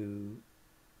 and to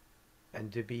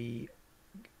be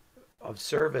of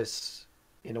service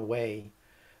in a way,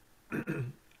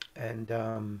 and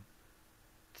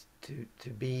to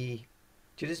be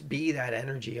to just be that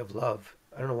energy of love.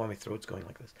 I don't know why my throat's going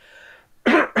like this.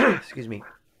 Excuse me.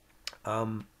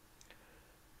 Um,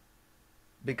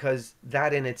 because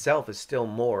that in itself is still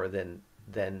more than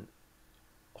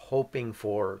hoping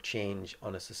for change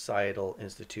on a societal,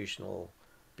 institutional,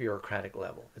 bureaucratic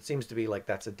level. It seems to be like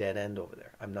that's a dead end over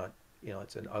there. I'm not,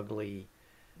 it's an ugly,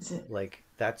 Is it? like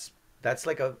that's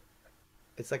like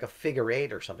it's like a figure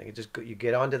eight or something. It just you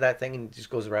get onto that thing and it just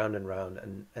goes round and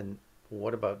round. And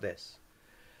what about this?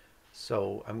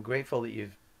 So I'm grateful that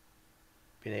you've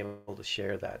been able to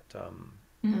share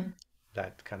Mhm.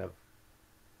 that kind of,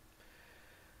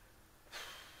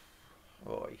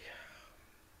 oh,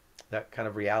 that kind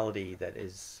of reality that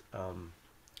is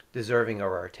deserving of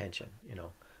our attention.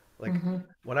 Like Mhm.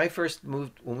 when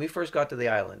we first got to the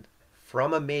island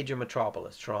from a major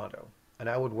metropolis, Toronto, and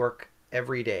I would work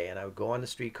every day, and I would go on the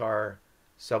streetcar,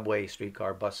 subway,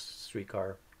 streetcar, bus,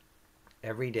 streetcar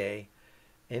every day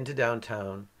into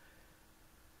downtown,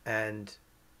 and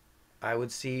I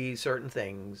would see certain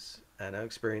things and I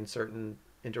experience certain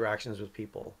interactions with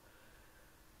people.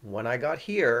 When I got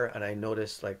here and I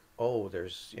noticed, like, oh,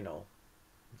 there's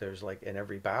like in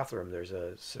every bathroom there's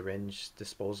a syringe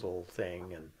disposal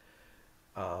thing, and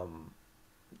um,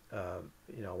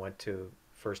 went to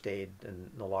first aid and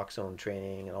naloxone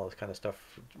training and all this kind of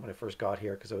stuff when I first got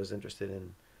here, because I was interested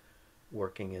in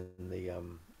working in the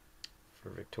for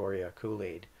Victoria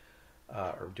Kool-Aid,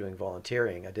 or doing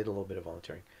volunteering. I did a little bit of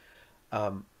volunteering,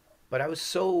 um, but I was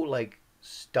so like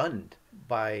stunned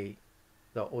by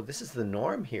this is the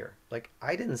norm here. Like,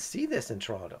 I didn't see this in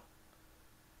Toronto.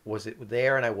 Was it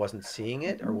there and I wasn't seeing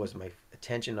it, or Mhm. was my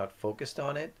attention not focused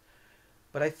on it?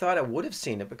 But I thought I would have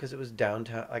seen it because it was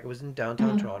downtown. Like, it was in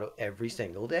downtown Mhm. Toronto every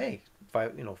single day,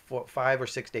 5 or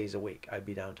 6 days a week. I'd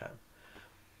be downtown,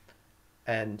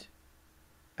 and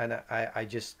I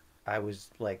just I was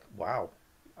like, wow,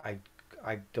 I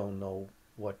I don't know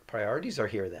what priorities are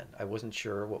here. Then I wasn't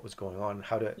sure what was going on,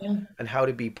 Yeah. how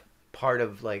to be part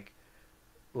of, like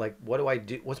what do I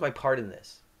do? What's my part in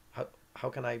this? How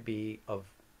can I be of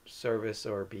service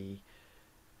or be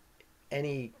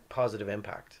any positive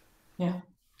impact? Yeah.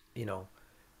 You know,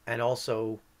 and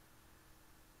also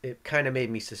it kind of made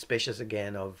me suspicious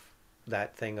again of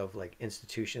that thing of like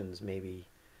institutions maybe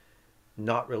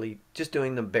not really just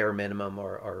doing the bare minimum,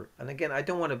 or and again, I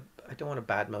don't want to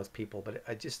badmouth people, but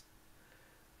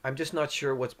I'm just not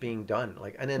sure what's being done.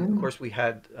 Like, and then of Mhm. course we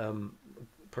had a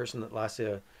person that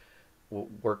Lasia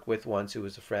worked with once, who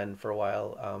was a friend for a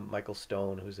while, Michael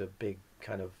Stone, who's a big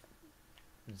kind of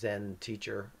Zen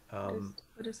teacher,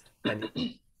 Buddhist. and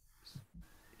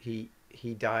he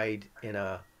died in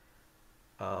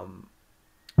um,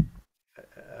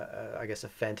 I guess a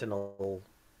fentanyl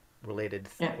related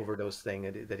Yeah. overdose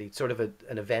thing, that he sort of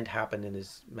an event happened in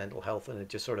his mental health, and it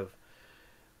just sort of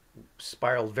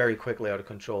spiraled very quickly out of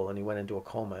control, and he went into a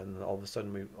coma, and all of a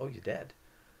sudden you're dead.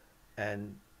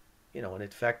 And and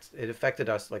it affected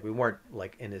us. Like, we weren't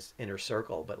like in his inner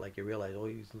circle, but like you realize, oh,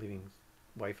 he's leaving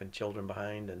wife and children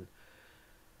behind,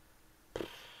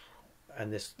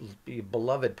 and this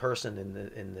beloved person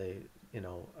in the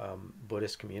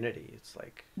Buddhist community. It's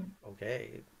like, okay,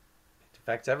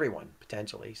 affects everyone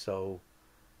potentially. So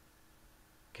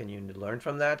can you learn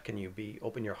from that? Can you be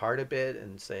open your heart a bit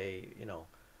and say,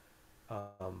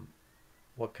 um,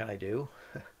 what can I do?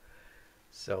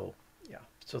 So yeah.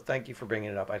 So thank you for bringing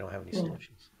it up. I don't have any Yeah.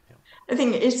 solutions. Yeah. I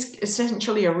think it's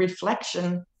essentially a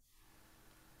reflection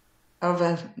of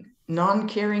a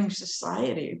non-caring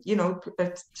society,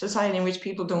 a society in which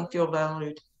people don't feel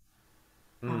valued.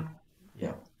 Mm. Yeah.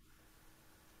 Yeah.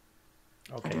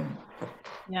 I Okay. don't know.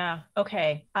 Yeah.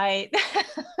 Okay.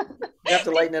 You have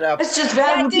to lighten it up. Let's just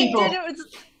Yeah, value people.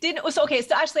 it was okay.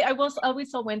 So actually, I will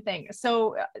say one thing.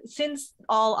 So since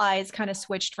all eyes kind of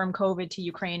switched from COVID to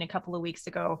Ukraine a couple of weeks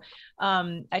ago,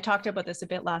 I talked about this a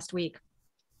bit last week.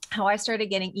 How I started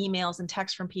getting emails and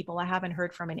texts from people I haven't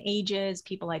heard from in ages,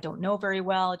 people I don't know very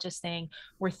well, just saying,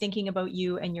 we're thinking about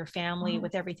you and your family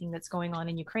with everything that's going on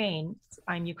in Ukraine.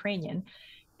 I'm Ukrainian.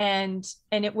 And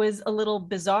it was a little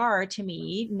bizarre to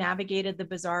me, navigated the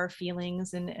bizarre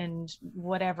feelings and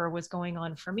whatever was going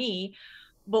on for me.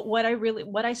 But what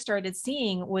I started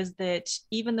seeing was that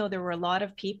even though there were a lot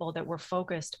of people that were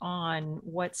focused on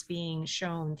what's being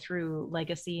shown through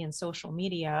legacy and social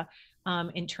media,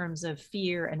 in terms of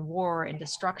fear and war and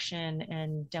destruction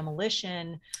and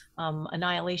demolition,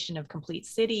 annihilation of complete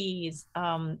cities,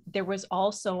 there was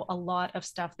also a lot of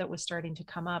stuff that was starting to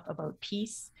come up about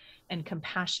peace and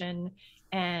compassion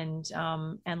and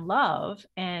love,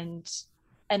 and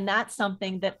that's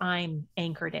something that I'm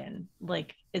anchored in.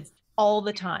 Like, it's all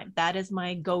the time. That is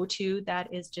my go-to.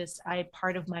 That is just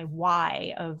part of my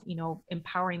why of,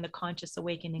 empowering the conscious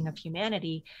awakening of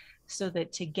humanity, so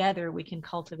that together we can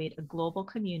cultivate a global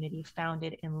community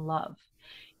founded in love.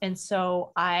 And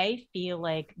so I feel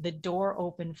like the door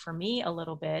opened for me a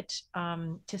little bit,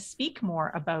 to speak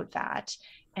more about that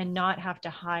and not have to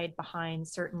hide behind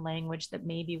certain language that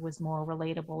maybe was more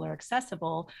relatable or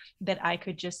accessible, that I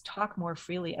could just talk more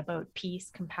freely about peace,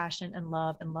 compassion, and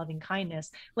love and loving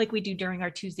kindness, like we do during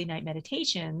our Tuesday night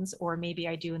meditations, or maybe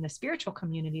I do in the spiritual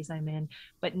communities I'm in,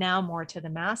 but now more to the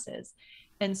masses.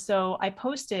 And so I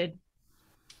posted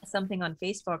something on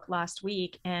Facebook last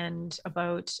week and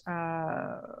about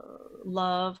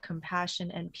love,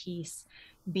 compassion, and peace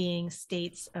being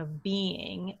states of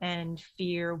being, and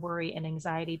fear, worry, and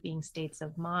anxiety being states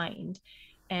of mind.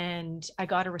 And I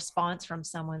got a response from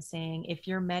someone saying, if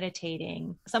you're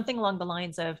meditating, something along the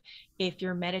lines of, if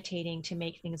you're meditating to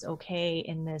make things okay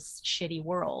in this shitty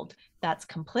world, that's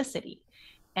complicity.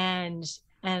 And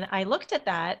I looked at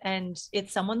that, and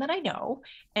it's someone that I know,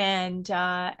 and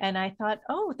I thought,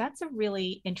 oh, that's a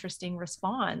really interesting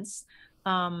response.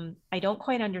 I don't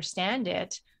quite understand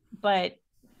it, but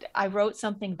I wrote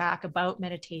something back about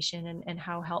meditation and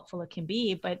how helpful it can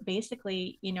be. But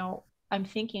basically, I'm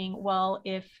thinking, well,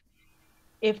 if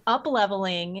up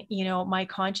leveling, my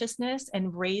consciousness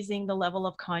and raising the level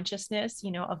of consciousness,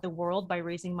 of the world by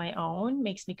raising my own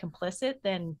makes me complicit,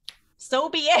 then so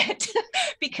be it.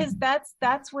 Because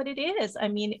that's what it is. I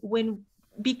mean,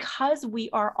 because we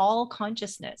are all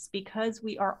consciousness, because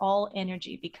we are all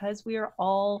energy, because we are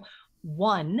all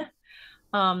one,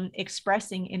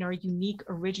 expressing in our unique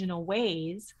original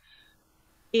ways,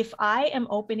 if I am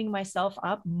opening myself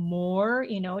up more,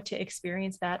 to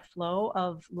experience that flow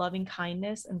of loving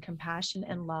kindness and compassion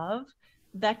and love,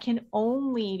 that can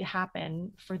only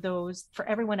happen for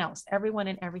everyone else, everyone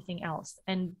and everything else.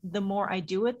 And the more I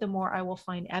do it, the more I will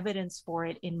find evidence for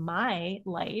it in my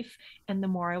life. And the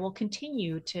more I will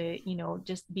continue to,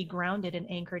 just be grounded and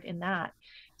anchored in that.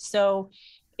 So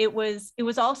it was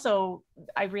also,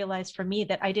 I realized for me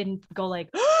that I didn't go like,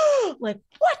 like,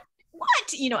 what?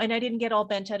 And I didn't get all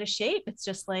bent out of shape. It's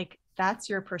just like, that's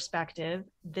your perspective.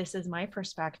 This is my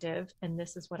perspective. And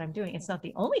this is what I'm doing. It's not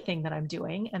the only thing that I'm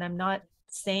doing. And I'm not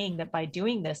saying that by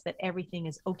doing this, that everything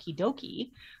is okie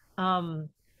dokie.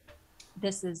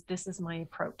 This is my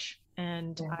approach,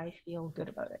 and I feel good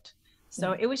about it.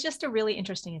 So it was just a really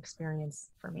interesting experience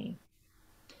for me.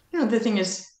 The thing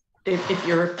is, if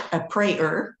you're a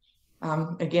prayer,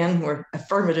 again, we're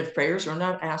affirmative prayers. We're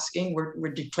not asking,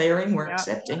 we're declaring, we're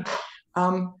accepting.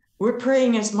 We're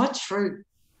praying as much for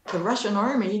the Russian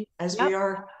army as we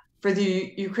are for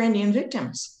the Ukrainian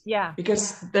victims. Yeah.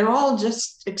 Because they're all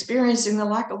just experiencing the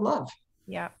lack of love.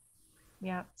 Yeah.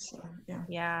 Yeah. So,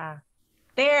 yeah.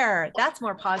 There, that's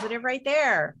more positive right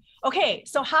there. Okay,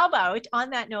 so how about, on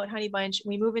that note, Honey Bunch,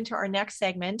 we move into our next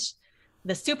segment,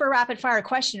 the super rapid fire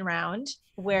question round,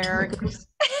 where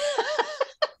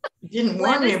you didn't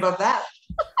warn me about that.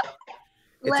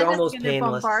 It's almost going to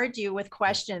bombard you with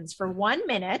questions for 1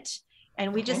 minute,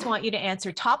 and we just want you to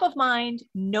answer top of mind,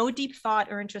 no deep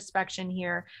thought or introspection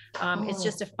here. It's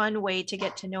just a fun way to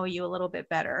get to know you a little bit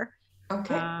better.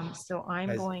 Okay. So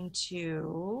I'm going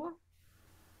to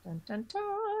Dun, dun,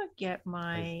 dun. Get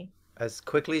my As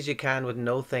quickly as you can with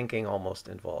no thinking almost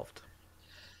involved.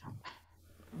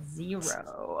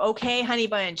 0. Okay, honey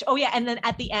bunch. Oh yeah, and then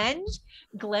at the end,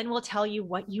 Glenn will tell you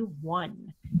what you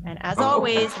won. And as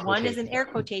always, one is in air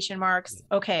quotation marks.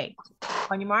 Okay,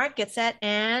 on your mark, get set,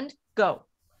 and go.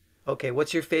 Okay,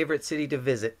 what's your favorite city to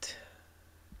visit?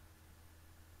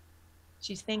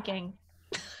 She's thinking.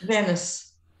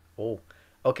 Venice. Oh,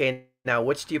 okay. Now,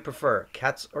 which do you prefer,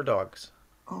 cats or dogs?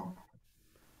 Oh,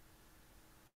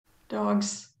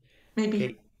 dogs. Maybe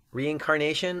Okay,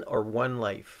 reincarnation or one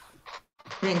life?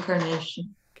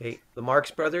 reincarnation. Okay, the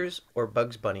Marx Brothers or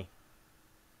Bugs Bunny?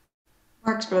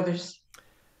 Marx Brothers.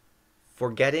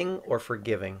 Forgetting or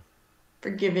forgiving?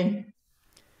 Forgiving.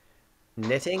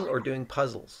 Knitting or doing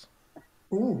puzzles?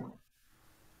 Ooh.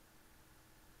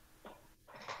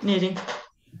 Knitting.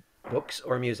 Books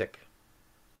or music?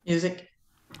 Music.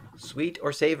 Sweet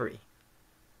or savory?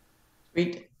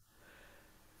 Sweet.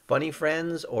 Funny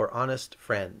friends or honest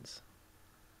friends?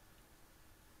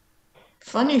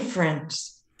 Funny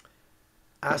friends.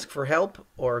 Ask for help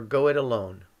or go it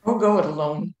alone? Oh, go it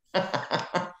alone.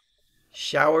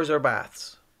 Showers or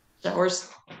baths? Showers.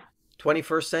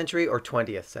 21st century or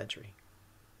 20th century?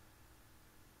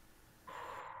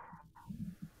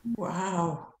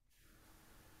 Wow.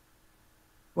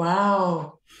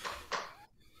 Wow.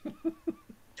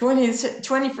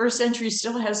 21st century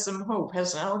still has some hope,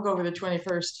 hasn't it? I'll go with the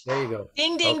 21st. There you go.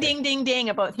 Ding, ding, Okay. ding, ding, ding,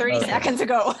 about 30 Okay. seconds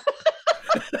ago.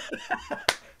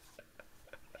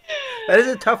 That is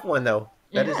a tough one, though.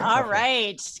 That is a Yeah. tough All one.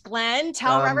 right, Glenn,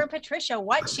 tell Reverend Patricia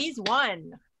what she's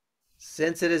won.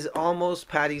 Since it is almost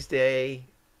Patty's Day,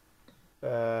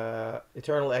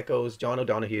 Eternal Echoes, John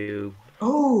O'Donohue.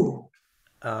 Oh,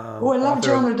 I love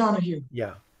John O'Donohue.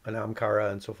 Yeah, and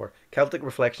Amkara and so forth. Celtic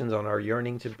Reflections on Our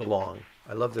Yearning to Belong.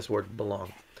 I love this word,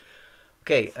 belong.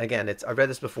 Okay, again, I read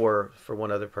this before for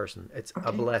one other person. It's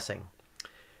a blessing.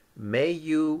 May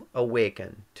you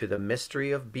awaken to the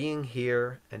mystery of being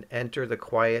here and enter the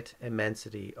quiet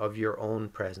immensity of your own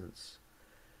presence.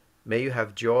 May you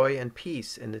have joy and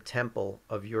peace in the temple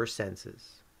of your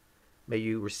senses. May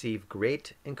you receive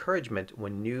great encouragement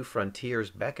when new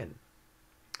frontiers beckon.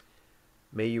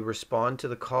 May you respond to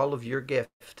the call of your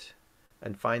gift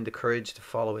and find the courage to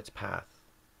follow its path.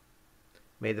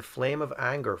 May the flame of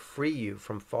anger free you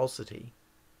from falsity.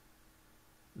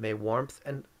 May warmth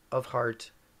of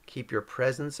heart keep your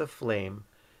presence aflame,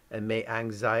 and may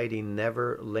anxiety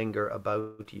never linger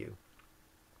about you.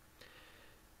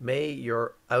 May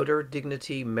your outer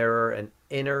dignity mirror an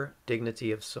inner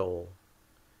dignity of soul.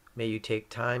 May you take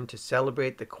time to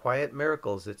celebrate the quiet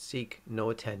miracles that seek no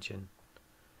attention.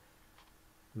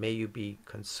 May you be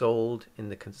consoled in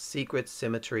the secret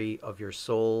symmetry of your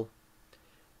soul,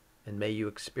 and may you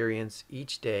experience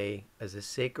each day as a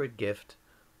sacred gift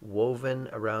woven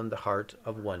around the heart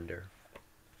of wonder.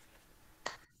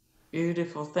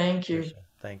 Beautiful. Thank you.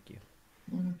 Thank you.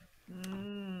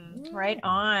 Right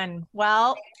on.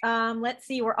 Well, let's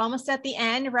see. We're almost at the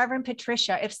end. Reverend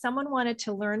Patricia, if someone wanted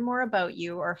to learn more about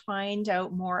you or find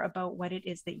out more about what it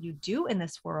is that you do in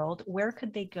this world, where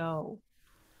could they go?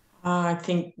 I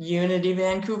think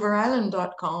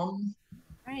unityvancouverisland.com.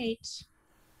 Right.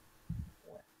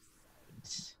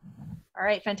 All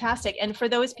right, fantastic. And for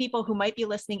those people who might be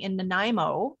listening in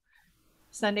Nanaimo,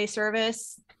 Sunday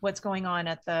service, what's going on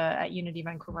at Unity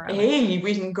Vancouver Island? Hey,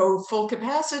 we can go full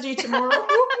capacity tomorrow.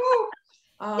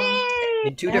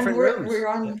 In 2 different rooms. We're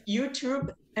on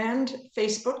YouTube and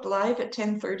Facebook live at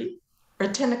 10:30 or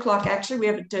 10 o'clock. Actually, we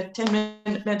have a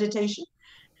 10-minute meditation,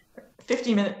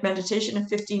 15-minute meditation, a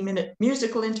 15-minute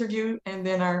musical interview, and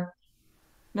then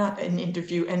not an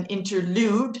interview, an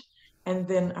interlude, and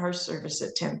then our service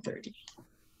at 10:30.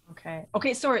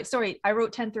 Okay. Sorry. I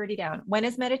wrote 10:30 down. When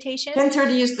is meditation?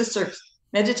 10:30 is the service.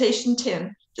 Meditation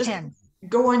 10. Just 10.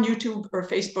 Go on YouTube or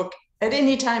Facebook at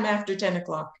any time after 10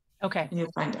 o'clock. Okay. And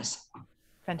you'll find us.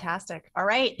 Fantastic. All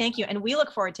right. Thank you. And we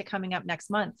look forward to coming up next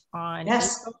month on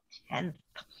April 10th.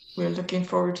 We're looking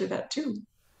forward to that too.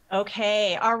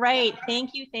 Okay. All right.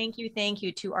 Thank you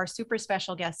to our super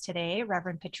special guest today,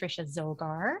 Reverend Patricia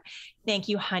Zogar. Thank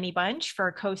you, Honey Bunch,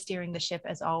 for co-steering the ship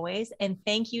as always. And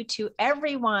thank you to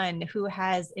everyone who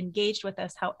has engaged with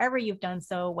us, however you've done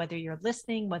so, whether you're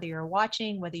listening, whether you're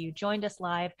watching, whether you joined us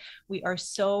live. We are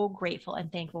so grateful and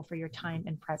thankful for your time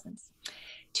and presence.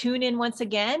 Tune in once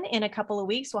again in a couple of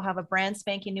weeks. We'll have a brand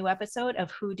spanking new episode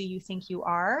of Who Do You Think You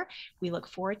Are? We look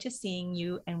forward to seeing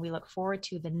you, and we look forward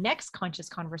to the next conscious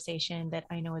conversation that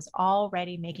I know is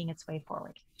already making its way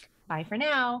forward. Bye for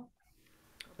now.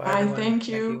 Bye. Thank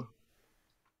you.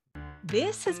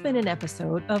 This has been an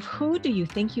episode of Who Do You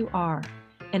Think You Are?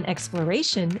 an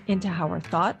exploration into how our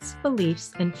thoughts,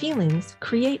 beliefs, and feelings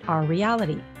create our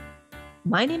reality.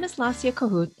 My name is Lasia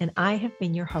Cahoot, and I have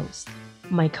been your host.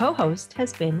 My co-host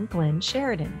has been Glenn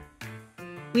Sheridan.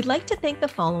 We'd like to thank the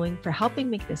following for helping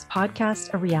make this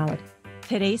podcast a reality.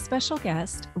 Today's special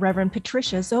guest, Reverend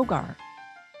Patricia Zogar.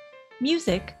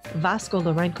 Music, Vasco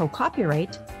Lorenco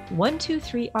copyright,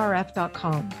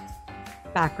 123rf.com.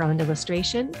 Background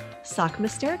illustration, Sakma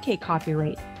Sterke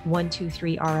copyright,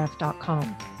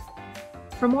 123rf.com.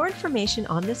 For more information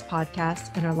on this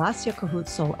podcast and our Lasia Cahoot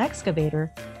Soul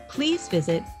Excavator, please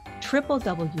visit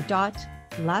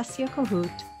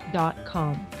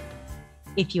www.lasiacahoot.com.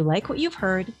 If you like what you've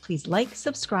heard, please like,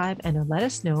 subscribe, and let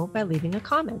us know by leaving a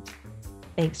comment.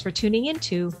 Thanks for tuning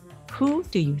into Who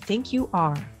Do You Think You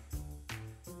Are?